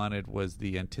he wanted was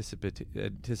the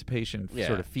anticipation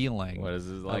sort of feeling. What is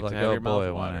it of like like, to have oh your boy, mouth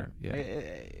I wanna- water? Yeah.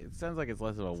 It sounds like it's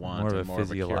less of a It's want more of and a more of a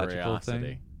physiological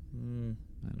curiosity. thing.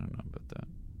 I don't know about that.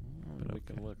 But We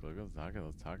can look. Let's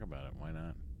talk about it. Why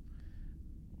not?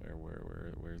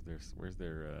 Where's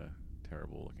their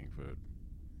terrible looking food?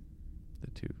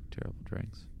 the 2 terrible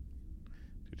drinks.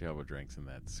 2 terrible drinks and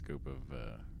that scoop of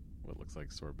what looks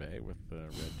like sorbet with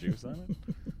red juice on it.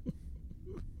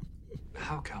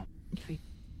 How can?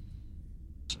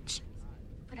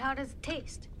 But how does it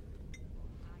taste?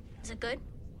 Is it good?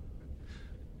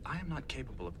 I am not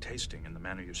capable of tasting in the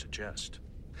manner you suggest.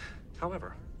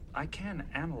 However, I can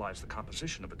analyze the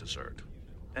composition of a dessert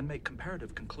and make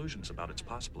comparative conclusions about its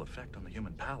possible effect on the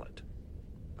human palate.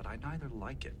 But I neither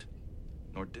like it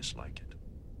nor dislike it.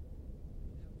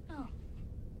 Oh,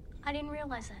 I didn't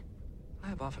realize that. I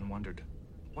have often wondered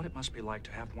what it must be like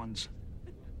to have one's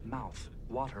mouth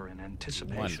water in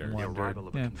anticipation of the arrival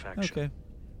of a confection. Okay.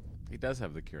 He does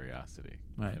have the curiosity.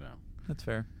 Right. You know. That's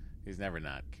fair. He's never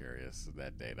not curious,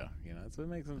 that Data. You know, that's what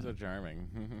makes him so charming.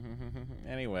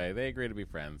 Anyway, they agree to be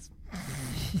friends.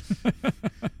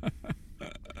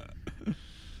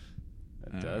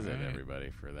 That does it,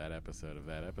 everybody, for that episode of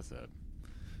that episode.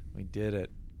 We did it.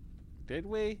 Did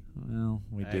we? Well,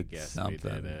 we did something. We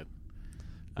did it.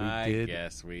 I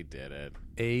guess we did it.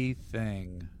 A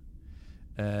thing.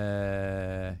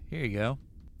 Here you go.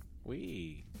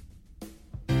 We.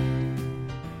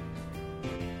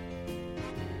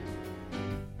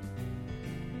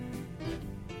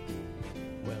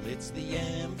 Well, it's the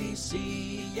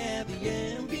MVC, yeah, the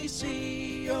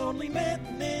MVC. Only Matt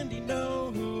and Andy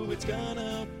know who it's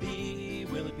gonna be.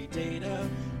 Will it be Data,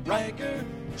 Riker,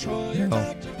 Troy, or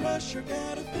Dr. Crusher?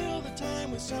 Gotta fill the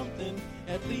time with something,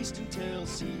 at least until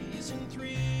season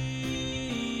 3.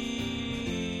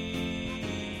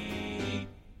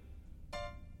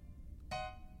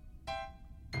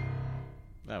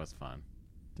 That was fun.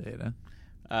 Data.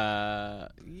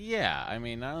 Yeah, I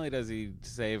mean, not only does he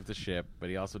save the ship, but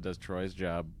he also does Troy's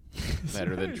job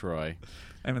better than Troy.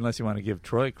 I mean, unless you want to give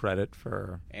Troy credit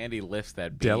for and he lifts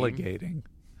that beam. Delegating.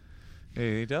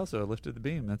 He also lifted the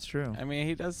beam. That's true. I mean,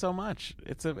 he does so much.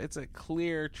 It's a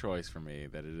clear choice for me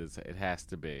that it has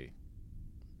to be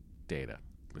Data,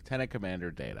 Lieutenant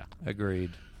Commander Data.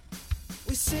 Agreed.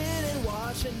 We sit and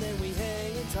watch and then we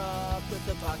hang and talk, but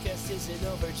the podcast isn't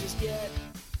over just yet.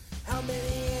 How many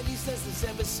Andys does this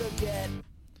episode get?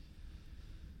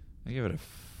 I give it a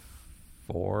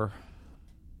 4.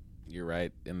 You're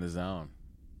right in the zone.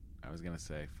 I was going to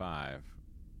say 5.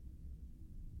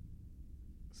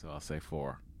 So I'll say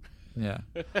 4. Yeah.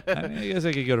 I mean, I guess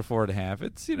I could go to 4.5.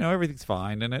 It's, everything's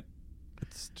fine in it.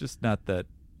 It's just not that.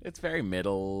 It's very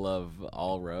middle of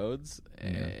all roads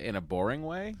in a boring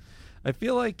way. I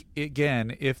feel like,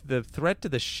 again, if the threat to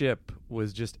the ship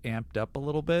was just amped up a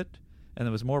little bit and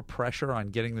there was more pressure on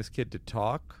getting this kid to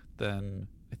talk, then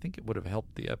I think it would have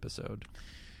helped the episode.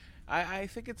 I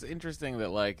think it's interesting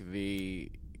that, the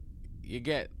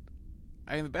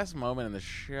best moment in the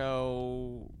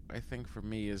show, I think, for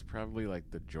me, is probably,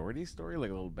 the Geordi story, a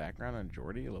little background on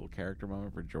Geordi, a little character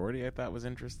moment for Geordi I thought was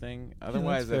interesting.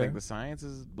 Otherwise, I think the science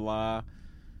is blah.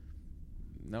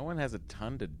 No one has a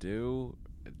ton to do.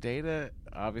 Data,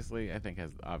 obviously, I think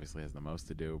has the most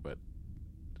to do, but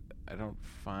I don't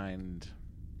find...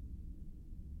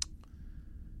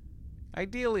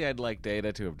 Ideally, I'd like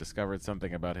Data to have discovered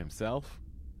something about himself.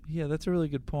 Yeah, that's a really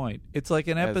good point. It's like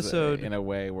an episode... in a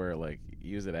way where,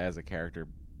 use it as a character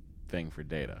thing for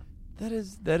Data. That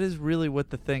is really what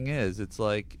the thing is. It's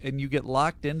and you get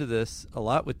locked into this a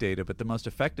lot with Data, but the most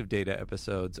effective Data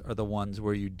episodes are the ones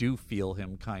where you do feel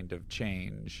him kind of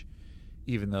change,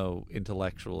 even though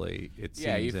intellectually it seems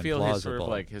implausible. Yeah, you feel his sort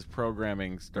of his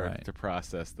programming start to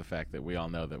process the fact that we all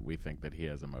know that we think that he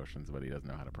has emotions, but he doesn't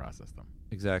know how to process them.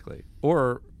 Exactly.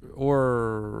 Or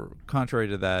contrary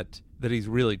to that he's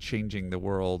really changing the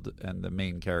world and the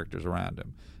main characters around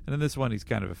him. And in this one, he's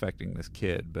kind of affecting this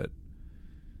kid, but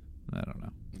I don't know.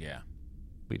 Yeah.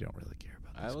 We don't really care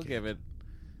about this I will kid. give it,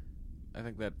 I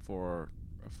think that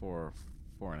 4.5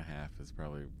 is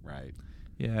probably right.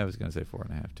 Yeah, I was going to say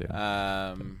 4.5 too.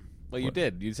 Well, you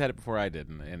did. You said it before I did,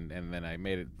 and then I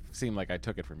made it seem like I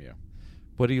took it from you.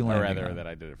 What are you landing Or rather, on? that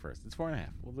I did it first. It's 4.5.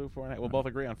 We'll do 4.5. We'll both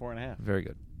agree on 4.5. Very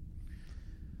good.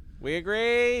 We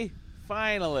agree.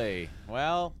 Finally.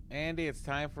 Well, Andy, it's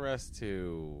time for us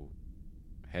to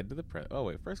head to the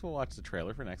first we'll watch the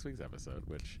trailer for next week's episode,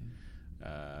 which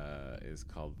is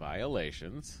called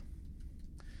Violations.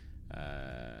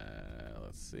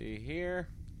 Let's see here.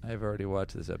 I've already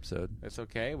watched this episode. That's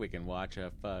okay. We can watch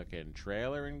a fucking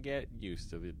trailer and get used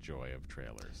to the joy of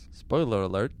trailers. Spoiler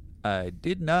alert, I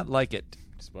did not like it.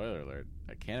 Spoiler alert,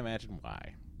 I can't imagine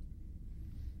why.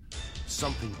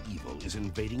 Something evil is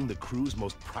invading the crew's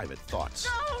most private thoughts.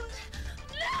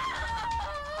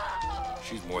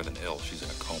 She's more than ill. She's in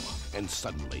a coma. And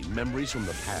suddenly, memories from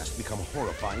the past become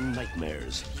horrifying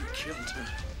nightmares. You killed her.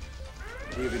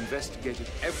 We have investigated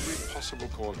every possible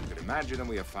cause we could imagine, and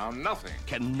we have found nothing.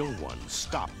 Can no one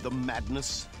stop the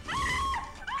madness?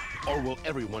 Or will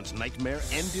everyone's nightmare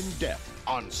end in death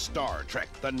on Star Trek: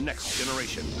 The Next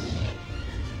Generation?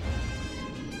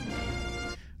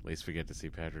 At least we get to see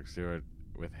Patrick Stewart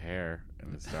with hair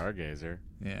and the Stargazer.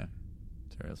 Yeah.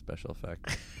 It's a real special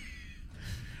effect.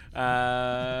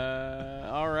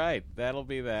 All right. That'll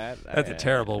be that. That's a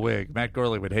terrible wig. Matt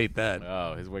Gorley would hate that.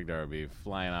 Oh, his wig would be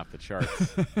flying off the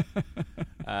charts.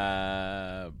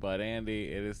 But, Andy,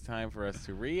 it is time for us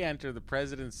to re-enter the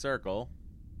President's Circle.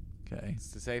 Okay.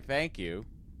 It's to say thank you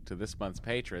to this month's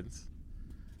patrons.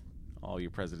 All you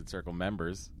President's Circle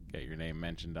members get your name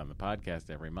mentioned on the podcast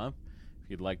every month. If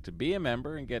you'd like to be a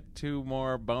member and get 2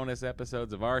 more bonus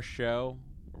episodes of our show,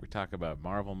 where we talk about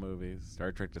Marvel movies,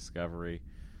 Star Trek Discovery,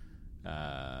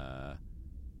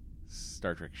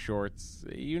 Star Trek shorts,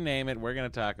 you name it, we're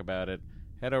going to talk about it.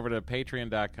 Head over to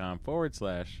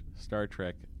patreon.com/Star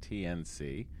Trek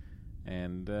TNC,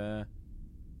 and I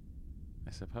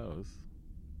suppose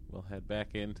we'll head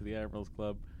back into the Admirals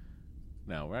Club.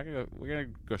 No, we're gonna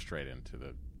go straight into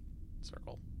the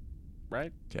circle,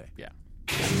 right? Okay. Yeah.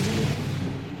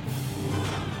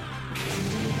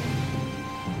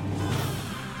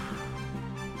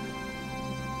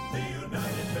 The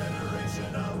United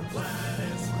Federation of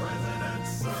Planets President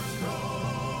Circle.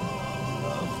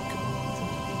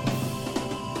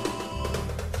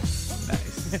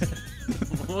 Nice.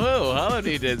 Whoa,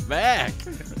 Holiday is back.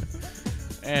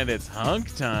 And it's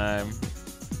hunk time.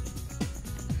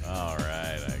 All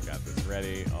right, I got this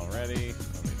ready already.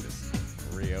 Let me just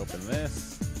reopen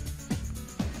this.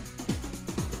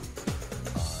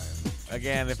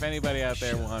 Again, if anybody out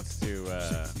there wants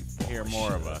to hear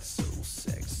more of us,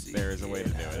 there is a way to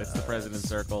do it. It's the President's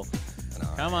Circle.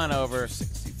 Come on over.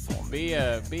 Be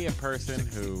a person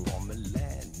who,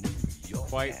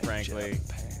 quite frankly,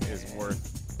 is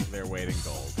worth their weight in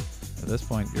gold. At this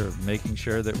point, you're making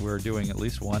sure that we're doing at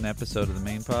least 1 episode of the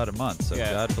main pod a month, so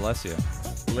Yeah. God bless you.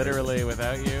 Literally,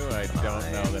 without you, I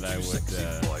don't know that I would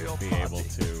be able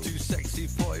to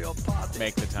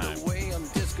make the time.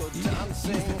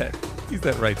 He's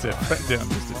that right zip right down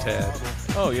just a tad.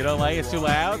 Oh, you don't like it? It's too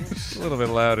loud? A little bit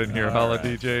loud in here, All holla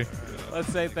right. DJ. Let's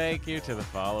say thank you to the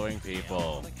following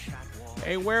people.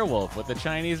 A werewolf with a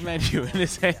Chinese menu in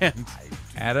his hand.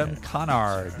 Adam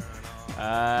Conard.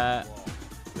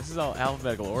 This is all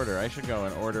alphabetical order. I should go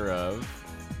in order of...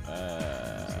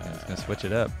 He's going to switch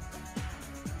it up.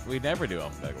 We never do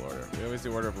alphabetical order. We always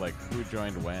do order of, like, who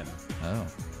joined when. Oh.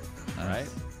 Nice. Right?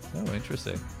 Oh,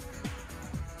 interesting.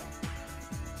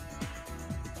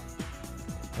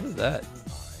 What is that?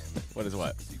 What is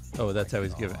what? Oh, that's how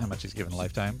much he's given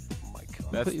Lifetime?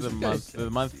 That's the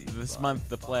month. This month,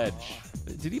 the pledge.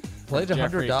 Did he pledge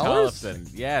Jeffrey $100? Tollefson.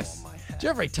 Yes.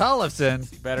 Jeffrey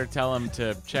Tollefson. Better tell him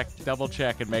to double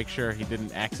check and make sure he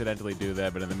didn't accidentally do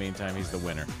that, but in the meantime, he's the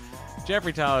winner.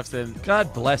 Jeffrey Tollefson.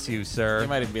 God bless you, sir. He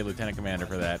might even be a lieutenant commander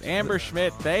for that. Amber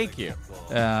Schmidt, thank you.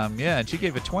 Yeah, and she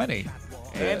gave it 20.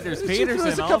 Anders She Peterson threw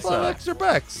us a couple also. of extra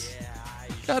bucks.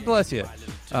 God bless you.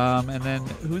 And then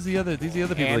who's the other? These are the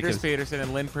other people. Anders Peterson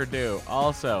and Lynn Perdue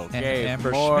also And gave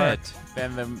Amber more Schmidt.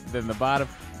 than the bottom.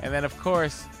 And then, of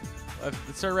course,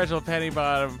 Sir Reginald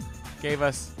Pennybottom gave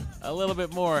us a little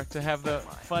bit more to have the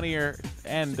funnier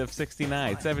end of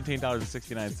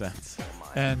 $17.69.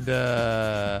 And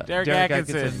Derek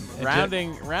Atkinson,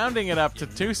 rounding it up to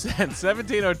 2 cents,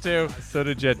 $17.02. So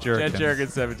did Jet Jerkins. Jet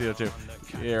Jerkins, $17.02.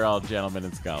 You're all gentlemen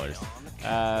and scholars.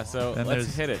 So And let's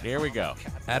there's hit it. Here we go.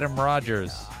 Adam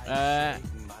Rogers.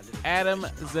 Adam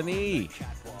Zani.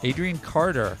 Adrian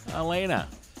Carter. Elena.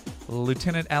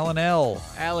 Lieutenant Alan L.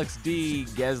 Alex D.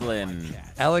 Geslin.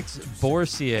 Alex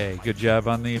Borsier. Good job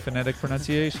on the phonetic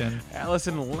pronunciation.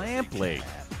 Allison Lampley.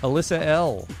 Alyssa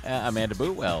L. Amanda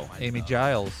Bootwell. Amy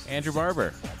Giles. Andrew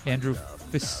Barber. Andrew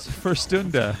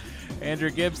Firstunda. Andrew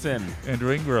Gibson.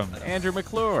 Andrew Ingram. Andrew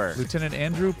McClure. Lieutenant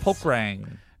Andrew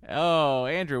Polkrang. Oh,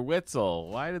 Andrew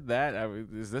Witzel. Why did that?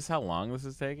 Is this how long this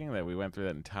is taking, that we went through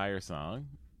that entire song?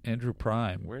 Andrew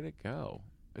Prime. Where'd it go?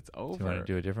 It's over. Do you want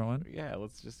to do a different one? Yeah,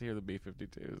 let's just hear the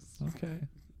B-52s. Okay.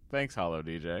 Thanks, Hollow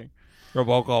DJ. You're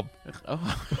welcome.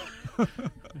 Oh.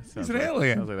 He's an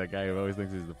alien. Sounds like that guy who always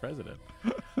thinks he's the president.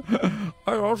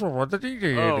 I also run the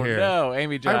DJ Oh, in here. no,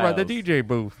 Amy Giles. I run the DJ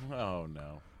booth. Oh,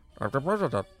 no. I'm the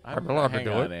president. I'm allowed to hang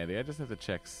do on, it. Andy. I just have to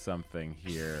check something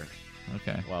here.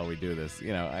 Okay. While we do this.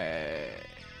 You know,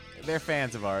 they're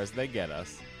fans of ours. They get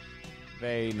us.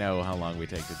 They know how long we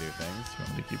take to do things. You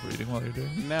want me to keep reading while you're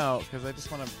doing it? No, because I just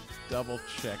want to double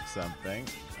check something.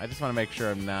 I just want to make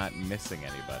sure I'm not missing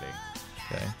anybody.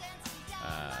 Okay.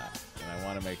 And I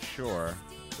want to make sure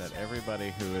Is that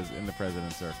everybody who is in the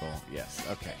president's circle? Yes.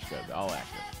 Okay, good. All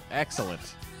active.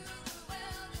 Excellent.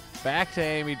 Back to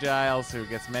Amy Giles, who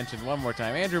gets mentioned one more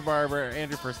time. Andrew Barber,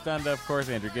 Andrew Perstunda, of course,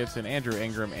 Andrew Gibson, Andrew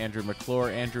Ingram, Andrew McClure,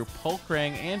 Andrew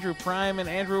Polkrang, Andrew Prime, and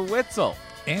Andrew Witzel.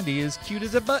 Andy is cute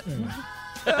as a button.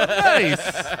 Oh,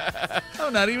 nice.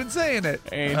 I'm not even saying it.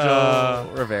 Angel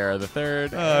Rivera III.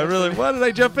 Really? Why did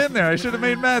I jump in there? I should have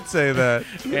made Matt say that.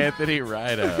 Anthony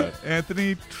Rideout.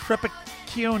 Anthony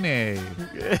Trepacchione.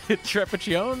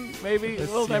 Trepacchione, maybe?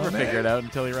 We'll never figure it out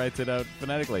until he writes it out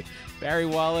phonetically. Barry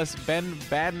Wallace, Ben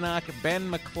Badenoch, Ben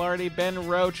McClarty, Ben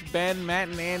Roach, Ben, Matt,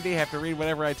 and Andy. Have to read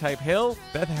whatever I type. Hill.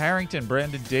 Beth Harrington,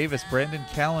 Brandon Davis, Brandon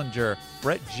Callinger,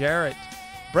 Brett Jarrett,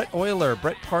 Brett Euler,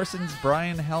 Brett Parsons,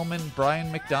 Brian Hellman,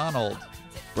 Brian McDonald.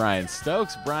 Brian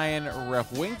Stokes, Brian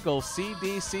Ruffwinkle,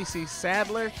 CC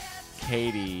Sadler,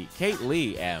 Kate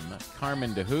Lee M,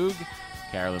 Carmen DeHoog,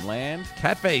 Carolyn Land,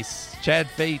 Catface, Chad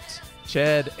Fate,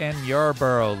 Chad N.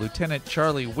 Yarborough, Lieutenant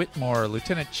Charlie Whitmore,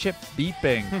 Lieutenant Chip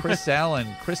Beeping, Chris Allen,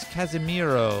 Chris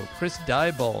Casimiro, Chris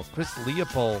Dybel, Chris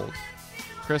Leopold,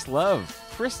 Chris Love,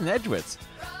 Chris Nedgewitz,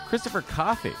 Christopher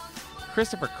Coffey,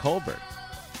 Christopher Colbert,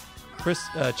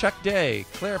 Chuck Day,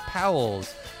 Claire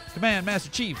Powells, Command Master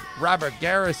Chief Robert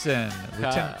Garrison,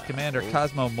 Lieutenant Commander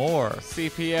Cosmo Moore,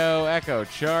 CPO Echo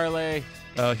Charlie.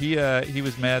 He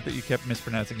was mad that you kept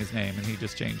mispronouncing his name, and he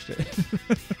just changed it.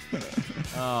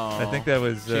 I think that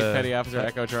was Chief Petty Officer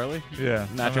Echo Charlie. Yeah,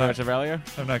 Nacho Echeverria.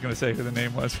 I'm not going to say who the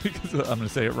name was because I'm going to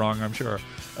say it wrong. I'm sure.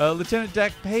 Lieutenant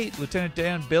Dak Pate, Lieutenant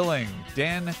Dan Billing,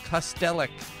 Dan Kostelic,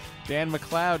 Dan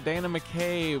McLeod, Dana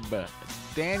McCabe,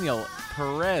 Daniel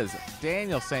Perez,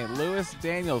 Daniel St. Louis,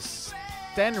 Daniel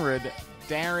Stenrud,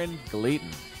 Darren Gleaton,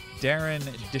 Darren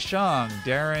Deshong,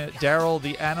 Daryl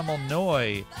the Animal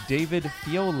Noy, David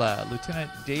Fiola,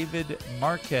 Lieutenant David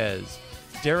Marquez,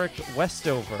 Derek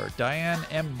Westover, Diane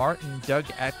M. Martin, Doug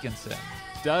Atkinson,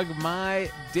 Doug Mai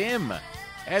Dim,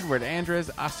 Edward Andres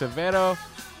Acevedo,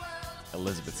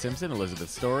 Elizabeth Simpson, Elizabeth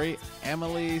Story,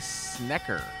 Emily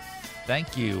Snecker.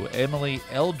 Thank you, Emily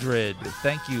Eldred.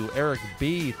 Thank you, Eric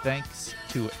B. Thanks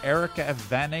to Erica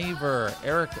Vanaver,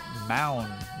 Eric Mon?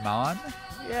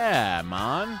 Yeah,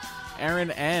 Mon.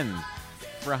 Aaron N.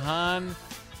 Frahan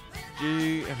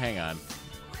G. Hang on.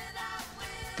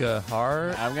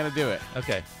 Gahar. I'm going to do it.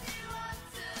 Okay.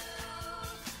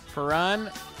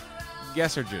 Farhan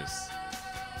Gesserjuice.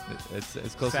 It's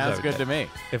as close Sounds as I good to me.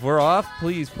 If we're off,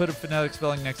 please put a phonetic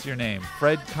spelling next to your name.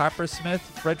 Fred Coppersmith,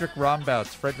 Frederick Rombouts,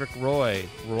 Frederick Roy.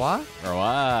 Roy?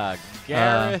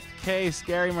 Gareth Case,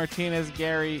 Gary Martinez,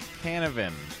 Gary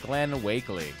Canavan, Glenn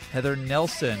Wakely, Heather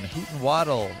Nelson, Hooten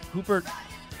Waddle, Hubert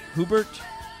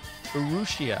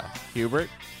Urrutia. Hubert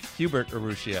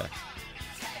Urrutia.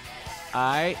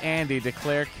 I, Andy,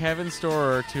 declare Kevin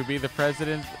Storer to be the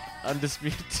president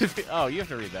undisputed. Oh, you have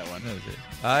to read that one.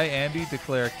 I, Andy,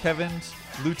 declare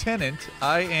Lieutenant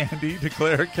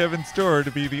Kevin Storer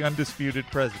to be the undisputed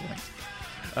president.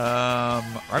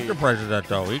 I'm the president,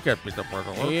 though. He can't be the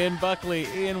president. Ian Buckley,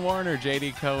 Ian Warner,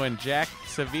 J.D. Cohen, Jack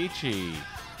Savici.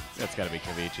 That's got to be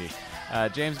Cavici.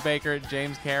 James Baker,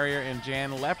 James Carrier, and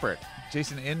Jan Leppert.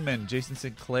 Jason Inman, Jason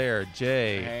Sinclair,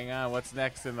 Jay. Hang on. What's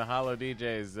next in the Hollow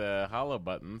DJ's Hollow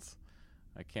buttons?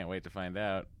 I can't wait to find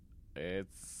out.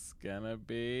 It's going to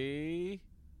be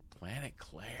Planet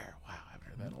Claire. Wow, I haven't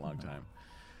heard that in a long time.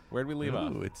 Where did we leave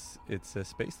off? It's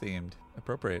space-themed.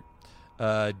 Appropriate.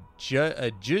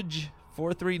 Judge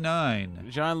 439.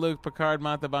 Jean-Luc Picard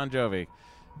Monte Bon Jovi.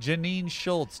 Janine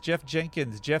Schultz, Jeff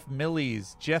Jenkins, Jeff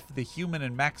Millies, Jeff the Human,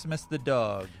 and Maximus the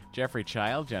Dog. Jeffrey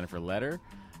Child, Jennifer Letter,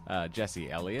 Jesse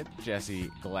Elliott,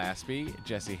 Jesse Glaspie,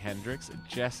 Jesse Hendricks,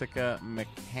 Jessica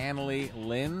McHanley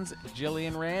Linz,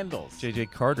 Jillian Randalls.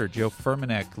 JJ Carter, Joe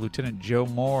Furmanek, Lieutenant Joe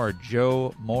Moore,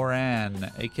 Joe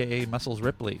Moran, a.k.a. Muscles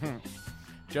Ripley.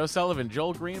 Joe Sullivan,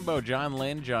 Joel Greenbow, John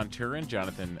Lynn, John Turin,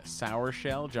 Jonathan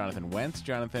Sourshell, Jonathan Wentz,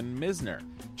 Jonathan Misner.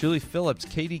 Julie Phillips,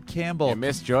 Katie Campbell. You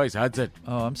missed Joyce Hudson.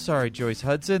 Oh, I'm sorry, Joyce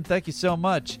Hudson. Thank you so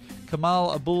much.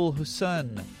 Kamal Abul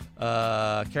Hussein,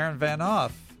 Karen Van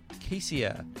Off,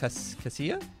 Cassia?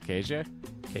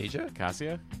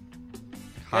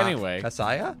 Anyway,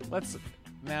 Cassia? Let's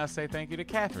now say thank you to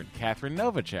Catherine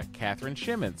Novacek, Catherine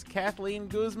Shimmons, Kathleen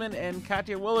Guzman, and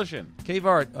Katya Willishin. Cave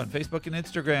Art on Facebook and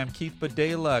Instagram. Keith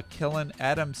Badela, Kellen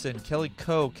Adamson, Kelly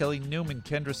Coe, Kelly Newman,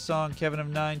 Kendra Song, Kevin of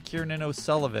Nine, Kiernan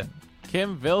O'Sullivan,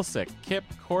 Kim Vilsick, Kip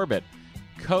Corbett,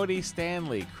 Cody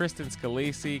Stanley, Kristen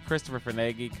Scalisi, Christopher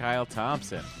Fernaghi, Kyle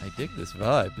Thompson. I dig this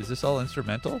vibe. Is this all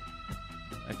instrumental?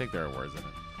 I think there are words in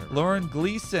it. Lauren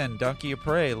Gleason, Donkey of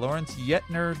Prey, Lawrence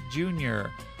Yetner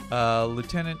Jr.,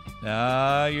 Lieutenant.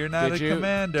 You're not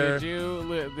commander.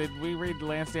 Did we read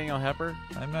Lance Daniel Hepper?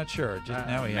 I'm not sure. Just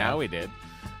now we have. Now we did.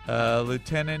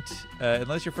 Lieutenant,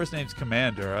 unless your first name's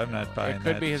Commander, I'm not buying that.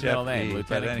 It could be his middle name,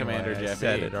 Lieutenant Commander Jeff E.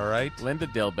 said it, all right? Linda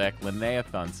Dilbeck, Linnea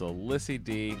Thunsell, Lissy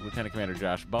D, Lieutenant Commander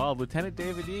Josh Ball, Lieutenant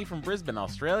David E. from Brisbane,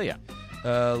 Australia.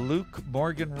 Luke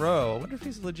Morgan Rowe. I wonder if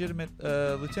he's a legitimate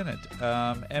lieutenant.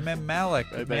 M.M.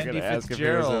 Malik, Mandy ask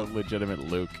Fitzgerald. if he was a legitimate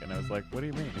Luke, and I was like, what do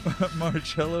you mean?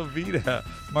 Marcello Vita,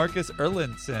 Marcus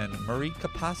Erlinson, Marie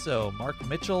Capasso, Mark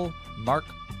Mitchell, Mark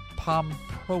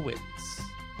Pomprowitz.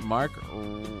 Mark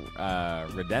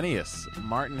Redenius,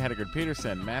 Martin Hedegard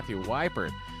Peterson, Matthew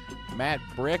Weipert, Matt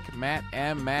Brick, Matt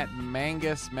M, Matt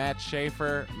Mangus, Matt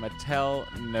Schaefer, Mattel,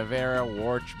 Navarra,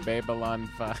 Warch, Babylon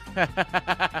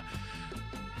 5.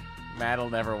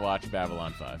 Matt'll never watch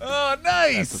Babylon 5. Oh,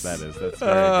 nice! That's what that is. That's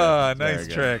very good. Nice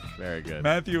trick. Very good.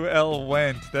 Matthew L.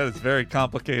 Wendt. That is very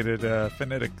complicated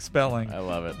phonetic spelling. I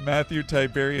love it. Matthew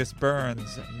Tiberius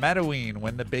Burns. Mattaween,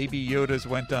 when the baby Yodas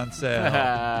went on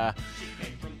sale.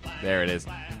 There it is.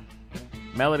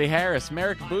 Melody Harris,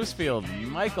 Merrick Boosfield,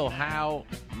 Michael Howe,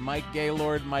 Mike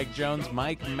Gaylord, Mike Jones,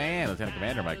 Mike Mann, Lieutenant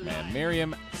Commander Mike Mann,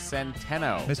 Miriam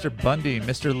Centeno, Mr. Bundy,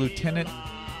 Mr. Lieutenant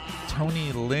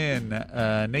Tony Lynn,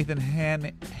 Nathan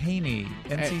Haney,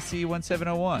 NCC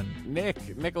 1701.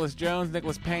 Nicholas Jones,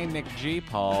 Nicholas Payne, Nick G,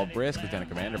 Paul Brisk, Lieutenant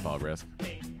Commander Paul Brisk.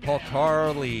 Paul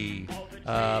Carley,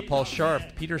 Paul Sharp,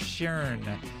 Peter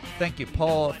Sheeran. Thank you,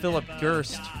 Paul Philip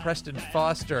Gerst, Preston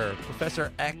Foster,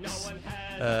 Professor X,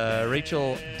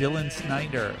 Rachel Dylan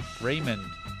Snyder, Raymond.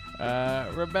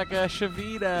 Rebecca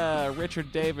Shavita,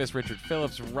 Richard Davis, Richard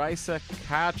Phillips, Risa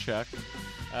Kachuk,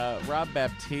 Rob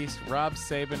Baptiste, Rob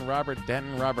Sabin, Robert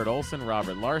Denton, Robert Olson,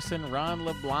 Robert Larson, Ron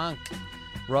LeBlanc.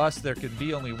 Ross, there can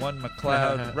be only one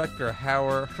McLeod. Rutger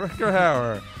Hauer.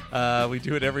 We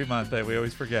do it every month. We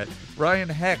always forget. Ryan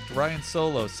Hecht, Ryan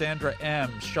Solo, Sandra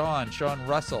M, Sean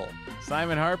Russell,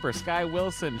 Simon Harper, Sky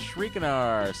Wilson,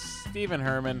 Shrikenar, Stephen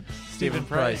Herman, Stephen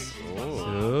Price.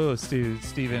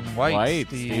 Stephen White,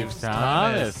 Steve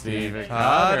Thomas, Stephen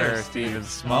Cotter, Stephen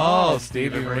Small,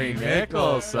 Stephen Marie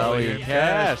Nichols, Sully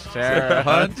Cash, Tara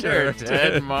Hunter,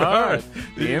 Ted Marth,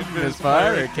 the infamous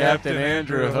pirate, Captain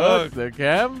Andrew Hook, the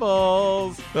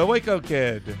Campbells, the Waco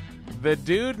Kid, the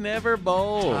Dude Never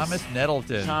Bowls, Thomas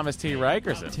Nettleton, Thomas T.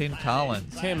 Rikerson, Tim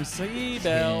Collins, Tim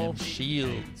Seabell, Tim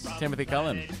Shields, Timothy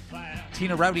Cullen,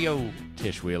 Tina Raudio,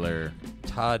 Tish Wheeler,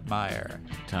 Todd Meyer,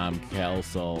 Tom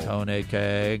Kelsel, Tony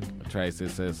Keg, Tracy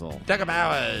Sissel, Doug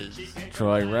Bowers,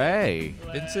 Troy Ray,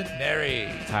 Vincent Mary,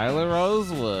 Tyler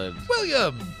Rosewood,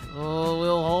 William,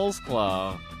 Will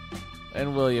Holsclaw,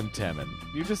 and William Temin.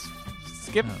 You just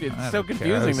skipped. It's so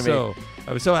confusing to me.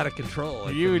 I was so out of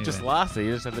control. You just lost it.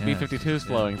 You just had the B-52s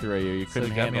flowing through you. You couldn't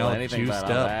handle anything but all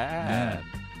that.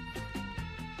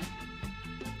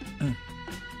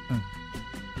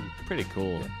 Pretty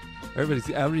cool. Yeah.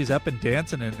 Everybody's up and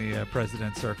dancing in the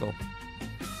president's circle.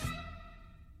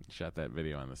 Shot that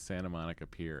video on the Santa Monica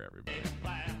Pier, everybody.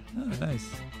 Oh, nice.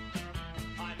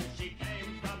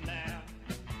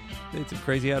 They had some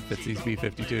crazy outfits, these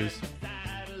B-52s.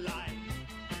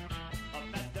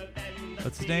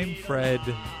 What's his name? Fred.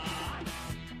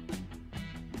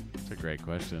 That's a great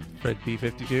question. Fred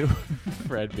B-52?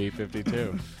 Fred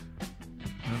B-52.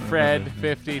 Fred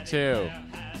 52.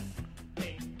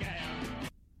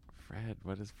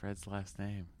 What is Fred's last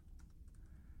name?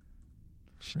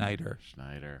 Schneider.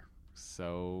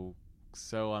 So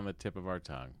on the tip of our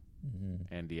tongue.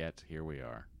 Mm-hmm. And yet, here we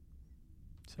are.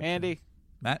 So Andy.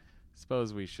 Matt?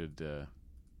 Suppose we should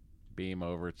beam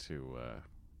over to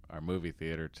our movie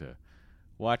theater to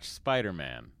watch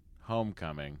Spider-Man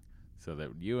Homecoming so that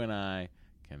you and I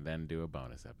can then do a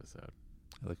bonus episode.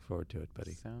 I look forward to it,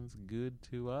 buddy. Sounds good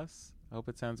to us. I hope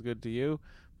it sounds good to you.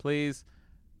 Please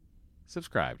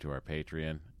subscribe to our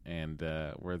Patreon, and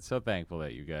we're so thankful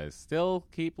that you guys still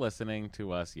keep listening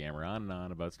to us yammer on and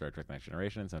on about Star Trek Next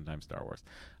Generation and sometimes Star Wars.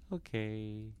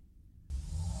 Okay.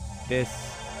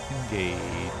 Disengage.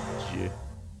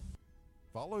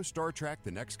 Follow Star Trek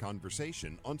The Next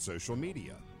Conversation on social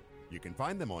media. You can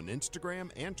find them on Instagram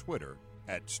and Twitter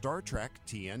at Star Trek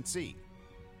TNC.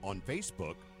 On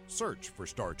Facebook, search for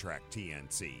Star Trek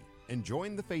TNC and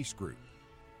join the Face Group.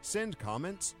 Send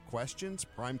comments, questions,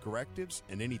 prime correctives,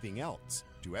 and anything else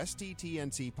to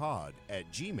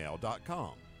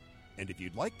sttncpod@gmail.com. And if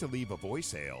you'd like to leave a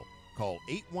voicemail, call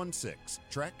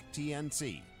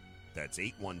 816-TREK-TNC. That's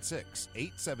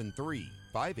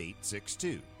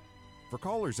 816-873-5862. For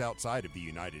callers outside of the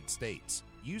United States,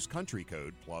 use country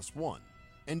code +1.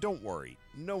 And don't worry,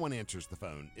 no one answers the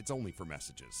phone. It's only for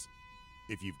messages.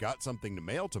 If you've got something to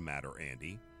mail to Matt or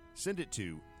Andy, send it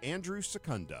to Andrew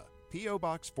Secunda, P.O.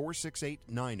 Box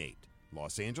 46898,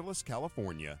 Los Angeles,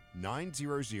 California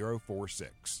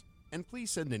 90046. And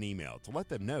please send an email to let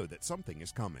them know that something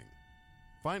is coming.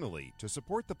 Finally, to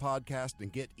support the podcast and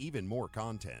get even more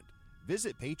content,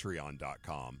 visit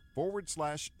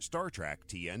patreon.com/Star Trek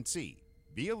TNC.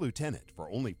 Be a lieutenant for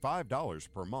only $5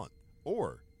 per month,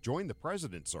 or join the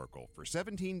President's Circle for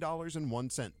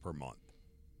 $17.01 per month.